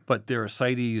 Okay. but they're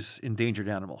CITES endangered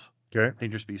animals, Okay.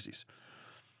 endangered species.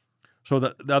 So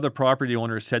the other property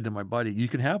owner said to my buddy, you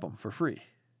can have them for free.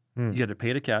 You had to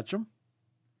pay to catch them,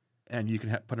 and you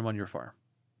can put them on your farm.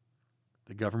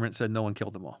 The government said no and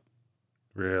killed them all.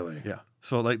 Really? Yeah.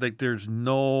 So like there's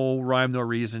no rhyme, no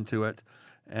reason to it.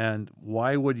 And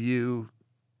why would you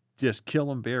just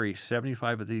kill and bury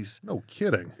 75 of these, No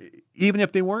kidding. even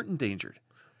if they weren't endangered?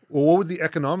 Well, what would the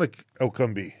economic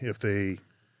outcome be if they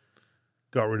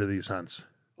got rid of these hunts?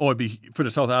 Oh, it'd be for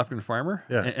the South African farmer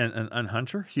Yeah. and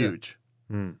hunter, huge.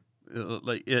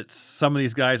 Like it's some of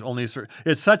these guys only.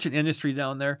 It's such an industry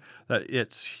down there that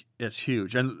it's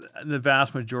huge, and the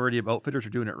vast majority of outfitters are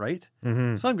doing it right.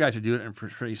 Some guys are doing it in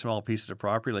pretty small pieces of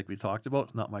property, like we talked about.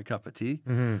 It's not my cup of tea.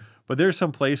 But there's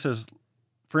some places,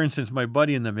 for instance, my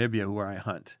buddy in Namibia, where I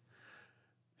hunt,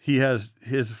 he has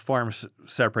his farm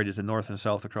separated to north and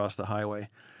south across the highway,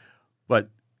 but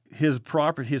his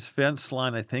fence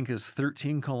line, I think, is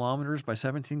 13 kilometers by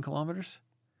 17 kilometers.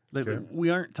 Like, Okay. we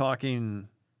aren't talking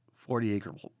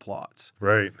 40-acre plots.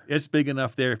 Right. It's big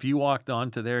enough there. If you walked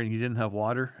onto there and you didn't have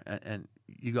water and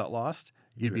you got lost,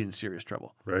 you'd be in serious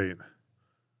trouble. Right.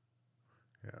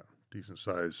 Yeah. Decent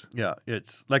size. Yeah,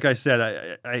 it's like I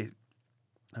said,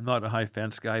 I'm not a high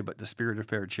fence guy, but the spirit of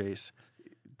fair chase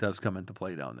does come into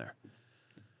play down there.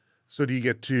 So do you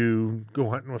get to go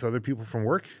hunting with other people from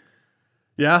work?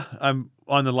 Yeah, I'm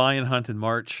on the lion hunt in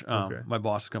March. Okay. My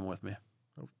boss is coming with me.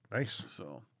 Oh, nice.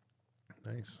 So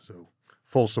Nice. So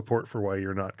full support for why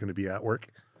you're not going to be at work.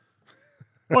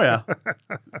 oh yeah,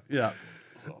 yeah.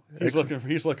 So he's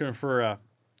looking for a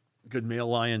good male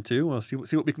lion too. We'll see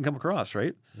what we can come across,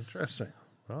 right? Interesting.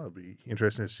 Well, it'll be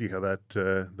interesting to see how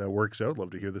that works out.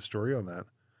 Love to hear the story on that.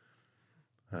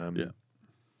 Yeah.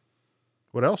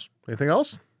 What else? Anything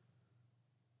else?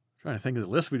 Trying to think of the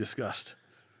list we discussed.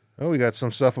 Oh, we got some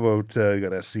stuff about we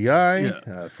got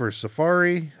SCI, First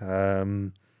Safari.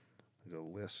 The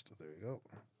list. There you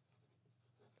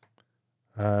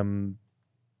go.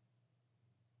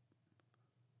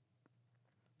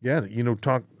 Yeah, you've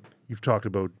talked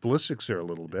about ballistics there a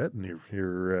little bit, and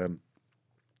you're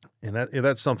and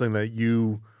that's something that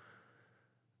you're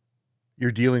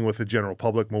dealing with the general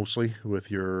public mostly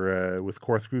with your with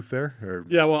Korth Group there. Or?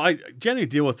 Yeah, well, I generally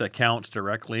deal with accounts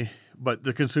directly, but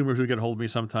the consumers who get a hold of me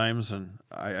sometimes, and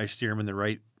I steer them in the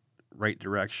right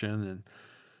direction and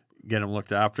get them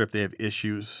looked after if they have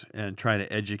issues and try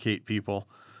to educate people.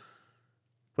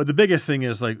 But the biggest thing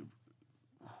is, like,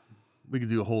 we could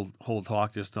do a whole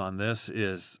talk just on this,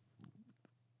 is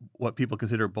what people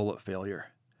consider bullet failure.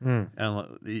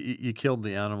 And you killed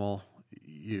the animal,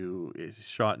 it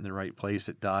shot in the right place,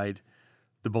 it died,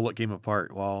 the bullet came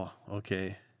apart. Well,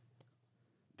 okay,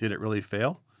 did it really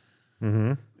fail?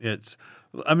 It's,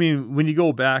 I mean, when you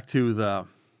go back to the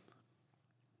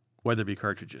Weatherby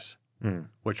cartridges,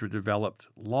 which were developed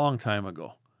a long time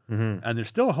ago, and they're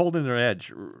still holding their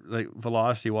edge, like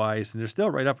velocity-wise, and they're still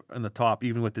right up on the top,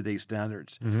 even with today's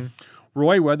standards.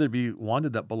 Roy Weatherby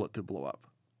wanted that bullet to blow up.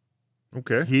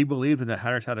 Okay. He believed in the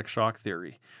hydrostatic shock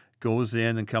theory. Goes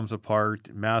in and comes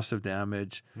apart, massive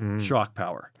damage, shock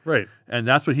power. Right. And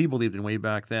that's what he believed in way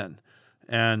back then.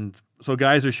 And so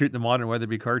guys are shooting the modern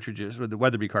Weatherby cartridges, or the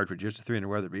Weatherby cartridges, the 300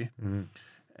 Weatherby,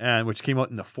 and which came out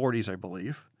in the 40s, I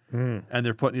believe. And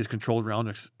they're putting these controlled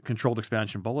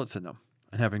expansion bullets in them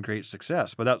and having great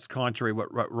success. But that's contrary to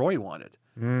what Roy wanted.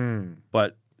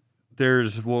 But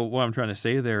there's, well, what I'm trying to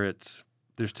say there,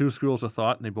 there's two schools of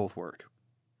thought and they both work.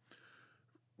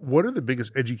 What are the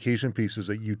biggest education pieces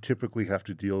that you typically have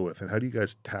to deal with, and how do you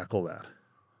guys tackle that?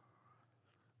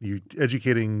 Are you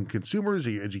educating consumers? Are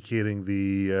you educating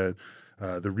the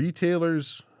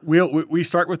retailers? We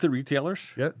start with the retailers,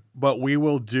 but we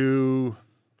will do,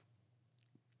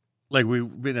 like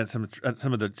we've been at some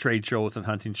of the trade shows and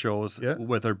hunting shows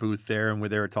with our booth there, and we're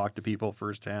there to talk to people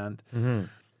firsthand. And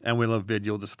we'll have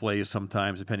video displays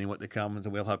sometimes, depending what they come, and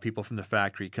we'll have people from the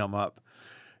factory come up.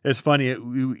 It's funny,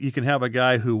 you can have a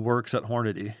guy who works at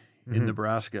Hornady in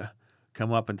Nebraska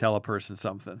come up and tell a person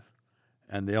something,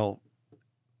 and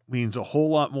means a whole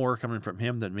lot more coming from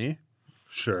him than me.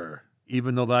 Sure.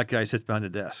 Even though that guy sits behind a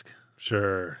desk.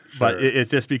 Sure. But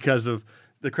it's just because of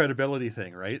the credibility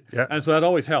thing, right? Yeah. And so that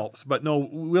always helps. But no,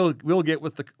 we'll get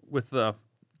with the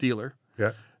dealer.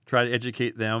 Yeah. Try to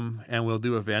educate them, and we'll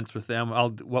do events with them.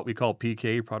 What we call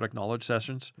PK, product knowledge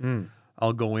sessions.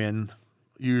 I'll go in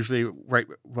usually right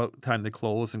about the time they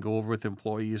close and go over with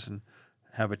employees and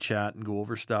have a chat and go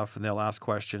over stuff, and they'll ask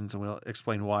questions, and we'll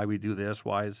explain why we do this,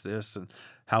 why is this, and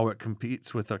how it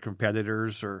competes with our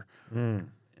competitors,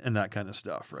 and that kind of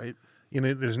stuff, right? You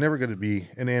know, there's never going to be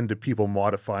an end to people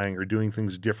modifying or doing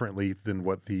things differently than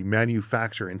what the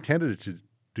manufacturer intended it to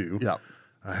do. Yeah.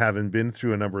 Having been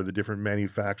through a number of the different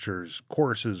manufacturers'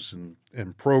 courses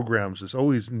and programs, it's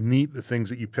always neat the things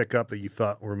that you pick up that you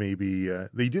thought were maybe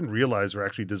that you didn't realize are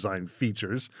actually design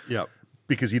features. Yeah.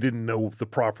 Because you didn't know the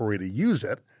proper way to use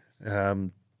it.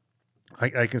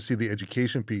 I can see the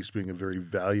education piece being a very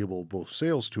valuable both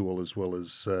sales tool as well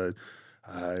as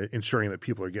ensuring that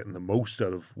people are getting the most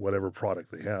out of whatever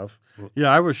product they have.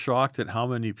 Yeah, I was shocked at how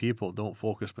many people don't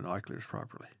focus binoculars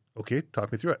properly. Okay,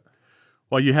 talk me through it.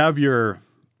 Well, you have your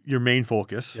main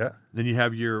focus. Yeah. Then you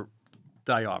have your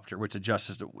diopter, which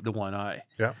adjusts the one eye.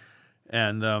 Yeah.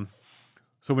 And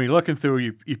so when you're looking through,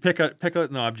 you pick out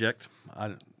an object.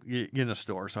 You're in a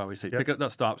store, so I always say, pick up that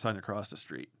stop sign across the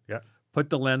street. Yeah. Put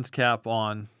the lens cap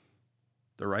on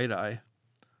the right eye.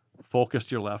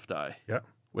 Focus your left eye. Yeah.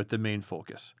 With the main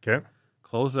focus. Okay.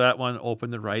 Close that one, open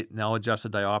the right. Now adjust the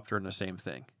diopter and the same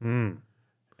thing.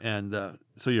 And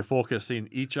so you're focusing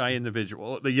each eye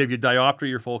individual. You have your diopter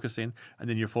you're focusing, and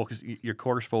then your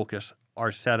course focus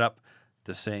are set up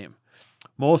the same.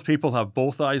 Most people have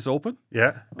both eyes open.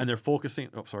 Yeah. And they're focusing,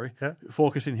 Yeah.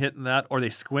 focusing, hitting that, or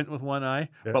they squint with one eye.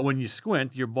 Yeah. But when you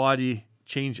squint, your body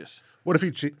changes. What if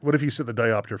you set the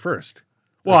diopter first?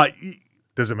 Well,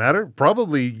 Does it matter?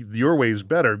 Probably your way is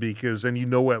better because then you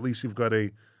know at least you've got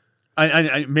a...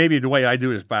 I maybe the way I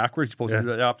do it is backwards. You're supposed to do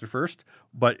the diopter first.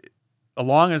 But as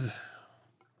long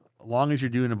as you're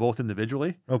doing them both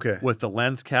individually, Okay. with the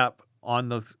lens cap on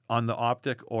the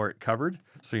optic or covered,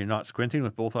 so you're not squinting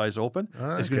with both eyes open,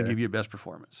 it's going to give you best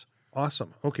performance.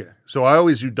 Awesome. Okay. So I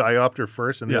always do diopter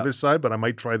first on the other side, but I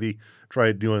might try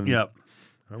doing... Yep.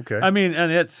 Okay. I mean,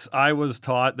 and I was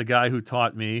taught, the guy who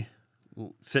taught me,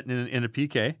 sitting in a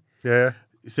PK,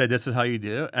 said this is how you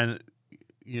do it, and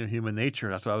human nature,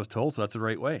 that's what I was told, so that's the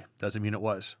right way. Doesn't mean it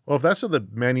was. Well, if that's how the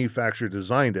manufacturer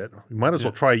designed it, we might as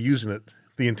well try using it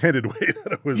the intended way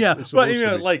that it was supposed but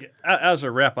to be. like as a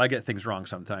rep, I get things wrong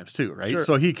sometimes too, right? Sure.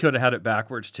 So he could have had it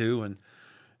backwards too,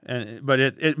 but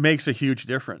it makes a huge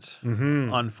difference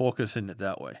on focusing it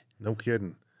that way. No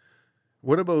kidding.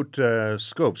 What about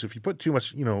scopes? If you put too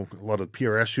much, a lot of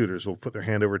PRS shooters will put their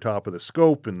hand over top of the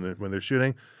scope when they're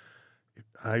shooting.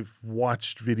 I've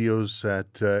watched videos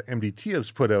that MDT has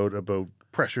put out about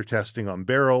pressure testing on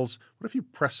barrels. What if you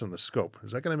press on the scope?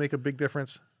 Is that going to make a big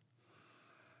difference?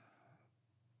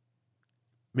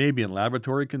 Maybe in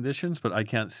laboratory conditions, but I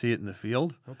can't see it in the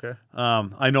field. Okay.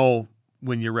 I know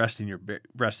when you're resting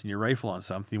your rifle on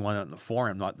something, you want it in the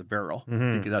forearm, not the barrel,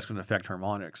 because that's going to affect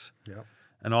harmonics. Yeah.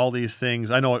 And all these things.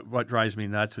 I know what drives me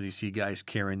nuts when you see guys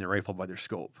carrying their rifle by their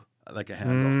scope, like a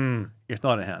handle. It's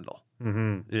not a handle.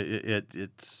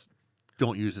 It's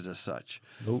don't use it as such.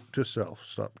 Note to self: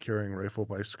 stop carrying rifle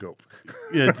by scope.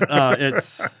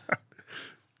 It's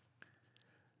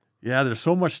yeah. There's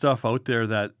so much stuff out there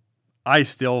that I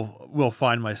still will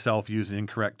find myself using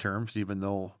incorrect terms, even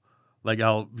though, like,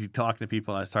 I'll be talking to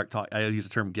people and I use the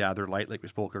term gather light, like we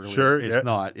spoke earlier. Sure, it's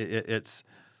not. It's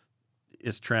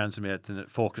transmit and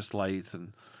focus light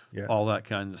and all that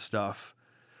kind of stuff.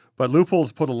 But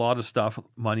Loopholes put a lot of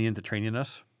money into training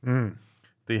us.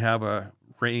 They have a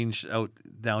range out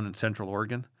down in Central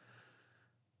Oregon.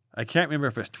 I can't remember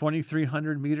if it's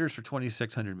 2,300 meters or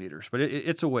 2,600 meters, but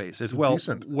it's a ways. It's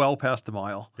well past a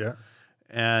mile. Yeah.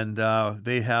 And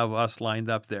they have us lined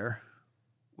up there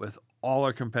with all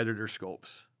our competitor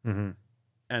scopes and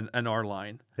our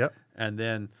line. Yep. And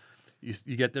then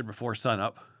you get there before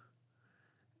sunup,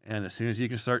 and as soon as you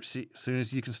can start shooting.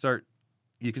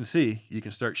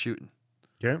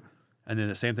 Okay. And then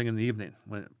the same thing in the evening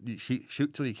when you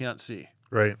shoot till you can't see.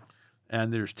 Right.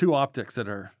 And there's two optics that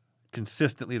are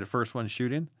consistently the first one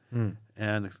shooting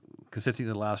and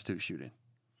consistently the last two shooting.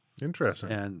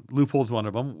 Interesting. And Loophole's one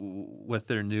of them with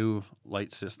their new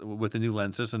light system, with the new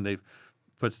lenses, and they've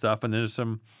put stuff. And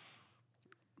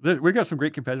we've got some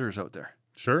great competitors out there.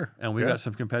 Sure. And we've got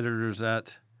some competitors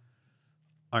that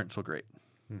aren't so great.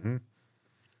 Mm-hmm.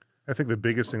 I think the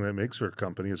biggest thing that makes our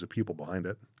company is the people behind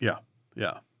it. Yeah,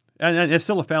 yeah. And it's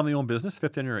still a family-owned business,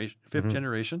 fifth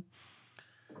generation.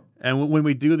 And when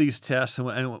we do these tests,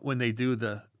 and when they do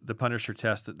the Punisher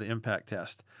test, the impact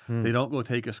test, they don't go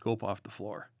take a scope off the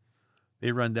floor.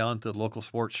 They run down to the local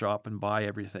sports shop and buy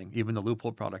everything, even the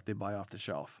Loophole product they buy off the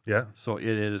shelf. Yeah. So it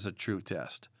is a true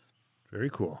test. Very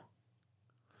cool.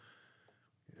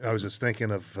 I was just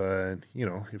thinking of,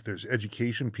 if there's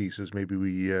education pieces, maybe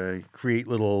we create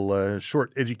little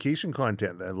short education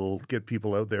content that'll get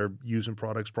people out there using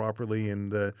products properly,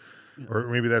 and or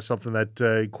maybe that's something that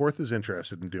Korth is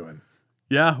interested in doing.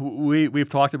 Yeah, we've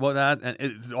talked about that, and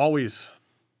it's always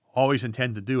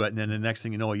intend to do it, and then the next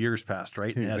thing you know, a year's passed,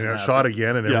 right? And shot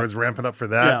again, and everyone's ramping up for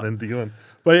that, and then doing.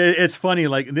 But it's funny,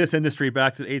 like in this industry,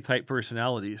 back to the A-type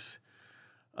personalities.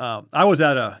 I was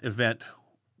at an event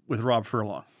with Rob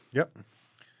Furlong. Yep.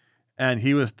 And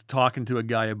he was talking to a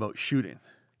guy about shooting.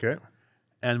 Okay.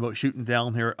 And about shooting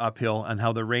down here uphill and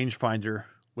how the rangefinder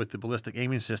with the ballistic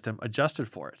aiming system adjusted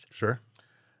for it. Sure.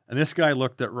 And this guy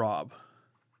looked at Rob.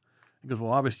 He goes,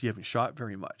 well, obviously you haven't shot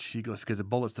very much. He goes, because the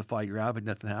bullets defy gravity,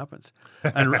 nothing happens.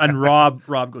 And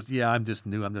Rob goes, yeah, I'm just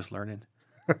new. I'm just learning.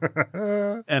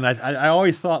 And I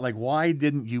always thought, like, why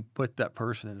didn't you put that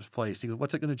person in his place? He goes,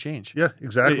 what's it going to change? Yeah,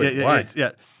 exactly. Why?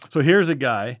 So here's a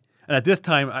guy. And at this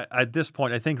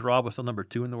point, I think Rob was still number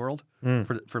 2 in the world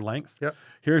for length. Yep.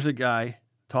 Here's a guy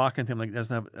talking to him like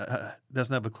doesn't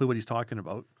have a clue what he's talking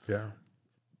about. Yeah.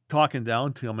 Talking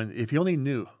down to him, and if you only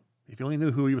knew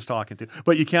who he was talking to,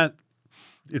 but you can't.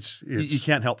 You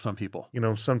can't help some people.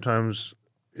 Sometimes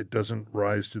it doesn't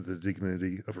rise to the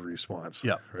dignity of a response.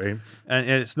 Yeah. Right. And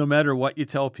it's no matter what you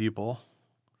tell people.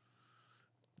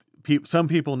 Some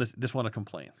people just want to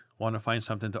complain, want to find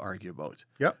something to argue about.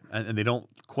 Yep. And they don't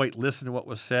quite listen to what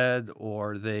was said,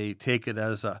 or they take it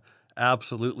as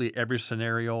absolutely every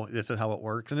scenario, this is how it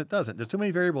works, and it doesn't. There's too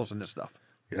many variables in this stuff.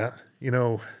 Yeah.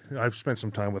 I've spent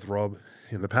some time with Rob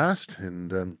in the past,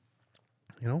 and,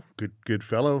 good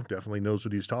fellow, definitely knows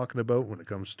what he's talking about when it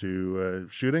comes to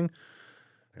shooting.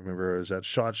 I remember I was at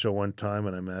SHOT Show one time,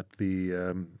 and I'm at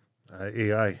the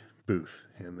AI booth,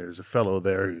 and there's a fellow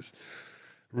there who's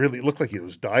really looked like he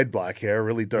was dyed black hair,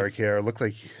 really dark hair. Looked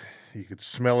like you could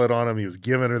smell it on him. He was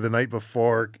giving her the night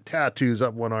before, tattoos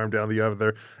up one arm, down the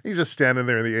other. He's just standing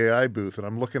there in the AI booth, and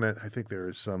I'm looking at, I think there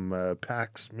is some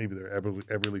packs, maybe they're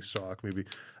Everly stock, maybe,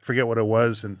 I forget what it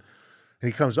was. And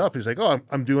he comes up, he's like, oh,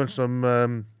 I'm doing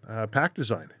some pack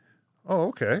design. Oh,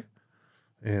 okay.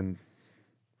 And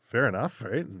fair enough,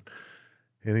 right?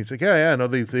 And he's like, yeah, no,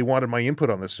 they wanted my input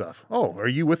on this stuff. Oh, are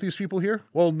you with these people here?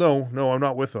 Well, no, I'm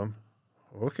not with them.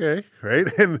 Okay, right?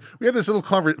 And we had this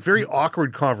little very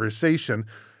awkward conversation.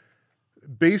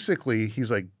 Basically,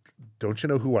 he's like, don't you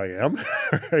know who I am?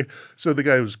 Right? So the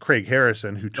guy was Craig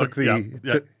Harrison, who took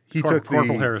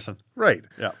Corporal Harrison. Right.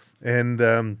 Yeah.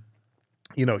 And,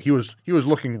 he was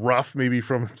looking rough maybe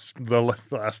from the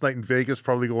last night in Vegas,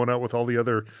 probably going out with all the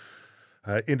other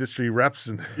industry reps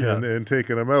and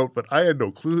taking him out. But I had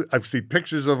no clue. I've seen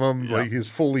pictures of him, like he's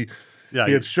fully... Yeah,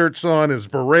 he had shirts on, his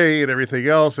beret and everything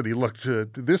else, and he looked.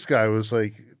 This guy was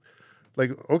like,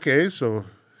 okay, so,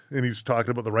 and he's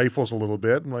talking about the rifles a little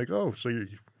bit. I'm like, oh, so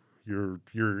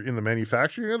you're in the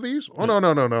manufacturing of these? Oh,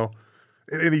 no,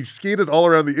 and he skated all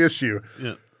around the issue.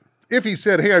 Yeah. If he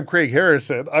said, "Hey, I'm Craig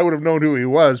Harrison," I would have known who he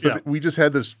was. But we just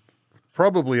had this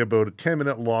probably about a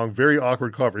 10-minute long, very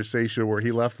awkward conversation where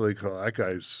he left like, oh, that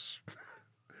guy's.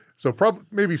 So probably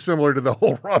maybe similar to the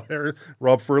whole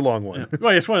Rob Furlong one. Yeah.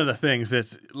 Well, it's one of the things.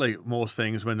 It's like most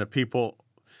things when the people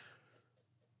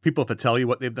have to tell you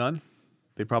what they've done,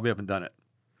 they probably haven't done it.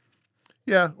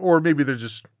 Yeah, or maybe they're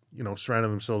just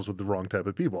surrounding themselves with the wrong type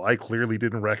of people. I clearly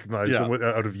didn't recognize him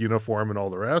out of uniform and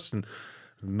all the rest, and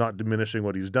not diminishing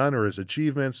what he's done or his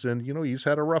achievements. And he's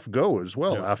had a rough go as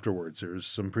well afterwards. There's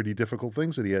some pretty difficult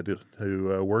things that he had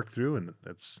to work through, and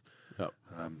that's. Yep.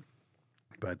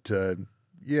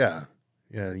 Yeah.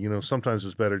 Sometimes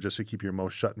it's better just to keep your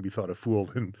mouth shut and be thought a fool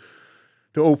than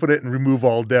to open it and remove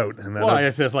all doubt. And well,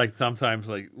 it's just like sometimes,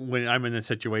 like when I'm in a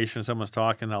situation, someone's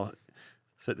talking, I'll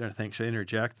sit there and think, should I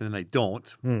interject? And then I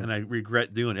don't, and I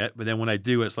regret doing it. But then when I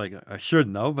do, it's like I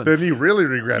shouldn't have. And, then you really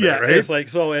regret it, right? It's like,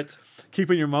 so it's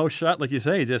keeping your mouth shut, like you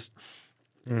say, just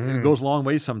it goes a long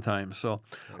way sometimes. So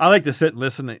I like to sit and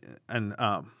listen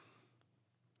and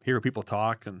hear people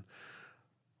talk. And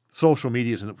social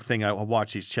media is a thing. I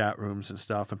watch these chat rooms and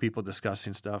stuff, and people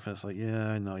discussing stuff. And it's like, yeah,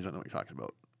 I know you don't know what you're talking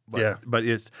about. But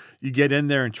it's you get in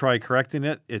there and try correcting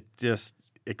it. It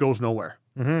goes nowhere,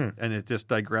 and it just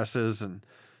digresses and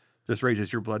just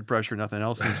raises your blood pressure. Nothing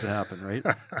else seems to happen, right?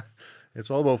 It's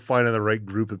all about finding the right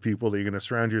group of people that you're going to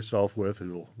surround yourself with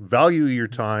who will value your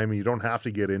time, and you don't have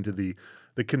to get into the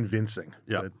convincing.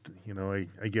 Yeah,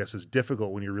 I guess is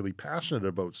difficult when you're really passionate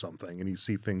about something and you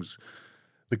see things.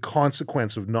 The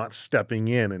consequence of not stepping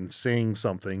in and saying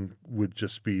something would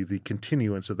just be the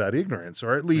continuance of that ignorance,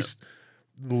 or at least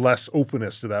less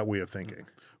openness to that way of thinking.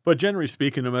 But generally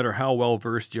speaking, no matter how well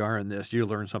versed you are in this, you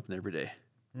learn something every day.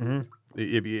 Even,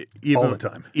 all the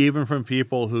time. Even from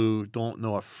people who don't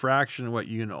know a fraction of what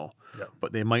you know,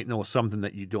 but they might know something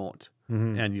that you don't.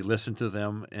 And you listen to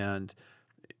them, and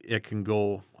it can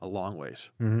go a long ways.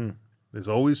 There's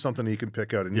always something you can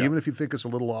pick out. And even if you think it's a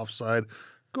little offside,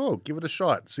 go give it a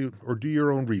shot. See, or do your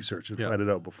own research and find it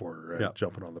out before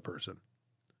jumping on the person.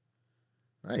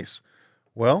 Nice.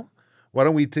 Well, why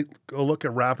don't we take a look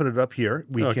at wrapping it up here?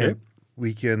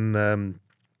 We can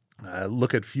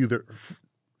look at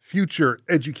future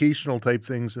educational type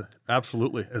things.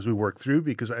 Absolutely. As we work through,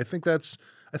 because I think that's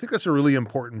a really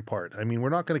important part. I mean, we're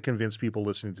not going to convince people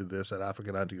listening to this that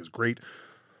African hunting is great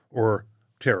or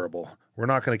terrible. We're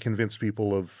not going to convince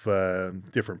people of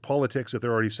different politics if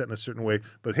they're already set in a certain way.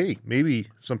 But hey, maybe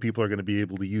some people are going to be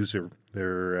able to use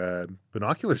their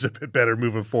binoculars a bit better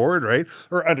moving forward, right?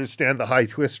 Or understand the high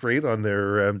twist rate on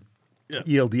their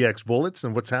ELDX bullets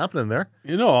and what's happening there.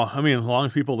 As long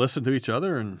as people listen to each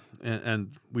other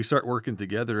and we start working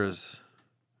together,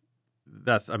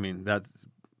 that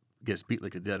gets beat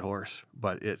like a dead horse.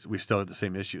 But we still have the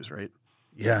same issues, right?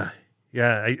 Yeah.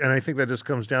 Yeah, and I think that just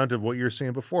comes down to what you were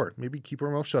saying before. Maybe keep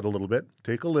our mouth shut a little bit,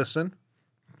 take a listen,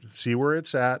 see where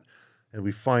it's at, and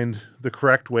we find the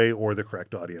correct way or the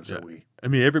correct audience that we...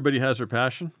 everybody has their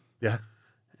passion. Yeah.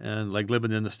 And like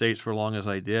living in the States for as long as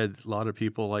I did, a lot of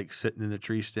people like sitting in a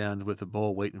tree stand with a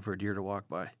bow waiting for a deer to walk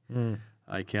by.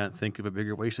 I can't think of a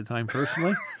bigger waste of time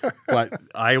personally, but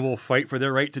I will fight for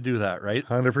their right to do that, right?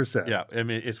 100%. Yeah,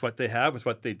 it's what they have, it's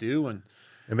what they do, and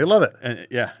they love it. And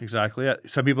exactly. Yeah.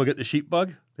 Some people get the sheep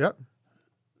bug. Yep.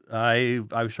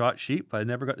 I've shot sheep, but I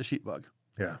never got the sheep bug.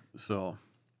 Yeah. So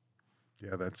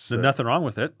that's there's nothing wrong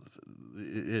with it.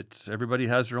 It's everybody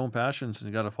has their own passions, and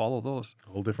you got to follow those.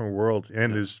 A whole different world,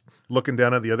 and is looking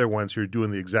down at the other ones who are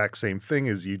doing the exact same thing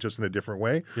as you, just in a different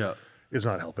way. Yeah, is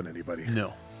not helping anybody.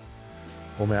 No.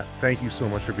 Well, Matt, thank you so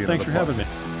much for being. Thanks for having me.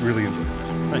 Really enjoyed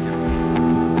this. Thank you.